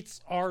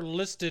feats are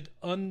listed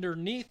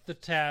underneath the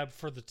tab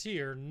for the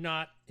tier,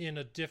 not in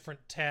a different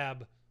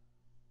tab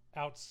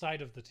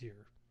outside of the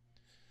tier.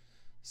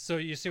 So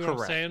you see what I'm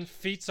Correct. saying?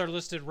 Feats are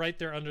listed right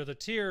there under the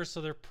tier, so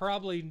they're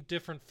probably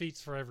different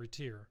feats for every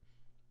tier.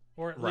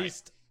 Or at Right.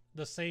 least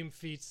the same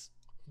feats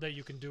that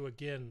you can do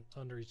again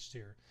under each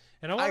tier.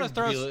 And I want to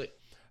throw...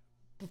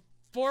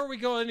 Before we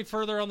go any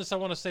further on this, I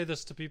want to say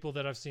this to people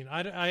that I've seen.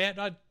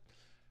 I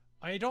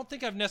don't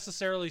think I've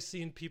necessarily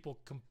seen people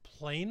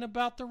complain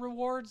about the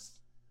rewards,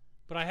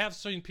 but I have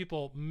seen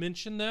people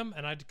mention them,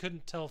 and I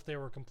couldn't tell if they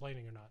were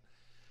complaining or not.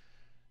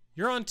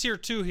 You're on tier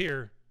 2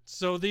 here,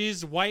 so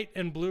these white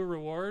and blue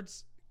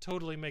rewards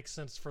totally make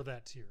sense for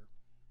that tier.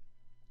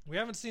 We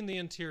haven't seen the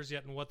end tiers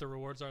yet and what the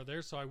rewards are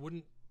there, so I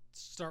wouldn't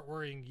start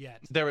worrying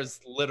yet. There is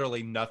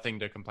literally nothing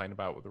to complain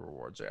about with the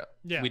rewards yet.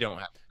 Yeah, we don't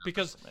have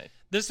because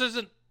this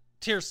isn't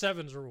tier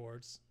 7's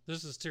rewards.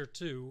 This is tier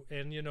 2,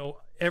 and you know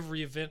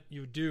every event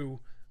you do,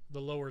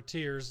 the lower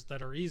tiers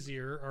that are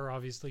easier are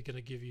obviously going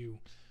to give you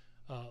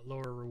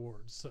lower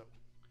rewards.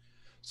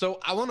 So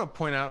I want to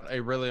point out a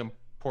really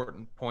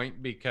important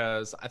point,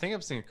 because I think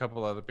I've seen a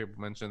couple other people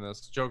mention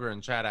this. Joker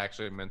in chat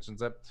actually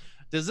mentions it.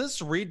 Does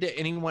this read to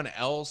anyone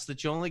else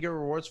that you only get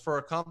rewards for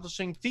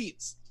accomplishing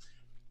feats?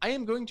 I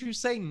am going to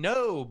say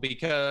no,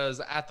 because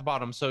at the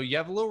bottom, so you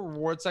have a little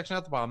reward section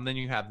at the bottom, then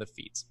you have the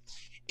feats.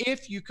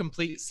 If you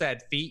complete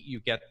said feat, you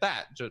get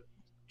that. Just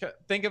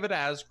think of it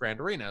as Grand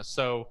Arena.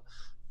 So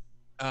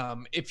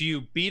if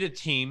you beat a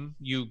team,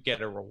 you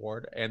get a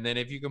reward, and then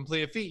if you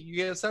complete a feat, you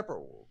get a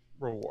separate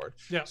reward.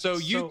 Yeah. So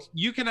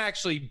you can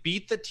actually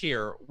beat the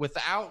tier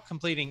without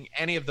completing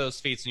any of those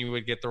feats, and you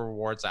would get the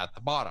rewards at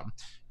the bottom.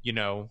 You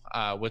know,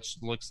 which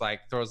looks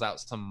like throws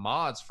out some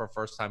mods for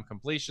first-time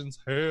completions.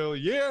 Hell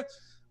yeah!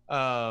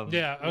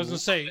 Yeah, I was gonna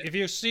say, if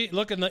you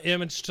look in the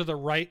image to the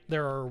right,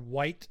 there are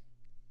white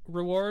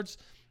rewards.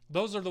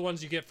 Those are the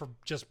ones you get for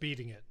just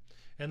beating it,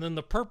 and then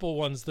the purple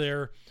ones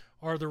there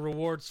are the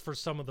rewards for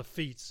some of the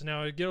feats.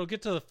 Now you'll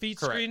get to the feat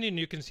screen, and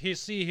you can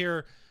see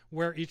here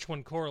where each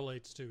one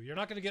correlates to. You're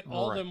not going to get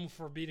all of them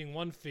for beating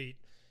one feat.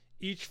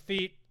 Each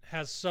feat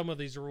has some of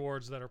these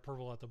rewards that are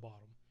purple at the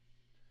bottom.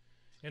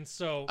 And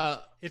so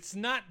it's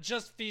not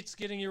just feats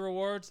getting you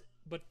rewards,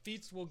 but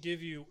feats will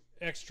give you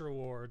extra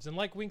rewards. And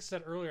like Wink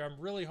said earlier, I'm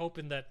really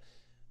hoping that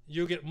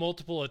you'll get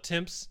multiple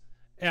attempts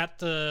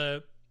at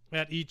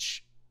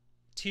each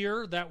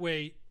tier. That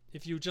way,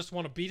 if you just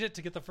want to beat it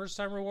to get the first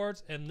time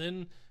rewards and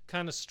then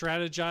kind of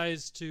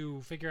strategize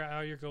to figure out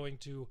how you're going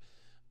to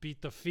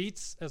beat the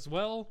feats as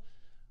well,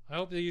 I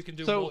hope that you can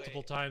do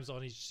multiple times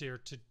on each tier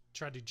to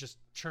try to just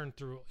churn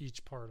through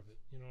each part of it.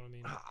 You know what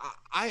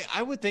I mean?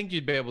 I would think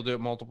you'd be able to do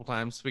it multiple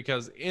times,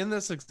 because in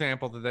this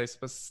example that they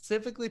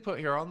specifically put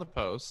here on the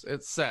post,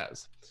 it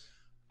says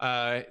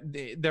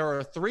there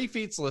are 3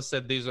 feats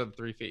listed. These are the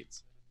 3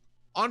 feats.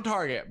 On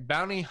target,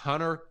 Bounty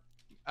Hunter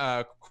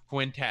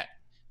Quintet,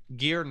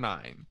 Gear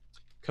 9.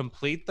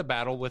 Complete the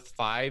battle with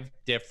 5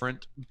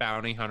 different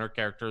Bounty Hunter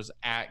characters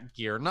at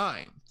Gear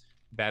 9.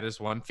 That is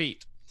 1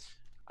 feat.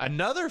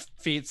 Another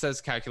feat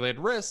says Calculated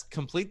Risk.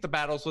 Complete the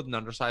battles with an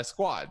undersized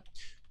squad.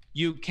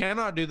 You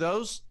cannot do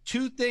those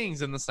 2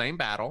 things in the same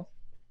battle.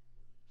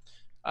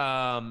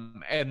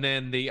 And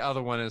then the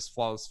other one is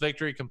Flawless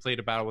Victory. Complete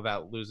a battle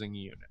without losing a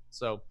unit.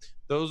 So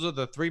those are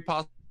the 3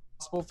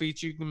 possible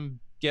feats you can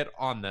get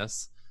on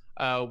this.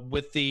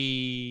 With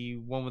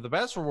the one with the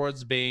best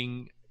rewards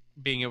being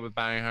it with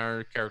Bounty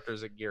Hunter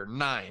characters at Gear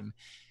 9.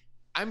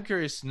 I'm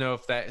curious to know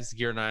if that is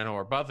Gear 9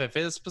 or above. If it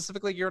is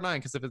specifically Gear 9,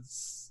 because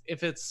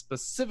if it's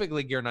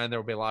specifically Gear 9, there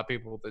will be a lot of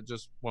people that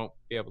just won't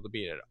be able to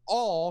beat it at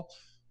all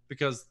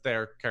because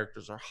their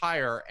characters are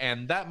higher.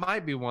 And that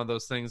might be one of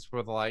those things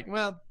where they're like,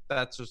 well,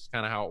 that's just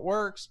kind of how it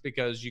works,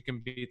 because you can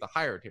beat the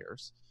higher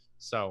tiers.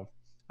 So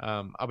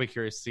I'll be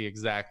curious to see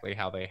exactly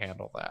how they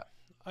handle that.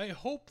 I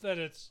hope that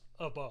it's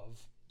above.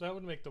 That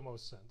would make the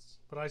most sense.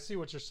 But I see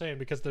what you're saying,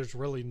 because there's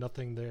really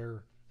nothing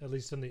there, at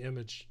least in the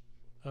image,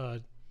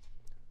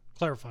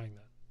 clarifying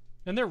that.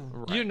 And they're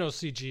you know,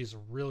 CG is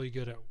really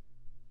good at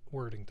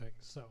wording things.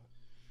 So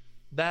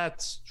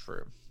that's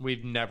true.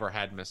 We've never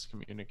had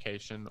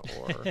miscommunication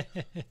or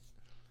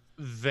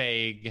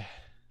vague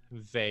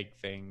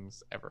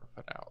things ever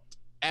put out.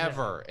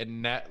 Ever. Yeah.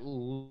 And that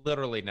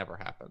literally never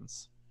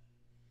happens.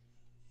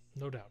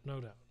 No doubt.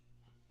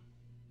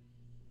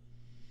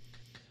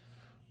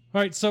 All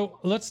right, so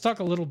let's talk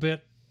a little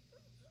bit.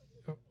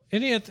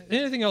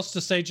 Anything else to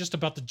say just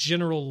about the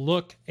general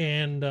look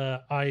and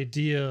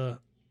idea,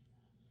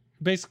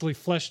 basically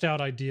fleshed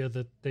out idea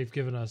that they've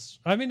given us?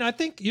 I mean, I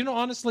think, you know,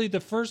 honestly, the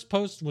first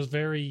post was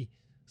very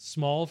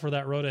small for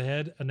that road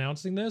ahead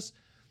announcing this.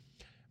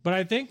 But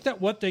I think that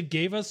what they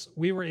gave us,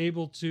 we were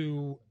able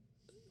to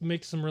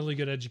make some really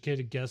good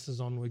educated guesses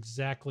on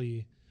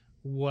exactly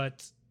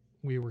what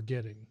we were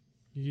getting.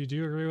 Do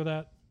you agree with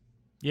that?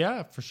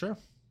 Yeah, for sure.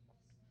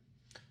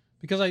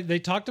 Because they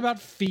talked about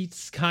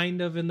feats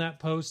kind of in that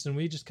post, and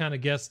we just kind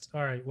of guessed,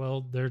 all right,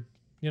 well, they're,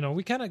 you know,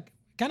 we kind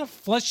of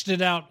fleshed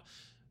it out.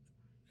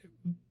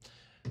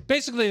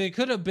 Basically, they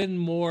could have been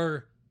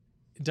more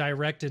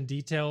direct and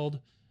detailed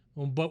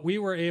but we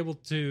were able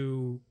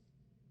to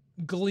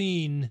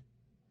glean,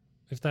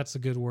 if that's a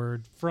good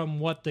word, from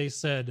what they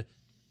said,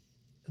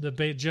 the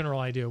general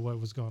idea of what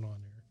was going on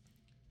here.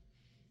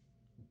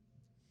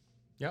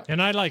 Yeah.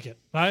 And I like it.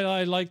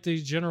 I like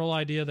the general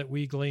idea that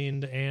we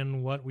gleaned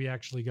and what we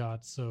actually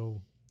got.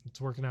 So it's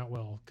working out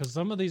well because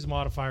some of these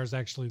modifiers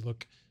actually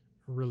look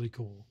really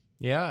cool.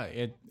 Yeah,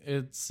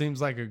 it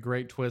seems like a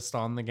great twist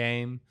on the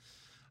game.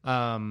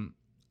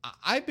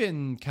 I've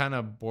been kind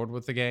of bored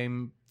with the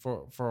game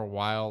for a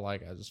while.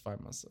 Like, I just find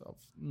myself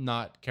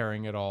not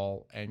caring at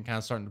all and kind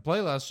of starting to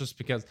play less just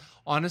because,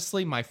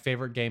 honestly, my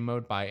favorite game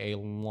mode by a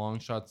long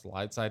shot's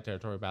light side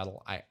territory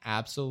battle. I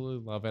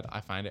absolutely love it. I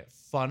find it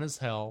fun as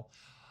hell.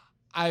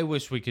 I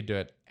wish we could do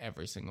it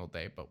every single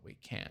day, but we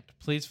can't.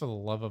 Please, for the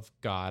love of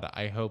God,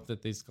 I hope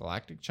that these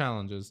galactic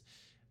challenges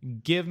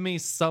give me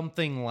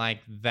something like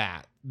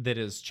that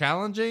is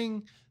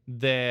challenging,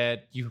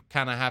 that you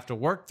kind of have to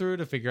work through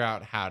to figure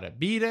out how to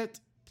beat it.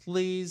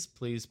 Please,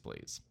 please,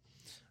 please.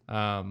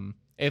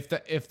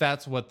 If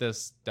that's what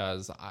this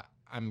does,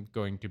 I'm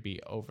going to be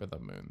over the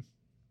moon.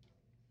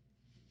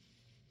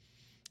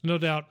 No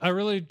doubt. I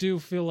really do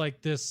feel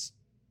like this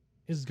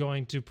is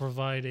going to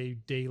provide a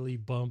daily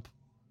bump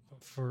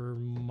for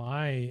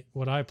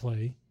what I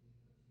play.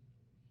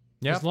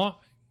 Yeah.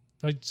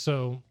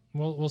 So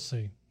we'll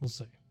see. We'll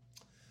see.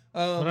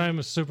 But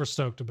I'm super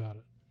stoked about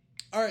it.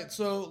 All right,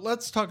 so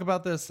let's talk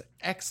about this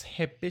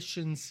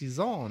exhibition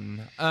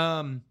season.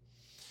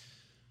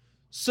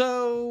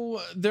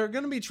 So they're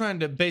going to be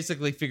trying to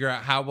basically figure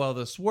out how well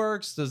this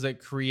works. Does it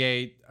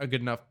create a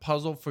good enough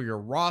puzzle for your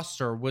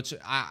roster?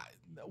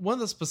 One of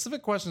the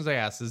specific questions I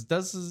asked is,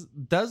 does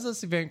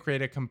this event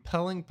create a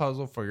compelling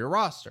puzzle for your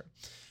roster?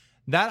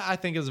 That, I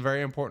think, is a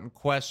very important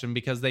question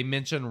because they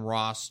mention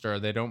roster.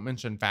 They don't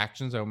mention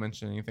factions. They don't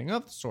mention anything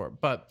of the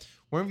sort. But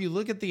whenever you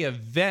look at the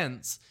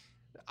events,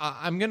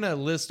 I'm going to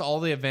list all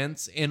the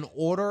events in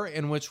order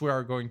in which we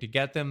are going to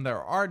get them.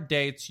 There are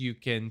dates. You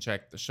can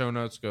check the show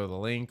notes, go to the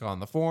link on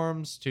the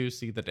forums to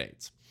see the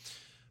dates.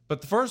 But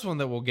the first one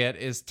that we'll get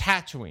is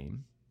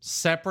Tatooine,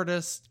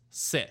 Separatist,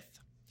 Sith.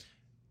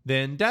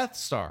 Then Death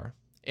Star,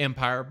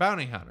 Empire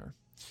Bounty Hunter.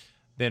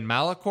 Then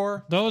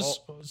Malachor.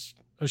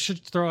 I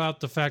should throw out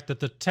the fact that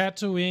the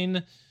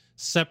Tatooine,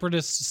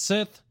 Separatist,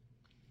 Sith.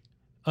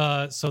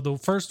 So the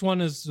first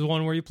one is the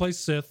one where you play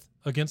Sith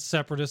against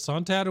Separatists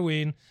on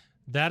Tatooine.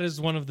 That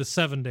is one of the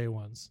 7-day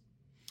ones.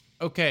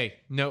 Okay.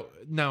 No.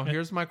 Now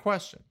here's my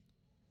question.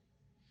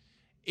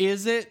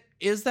 Is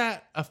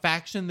that a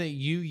faction that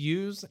you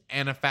use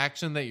and a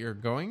faction that you're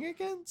going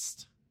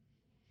against?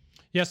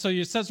 Yeah, so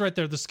it says right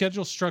there, the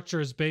schedule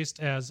structure is based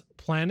as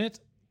planet,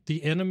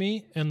 the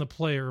enemy, and the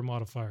player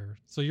modifier.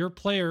 So your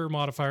player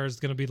modifier is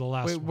going to be the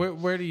last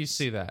one. Where do you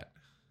see that?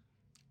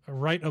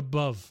 Right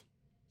above.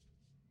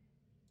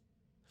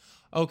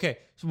 Okay.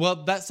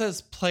 Well, that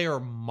says player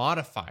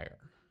modifier.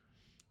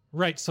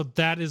 Right, so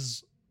that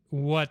is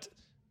what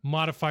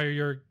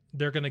modifier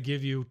they're going to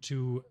give you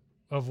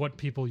of what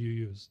people you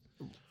use.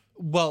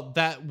 Well,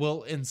 that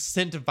will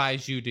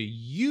incentivize you to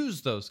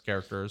use those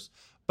characters,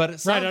 but it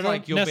sounds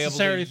like you'll be able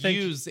to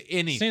use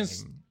anything.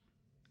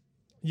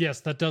 Yes,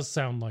 that does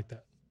sound like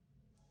that.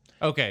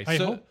 Okay, I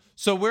hope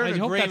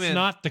that's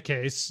not the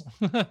case,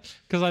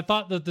 because I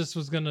thought that this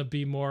was going to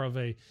be more of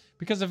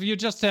because if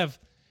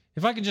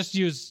I can just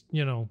use,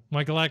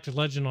 my Galactic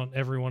Legend on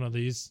every one of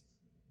these,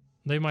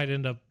 they might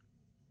end up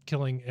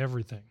killing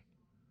everything.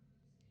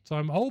 So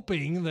I'm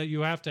hoping that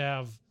you have to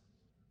have.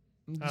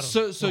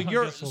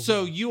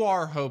 You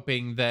are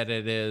hoping that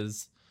it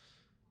is,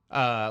 say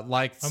on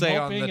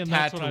the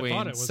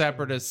Tatooine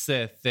Separatist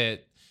Sith,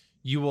 that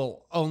you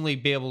will only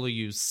be able to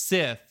use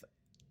Sith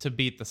to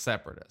beat the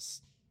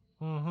Separatists.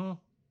 Mm-hmm.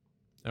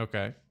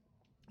 Okay.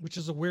 Which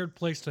is a weird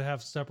place to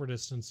have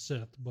Separatists and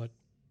Sith, but.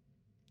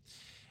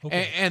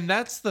 Okay. And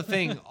that's the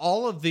thing.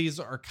 All of these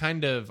are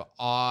kind of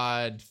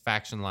odd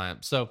faction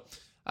lineups. So,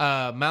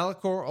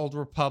 Malachor, Old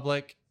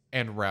Republic,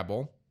 and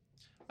Rebel.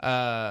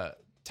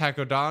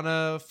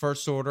 Takodana,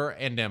 First Order,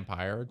 and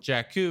Empire.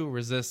 Jakku,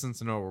 Resistance,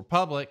 and Old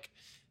Republic.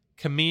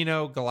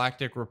 Camino,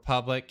 Galactic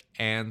Republic,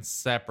 and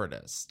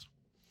Separatist.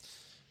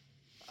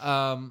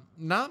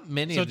 Not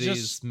many of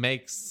these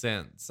make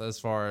sense as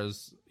far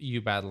as you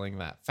battling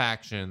that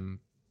faction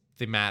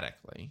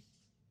thematically.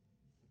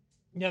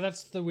 Yeah,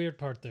 that's the weird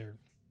part there.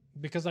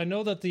 Because I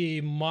know that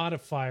the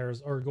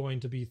modifiers are going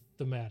to be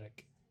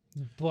thematic,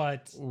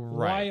 but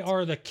why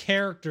are the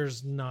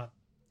characters not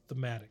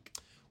thematic?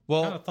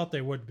 Well, I kind of thought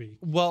they would be.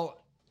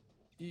 Well,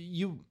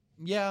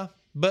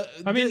 but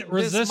I mean,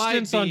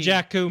 Resistance on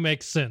Jakku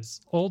makes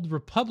sense. Old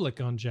Republic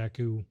on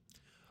Jakku.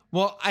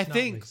 Well, I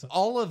think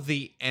all of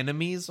the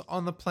enemies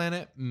on the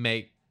planet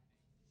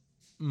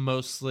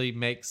mostly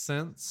make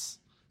sense.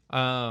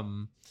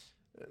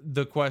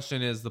 The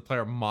question is the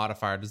player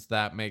modifier. Does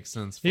that make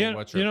sense for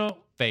what you're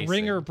facing?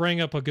 Ringer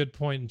bring up a good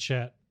point in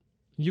chat.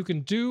 You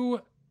can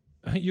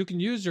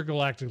use your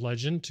Galactic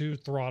Legend to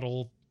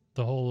throttle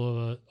the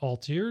whole all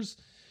tiers,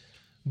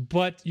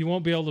 but you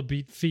won't be able to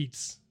beat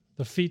feats.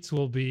 The feats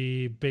will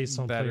be based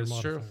on player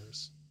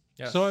modifiers.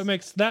 Yes. So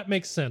that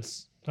makes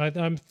sense.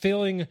 I'm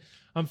feeling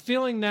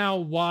now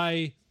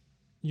why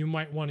you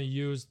might want to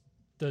use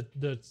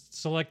the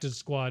selected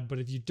squad, but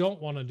if you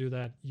don't want to do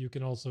that, you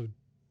can also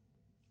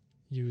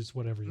use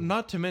whatever you want.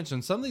 Not to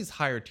mention, some of these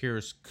higher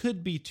tiers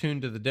could be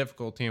tuned to the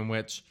difficulty in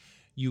which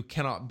you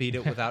cannot beat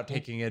it without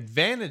taking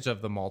advantage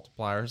of the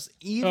multipliers,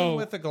 even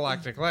with the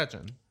Galactic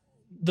Legend.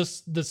 The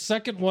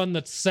second one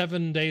that's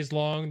 7 days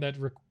long,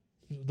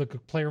 the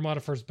player mod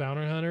of First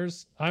Bounty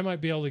Hunters, I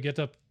might be able to get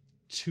up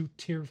to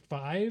tier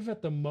 5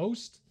 at the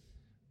most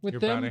with Your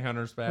them. bounty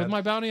hunters bad. With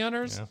my bounty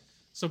hunters. Yeah.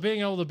 So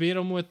being able to beat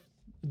them with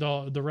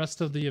the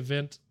rest of the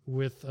event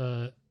with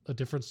a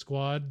different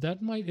squad,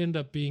 that might end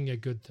up being a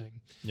good thing.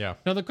 Yeah.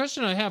 Now, the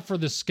question I have for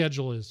this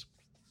schedule is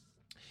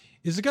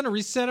it going to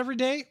reset every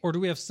day, or do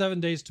we have 7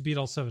 days to beat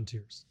all 7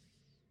 tiers?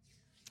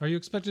 Are you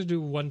expected to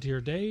do 1 tier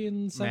a day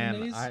in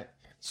 7 days?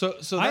 So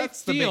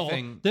that's the big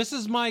thing. This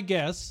is my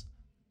guess,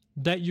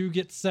 that you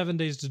get 7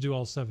 days to do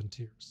all 7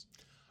 tiers.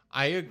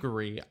 I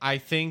agree. I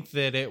think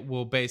that it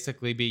will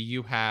basically be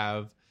you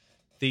have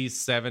these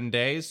 7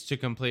 days to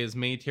complete as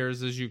many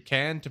tiers as you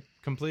can, to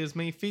complete as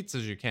many feats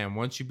as you can.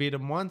 Once you beat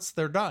them once,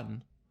 they're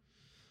done.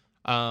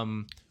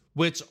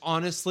 Which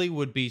honestly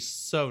would be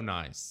so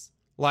nice.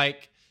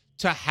 Like,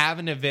 to have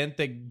an event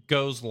that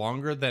goes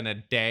longer than a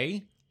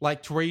day,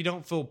 like to where you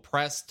don't feel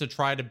pressed to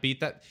try to beat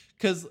that.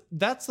 Because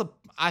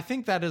I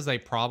think that is a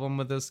problem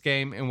with this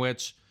game, in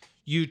which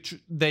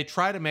they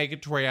try to make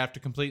it to where you have to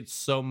complete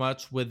so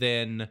much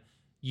within,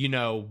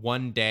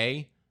 1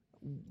 day.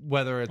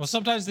 Whether it's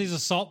sometimes these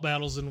assault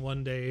battles in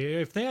 1 day.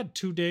 If they had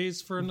 2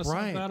 days for an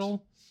assault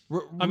battle,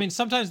 I mean,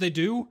 sometimes they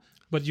do,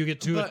 but you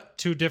get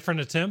two different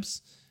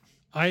attempts.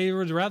 I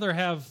would rather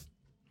have.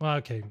 Well,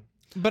 okay,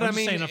 but I'm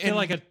saying, I feel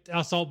like an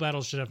assault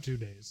battle should have 2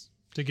 days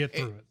to get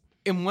through it.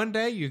 In 1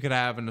 day, you could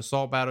have an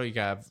assault battle. You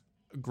could have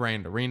a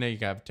grand arena. You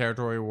could have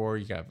territory war.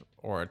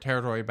 Or a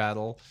territory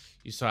battle.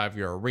 You still have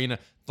your arena.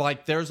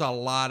 Like, there's a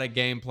lot of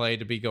gameplay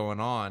to be going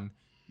on.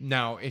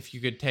 Now, if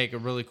you could take a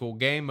really cool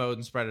game mode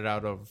and spread it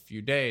out over a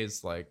few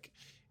days, like,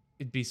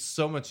 it'd be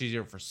so much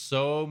easier for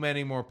so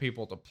many more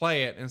people to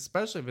play it. And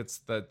especially if it's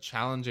the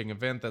challenging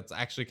event that's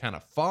actually kind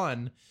of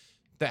fun,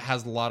 that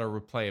has a lot of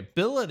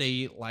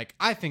replayability. Like,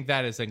 I think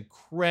that is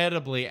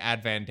incredibly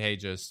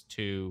advantageous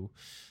to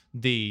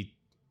the,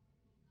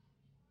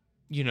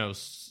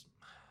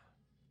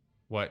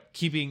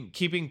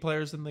 keeping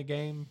players in the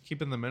game,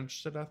 keeping them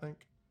interested, I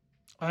think.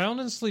 I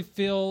honestly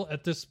feel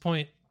at this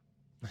point,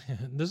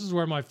 this is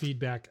where my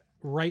feedback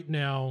right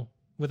now,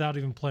 without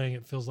even playing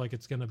it, feels like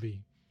it's going to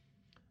be.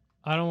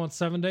 I don't want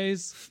 7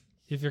 days.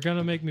 If you're going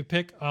to make me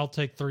pick, I'll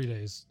take 3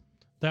 days.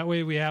 That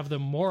way we have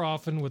them more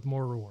often with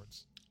more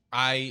rewards.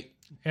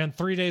 And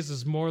 3 days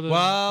is more than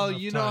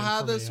you know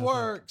how this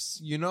works.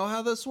 You know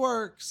how this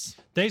works.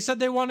 They said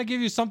they want to give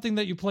you something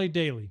that you play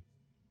daily.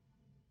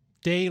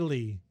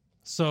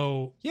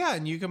 So yeah,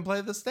 and you can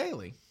play this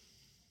daily.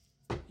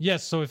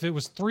 Yes, so if it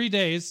was 3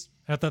 days,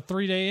 at the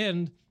 3 day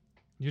end,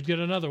 you'd get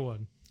another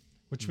one,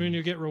 which means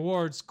you get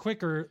rewards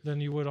quicker than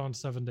you would on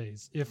 7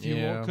 days. If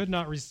you could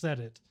not reset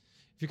it.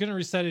 If you couldn't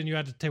reset it and you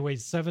had to wait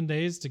 7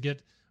 days to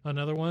get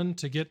another one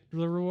to get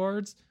the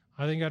rewards,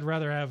 I think I'd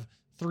rather have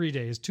 3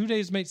 days. 2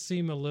 days may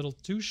seem a little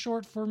too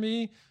short for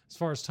me as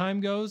far as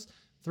time goes.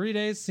 3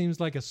 days seems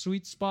like a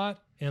sweet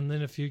spot. And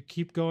then if you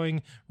keep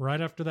going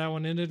right after that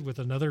one ended with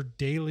another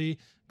daily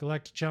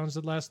Galactic Challenge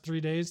that lasts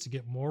 3 days to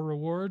get more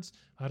rewards,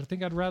 I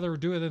think I'd rather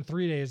do it in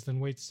 3 days than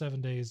wait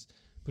 7 days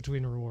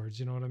between rewards.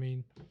 You know what I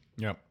mean?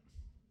 Yep.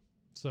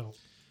 So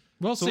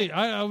we'll see.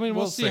 I mean,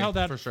 we'll see how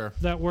that for sure.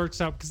 that works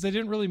out, because they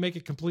didn't really make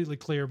it completely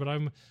clear. But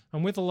I'm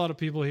with a lot of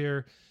people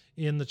here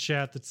in the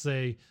chat that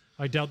say,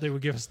 I doubt they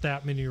would give us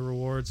that many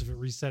rewards if it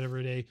reset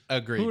every day.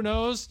 Agreed. Who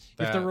knows?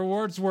 If the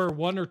rewards were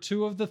 1 or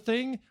 2 of the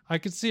thing, I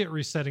could see it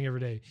resetting every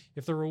day.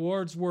 If the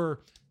rewards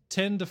were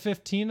 10 to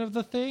 15 of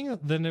the thing,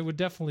 then it would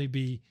definitely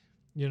be,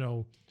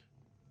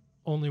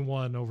 only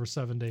 1 over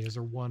 7 days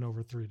or 1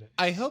 over 3 days.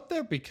 I hope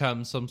there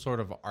becomes some sort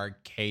of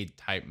arcade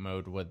type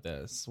mode with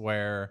this,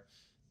 where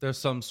there's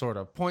some sort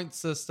of point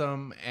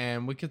system,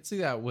 and we could see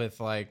that with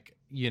a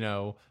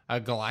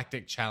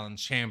Galactic Challenge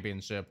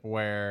Championship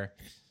where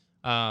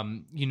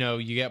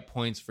you get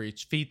points for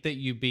each feat that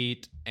you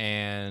beat,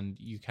 and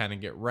you kind of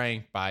get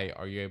ranked by,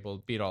 are you able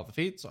to beat all the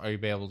feats? Are you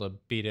able to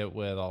beat it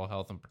with all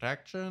health and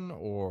protection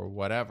or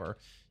whatever,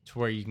 to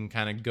where you can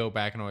kind of go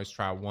back and always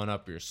try one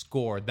up your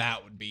score.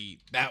 That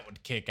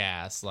would kick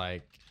ass.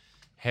 Like,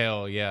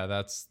 hell yeah,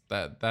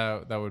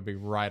 that would be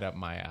right up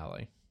my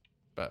alley.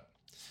 But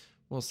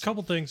we'll see.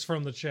 Couple things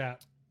from the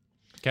chat.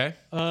 Okay.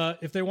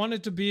 If they want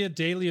it to be a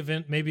daily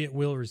event, maybe it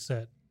will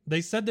reset.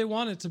 They said they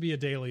want it to be a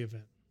daily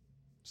event,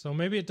 so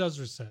maybe it does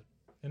reset.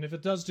 And if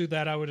it does do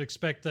that, I would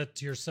expect that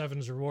Tier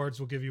 7's rewards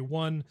will give you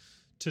 1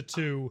 to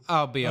 2.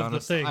 I'll be of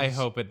honest, the things. I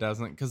hope it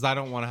doesn't, because I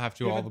don't want to have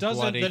to do all If the it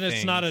doesn't, bloody then things.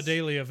 it's not a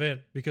daily event,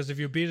 because if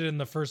you beat it in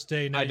the first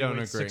day, now I you don't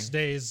wait agree. 6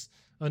 days.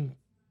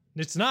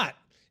 It's not.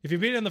 If you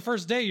beat it in the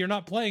first day, you're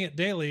not playing it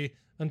daily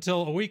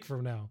until a week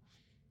from now.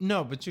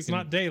 No, but It's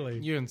not daily.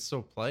 You can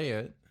still play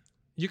it.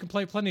 You can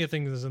play plenty of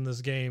things in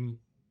this game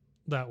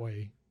that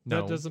way.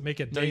 No. That doesn't make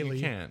it No, daily.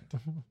 you can't.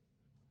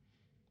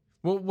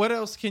 Well, what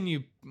else can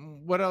you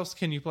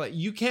play?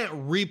 You can't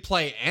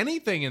replay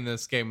anything in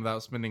this game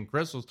without spending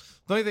crystals.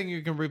 The only thing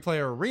you can replay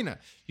are arena.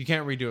 You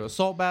can't redo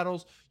assault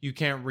battles. You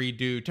can't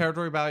redo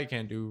territory battle. You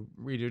can't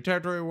redo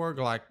territory war,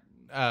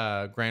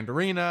 Grand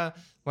Arena.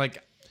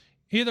 Like,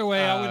 Either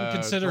way, I wouldn't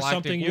consider Galactic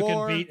something you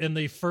War. can beat in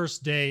the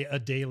first day a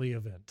daily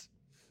event.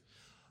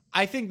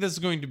 I think this is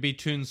going to be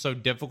tuned so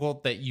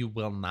difficult that you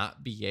will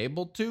not be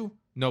able to.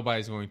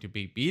 Nobody's going to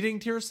be beating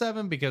tier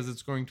 7 because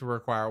it's going to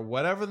require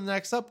whatever the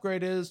next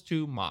upgrade is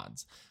to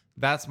mods.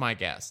 That's my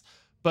guess.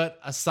 But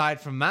aside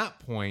from that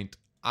point,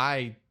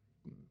 I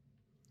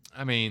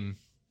mean,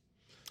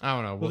 I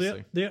don't know. We'll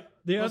see.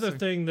 The other see.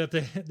 thing that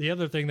the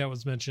other thing that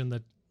was mentioned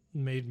that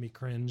made me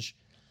cringe.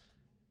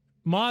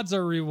 Mods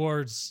are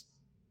rewards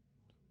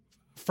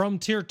from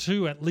tier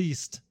 2 at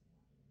least.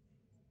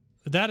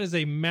 That is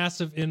a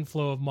massive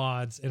inflow of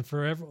mods, and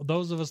for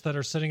those of us that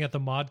are sitting at the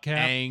mod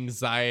cap,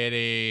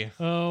 Anxiety.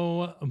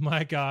 oh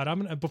my god!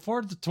 I'm gonna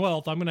before the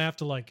 12th. I'm gonna have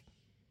to like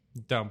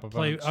Dump a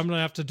play. bunch. I'm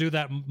gonna have to do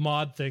that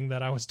mod thing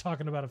that I was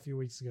talking about a few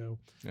weeks ago,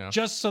 Yeah.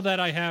 just so that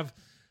I have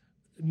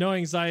no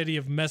anxiety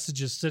of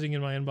messages sitting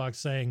in my inbox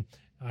saying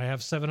I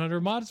have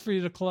 700 mods for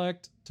you to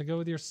collect to go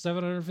with your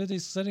 750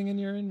 sitting in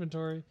your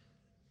inventory.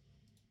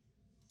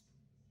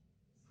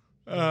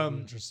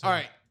 Interesting. All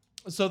right.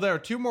 So there are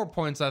two more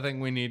points I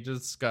think we need to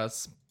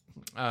discuss.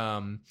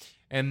 And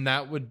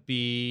that would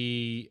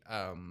be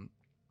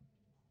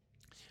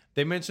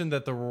they mentioned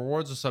that the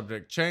rewards are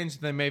subject to change.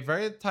 They may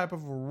vary the type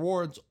of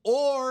rewards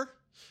or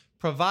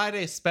provide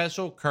a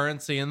special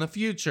currency in the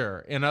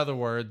future. In other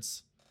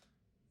words,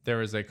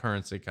 there is a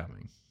currency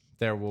coming.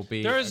 There will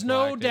be. There is a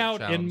no Galactic doubt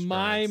Challenge in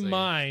my currency.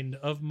 mind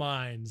of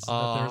minds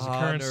that there's a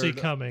currency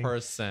coming.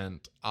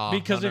 100%.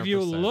 Because if you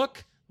 100%.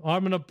 look,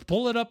 I'm going to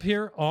pull it up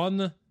here on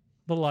the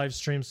live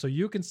stream so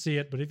you can see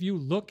it. But if you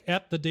look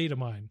at the data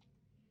mine,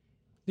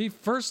 the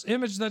first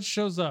image that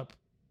shows up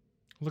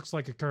looks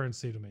like a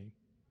currency to me.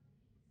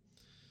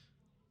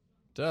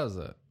 Does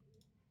it?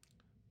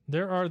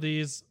 There are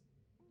these,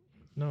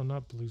 no,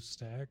 not blue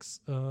stacks.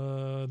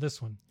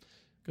 This one,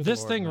 Good this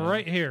Lord, thing man.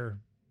 right here.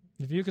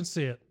 If you can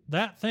see it,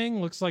 that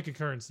thing looks like a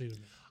currency to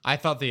me. I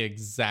thought the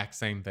exact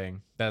same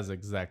thing. That's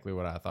exactly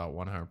what I thought.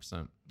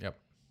 100%. Yep.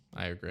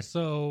 I agree.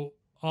 So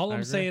all I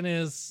I'm agree. saying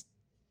is,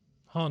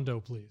 Hondo,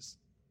 please.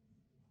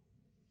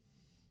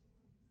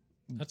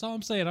 That's all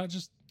I'm saying. I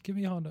just give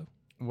me a Hondo.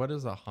 What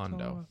is a That's all I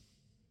Hondo? want.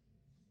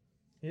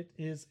 It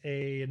is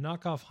a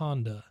knockoff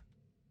Honda.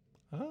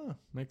 Oh,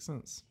 makes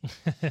sense.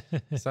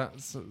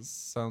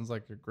 Sounds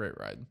like a great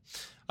ride.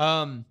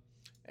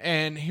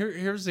 And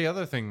here's the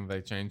other thing they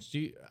changed.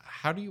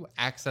 How do you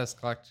access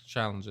Galactic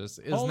Challenges?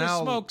 Is Holy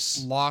now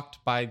smokes.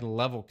 locked by the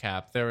level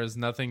cap. There is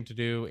nothing to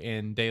do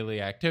in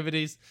daily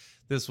activities.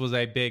 This was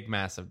a big,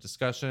 massive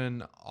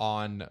discussion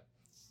on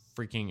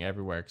freaking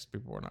everywhere because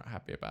people were not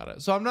happy about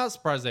it. So I'm not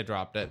surprised they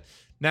dropped it.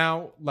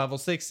 Now, level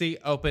 60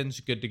 opens,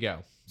 good to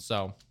go.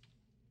 So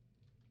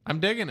I'm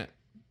digging it.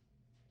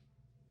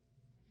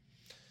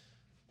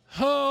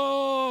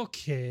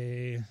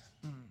 Okay.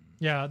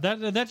 Yeah,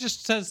 that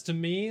just says to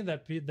me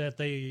that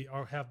they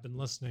have been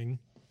listening.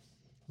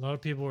 A lot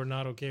of people are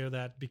not okay with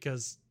that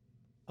because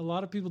a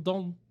lot of people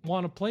don't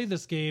want to play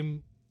this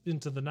game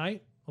into the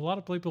night. A lot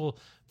of people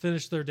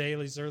finish their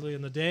dailies early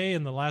in the day,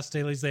 and the last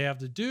dailies they have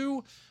to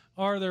do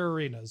are their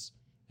arenas,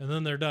 and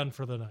then they're done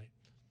for the night.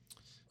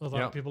 A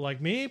lot of people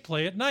like me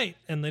play at night,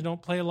 and they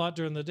don't play a lot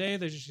during the day.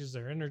 They just use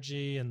their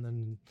energy, and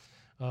then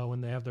when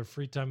they have their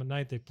free time at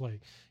night, they play.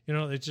 You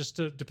know, it just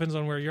depends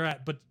on where you're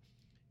at. But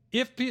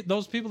if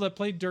those people that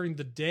played during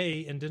the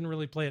day and didn't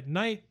really play at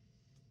night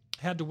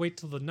had to wait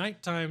till the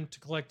nighttime to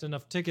collect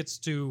enough tickets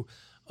to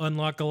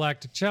unlock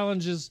galactic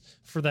challenges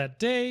for that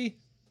day,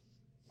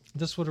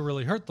 this would have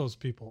really hurt those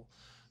people.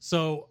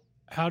 So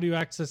how do you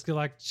access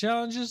galactic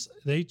challenges?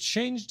 They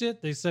changed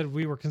it. They said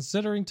we were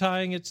considering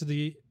tying it to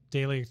the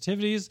daily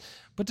activities,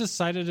 but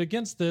decided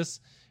against this.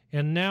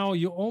 And now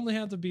you only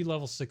have to be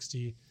level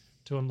 60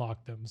 to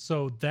unlock them.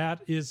 So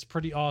that is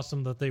pretty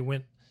awesome that they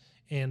went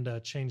and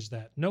changed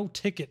that. No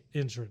ticket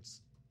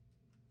entrance.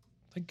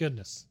 Thank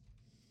goodness.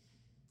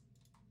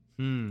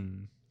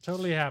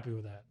 Totally happy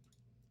with that.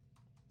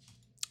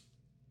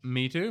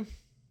 Me too.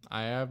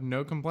 I have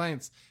no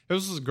complaints.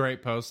 This was a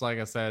great post. Like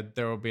I said,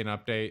 there will be an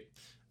update.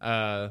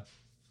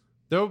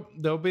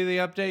 There'll be the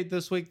update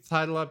this week, the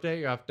title update.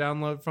 You have to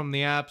download from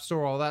the App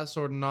Store, all that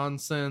sort of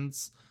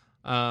nonsense.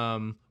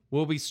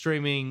 We'll be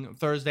streaming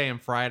Thursday and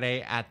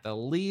Friday at the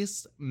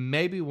least.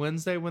 Maybe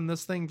Wednesday when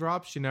this thing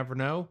drops. You never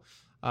know.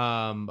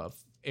 But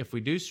if we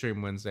do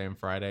stream Wednesday and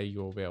Friday, you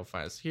will be able to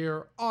find us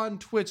here on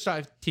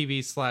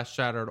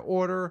twitch.tv/Shattered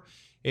Order.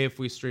 If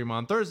we stream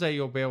on Thursday,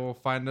 you'll be able to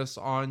find us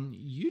on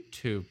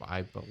YouTube,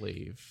 I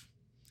believe.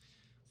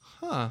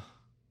 Huh.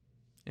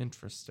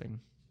 Interesting.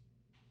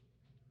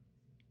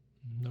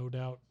 No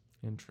doubt.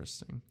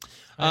 Interesting.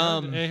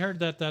 I heard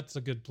that that's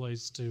a good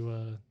place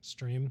to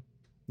stream.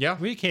 Yeah.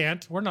 We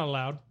can't. We're not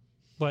allowed,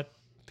 but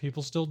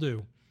people still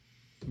do.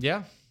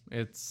 Yeah.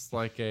 It's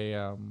like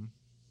a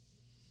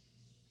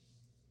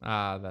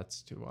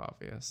That's too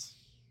obvious.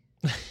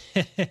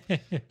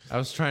 I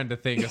was trying to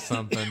think of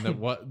something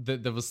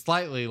that was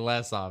slightly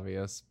less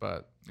obvious,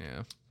 but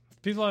yeah.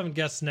 If people haven't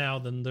guessed now,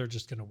 then they're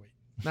just gonna wait.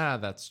 Nah,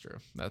 that's true.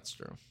 That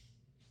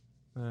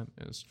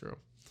is true.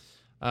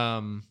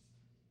 I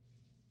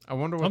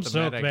wonder what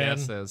the meta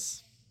guess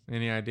is.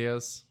 Any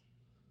ideas?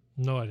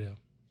 No idea.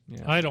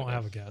 Yeah, I don't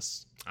have a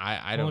guess.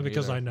 I don't only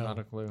because either. I know. Not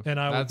a clue. And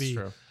I would That's be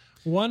true.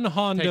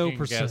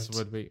 100%. Guess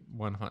would be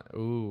 100.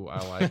 Ooh,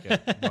 I like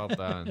it. Well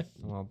done.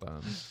 Well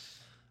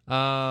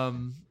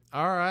done.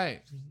 All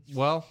right.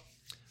 Well,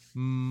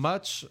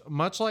 much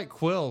like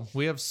Quill,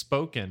 we have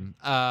spoken.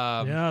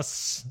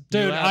 Yes,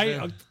 dude. you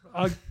have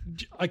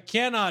I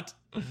cannot.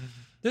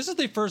 This is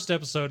the first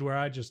episode where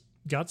I just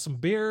got some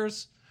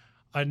beers.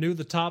 I knew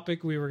the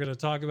topic we were going to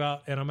talk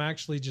about, and I'm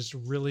actually just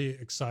really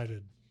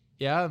excited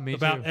Yeah, me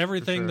about too,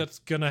 everything for sure. that's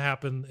going to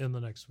happen in the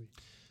next week.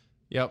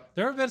 Yep.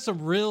 There have been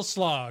some real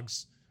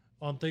slogs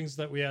on things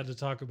that we had to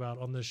talk about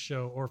on this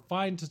show, or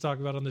find to talk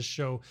about on this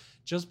show,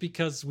 just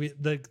because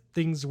the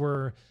things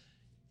were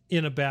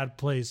in a bad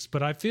place.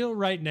 But I feel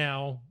right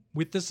now,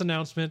 with this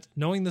announcement,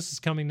 knowing this is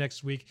coming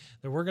next week,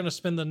 that we're going to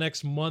spend the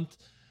next month,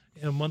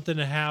 a month and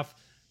a half,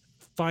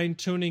 fine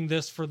tuning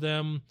this for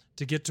them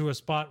to get to a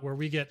spot where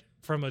we get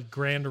from a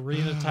Grand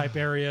Arena type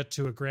area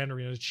to a Grand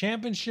Arena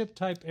Championship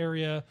type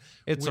area.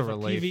 It's with a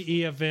relief.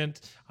 PvE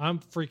event. I'm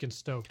freaking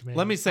stoked, man.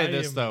 Let me say I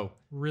this am though.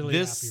 really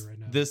happy right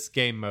now. This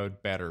game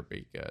mode better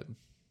be good.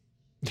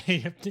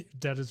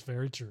 That is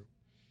very true.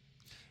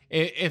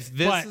 If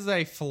this But- is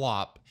a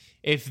flop,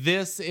 if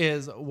this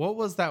is, what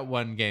was that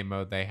one game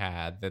mode they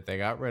had that they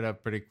got rid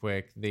of pretty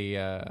quick?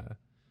 The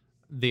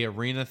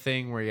arena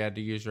thing where you had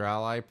to use your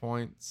ally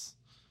points.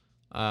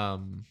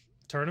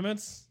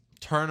 Tournaments?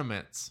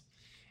 Tournaments.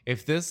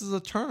 If this is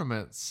a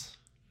tournaments,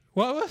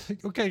 Well,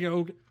 okay.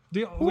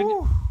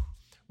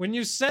 When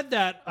you said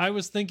that, I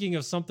was thinking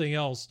of something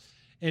else.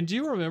 And do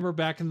you remember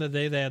back in the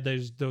day they had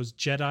those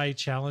Jedi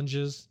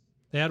challenges?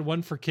 They had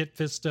one for Kit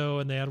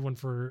Fisto and they had one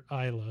for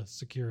Isla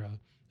Secura,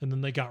 and then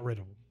they got rid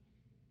of them.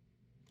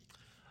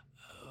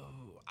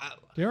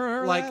 Do you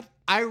remember that?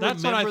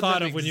 That's what I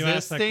thought of when you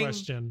asked that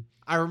question.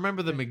 I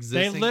remember them They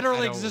existing.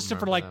 literally I don't existed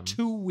for remember like them.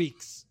 2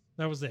 weeks.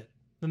 That was it.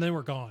 And they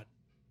were gone.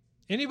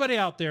 Anybody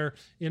out there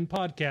in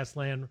podcast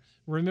land,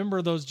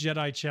 remember those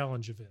Jedi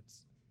challenge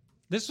events?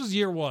 This was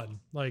year one,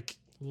 like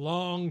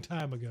long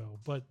time ago,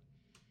 but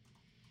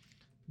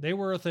they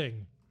were a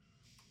thing.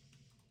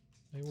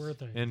 They were a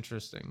thing.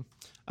 Interesting.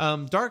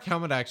 Dark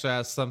Helmet actually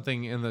asked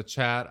something in the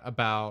chat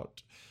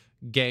about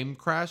game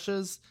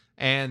crashes,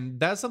 and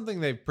that's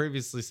something they've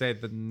previously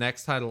said the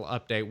next title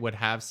update would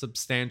have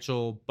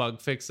substantial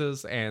bug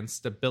fixes and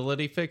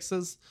stability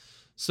fixes.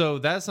 So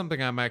that's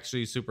something I'm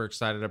actually super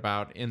excited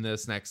about in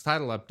this next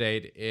title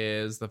update,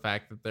 is the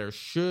fact that there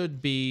should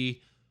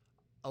be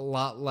a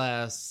lot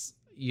less,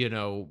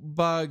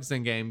 bugs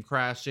and game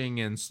crashing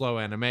and slow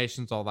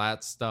animations, all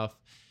that stuff.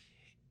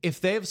 If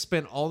they've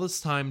spent all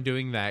this time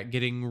doing that,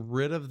 getting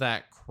rid of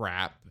that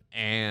crap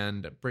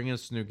and bringing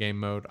us to new game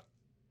mode,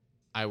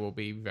 I will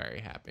be very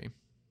happy.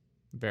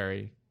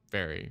 Very,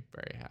 very,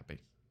 very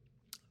happy.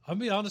 I'll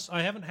be honest,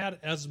 I haven't had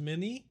as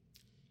many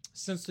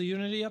since the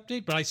Unity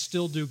update, but I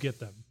still do get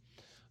them.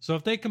 So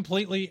if they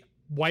completely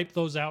wipe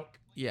those out,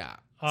 Yeah.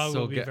 I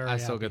will be very I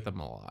still happy. get them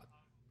a lot.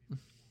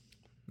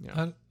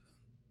 Yeah.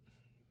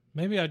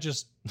 maybe I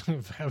just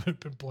haven't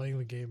been playing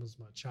the game as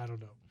much. I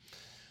don't know.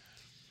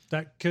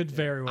 That could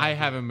very well I be.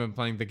 haven't been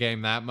playing the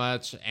game that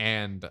much,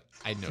 and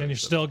I know. And you're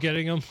still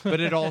getting them?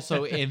 But it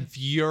also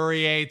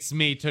infuriates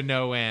me to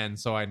no end,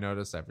 so I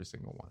notice every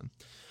single one.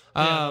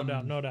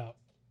 Yeah, no doubt.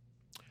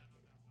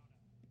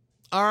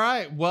 All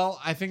right. Well,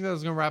 I think that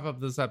was going to wrap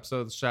up this episode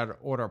of the Shattered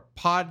Order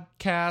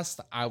podcast.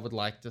 I would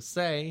like to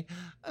say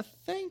a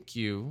thank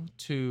you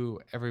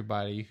to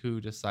everybody who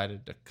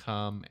decided to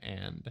come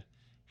and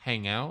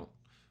hang out.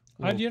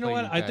 We'll You know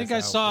play what? I guys think I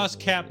out saw with us a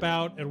cap little-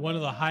 out at one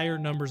of the higher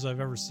numbers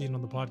I've ever seen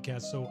on the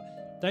podcast. So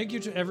thank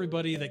you to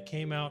everybody that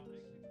came out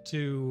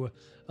to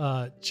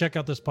check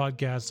out this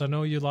podcast. I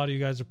know a lot of you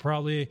guys are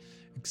probably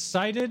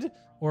excited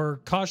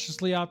or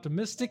cautiously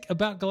optimistic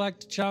about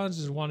Galactic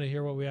Challenges and want to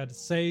hear what we had to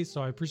say.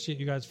 So I appreciate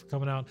you guys for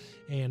coming out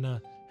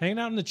and hanging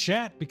out in the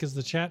chat, because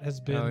the chat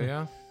has been Hell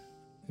yeah.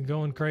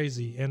 going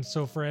crazy. And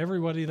so for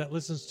everybody that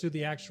listens to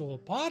the actual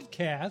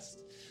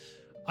podcast,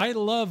 I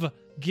love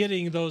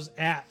getting those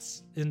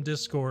ats in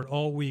Discord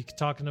all week,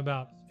 talking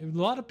about, a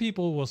lot of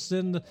people will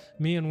send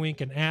me and Wink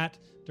an at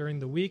during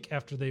the week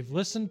after they've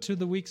listened to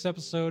the week's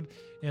episode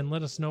and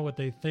let us know what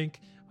they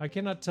think. I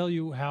cannot tell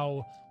you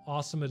how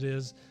awesome it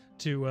is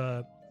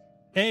to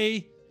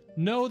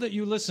know that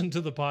you listened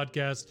to the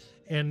podcast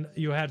and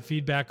you had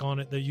feedback on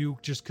it that you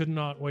just could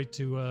not wait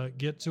to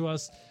get to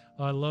us.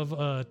 I love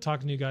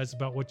talking to you guys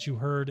about what you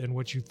heard and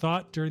what you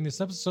thought during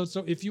this episode.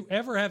 So if you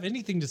ever have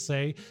anything to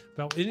say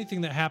about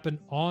anything that happened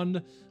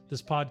on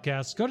this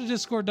podcast, go to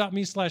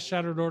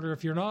discord.me/shattered order.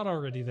 If you're not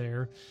already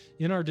there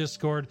in our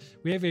Discord,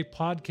 we have a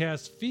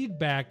podcast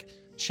feedback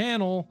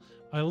channel.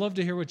 I love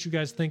to hear what you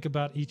guys think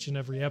about each and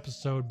every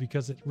episode,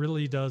 because it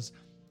really does.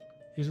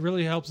 It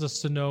really helps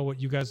us to know what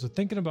you guys are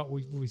thinking about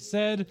what we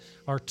said,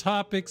 our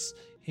topics,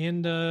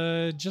 and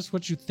just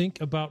what you think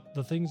about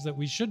the things that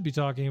we should be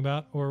talking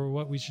about or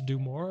what we should do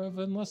more of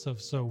and less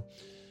of. So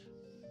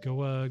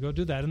go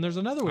do that. And there's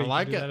another way I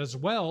like you can do it. that as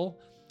well.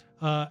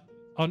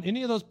 On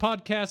any of those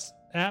podcast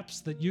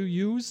apps that you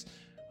use,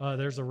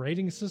 there's a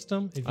rating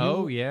system. If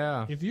you,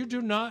 yeah. if you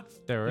do not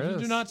There if you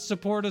is. do not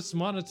support us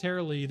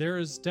monetarily, there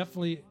is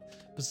definitely,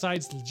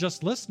 besides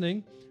just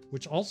listening,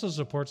 which also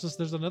supports us,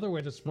 there's another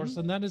way to support us,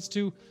 and that is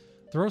to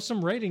throw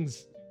some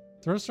ratings.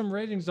 Throw some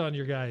ratings on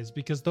your guys,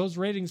 because those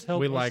ratings help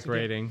We us like to get,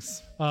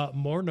 ratings.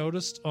 more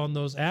noticed on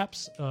those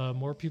apps.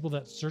 More people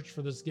that search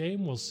for this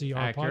game will see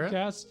our Accurate.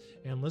 podcast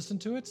and listen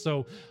to it.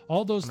 So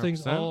all those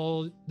things, 100%.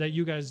 all that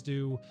you guys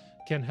do,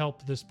 can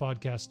help this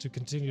podcast to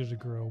continue to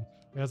grow,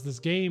 as this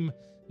game,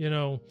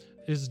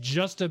 is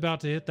just about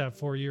to hit that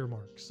 4-year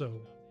mark.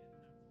 So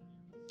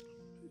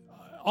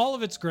all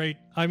of it's great.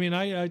 I mean,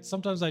 I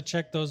sometimes I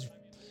check those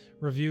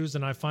reviews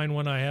and I find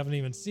one I haven't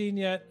even seen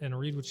yet and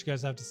read what you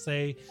guys have to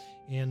say,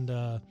 and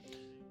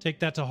take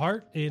that to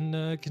heart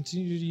and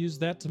continue to use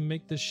that to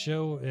make this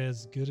show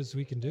as good as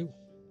we can do.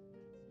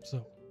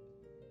 So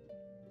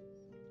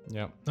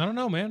Yep. I don't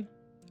know, man.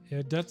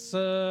 Yeah, that's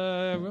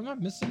am I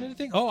missing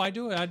anything? Oh, I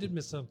did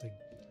miss something.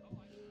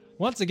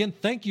 Once again,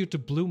 thank you to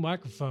Blue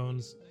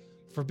Microphones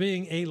for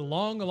being a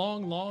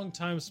long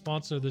time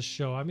sponsor of this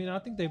show. I mean, I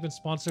think they've been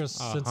sponsoring us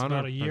since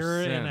about a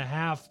year and 100%. a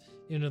half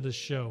into the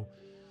show.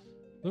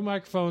 Blue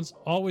Microphones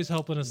always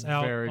helping us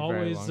out, Very, very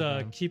always long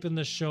time. keeping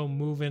the show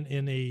moving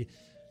in a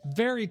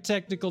very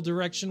technical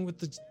direction with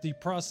the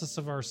process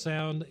of our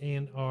sound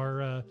and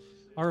our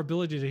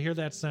ability to hear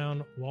that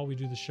sound while we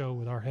do the show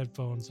with our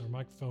headphones, our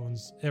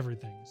microphones,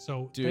 everything.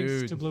 So thanks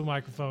Dude, to Blue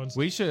Microphones.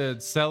 We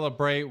should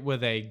celebrate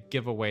with a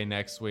giveaway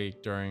next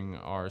week during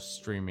our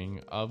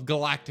streaming of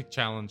Galactic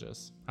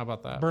Challenges. How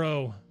about that?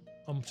 Bro,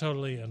 I'm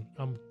totally in.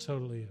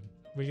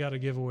 We got to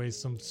give away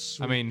some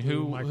sweet I mean,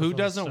 Blue who Microphone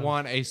doesn't stuff.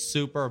 want a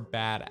super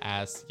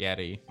badass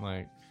Yeti?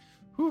 Like,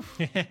 whew,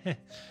 I'm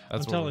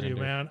what telling we're you, gonna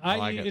do. man. I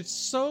like it. It's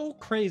so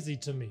crazy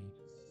to me.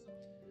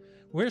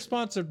 We're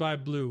sponsored by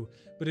Blue,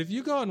 but if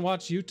you go and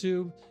watch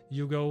YouTube,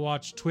 you go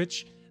watch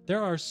Twitch,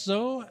 there are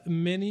so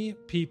many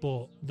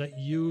people that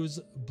use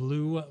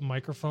Blue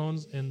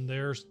microphones in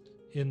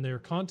their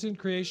content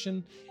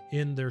creation,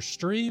 in their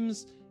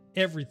streams,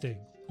 everything.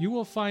 You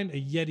will find a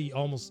Yeti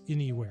almost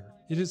anywhere.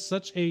 It is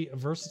such a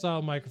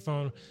versatile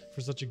microphone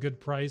for such a good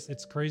price.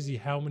 It's crazy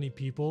how many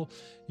people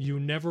you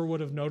never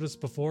would have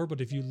noticed before, but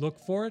if you look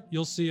for it,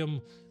 you'll see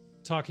them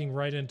talking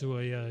right into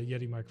a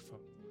Yeti microphone.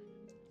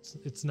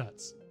 It's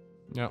nuts.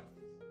 Yep,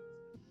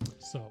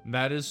 So,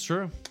 that is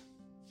true.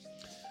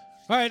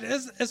 all right,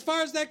 as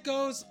far as that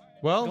goes,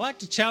 Well,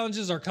 Galactic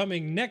Challenges are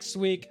coming next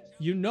week.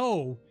 You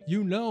know,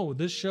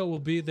 this show will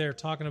be there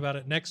talking about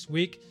it next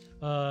week.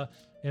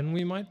 And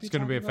we might be It's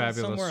gonna be a talking about it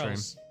fabulous somewhere stream.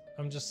 else.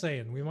 I'm just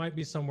saying, we might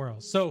be somewhere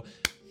else. So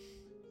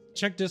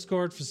check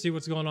Discord to see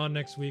what's going on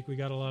next week. We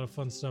got a lot of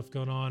fun stuff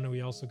going on, and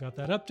we also got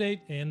that update,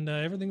 and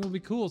everything will be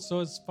cool. So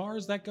as far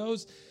as that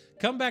goes,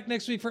 come back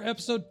next week for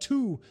episode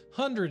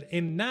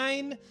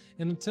 209.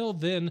 And until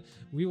then,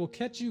 we will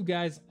catch you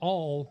guys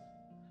all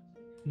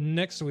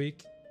next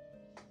week.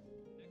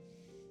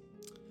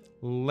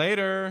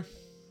 later.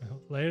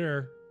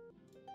 Later.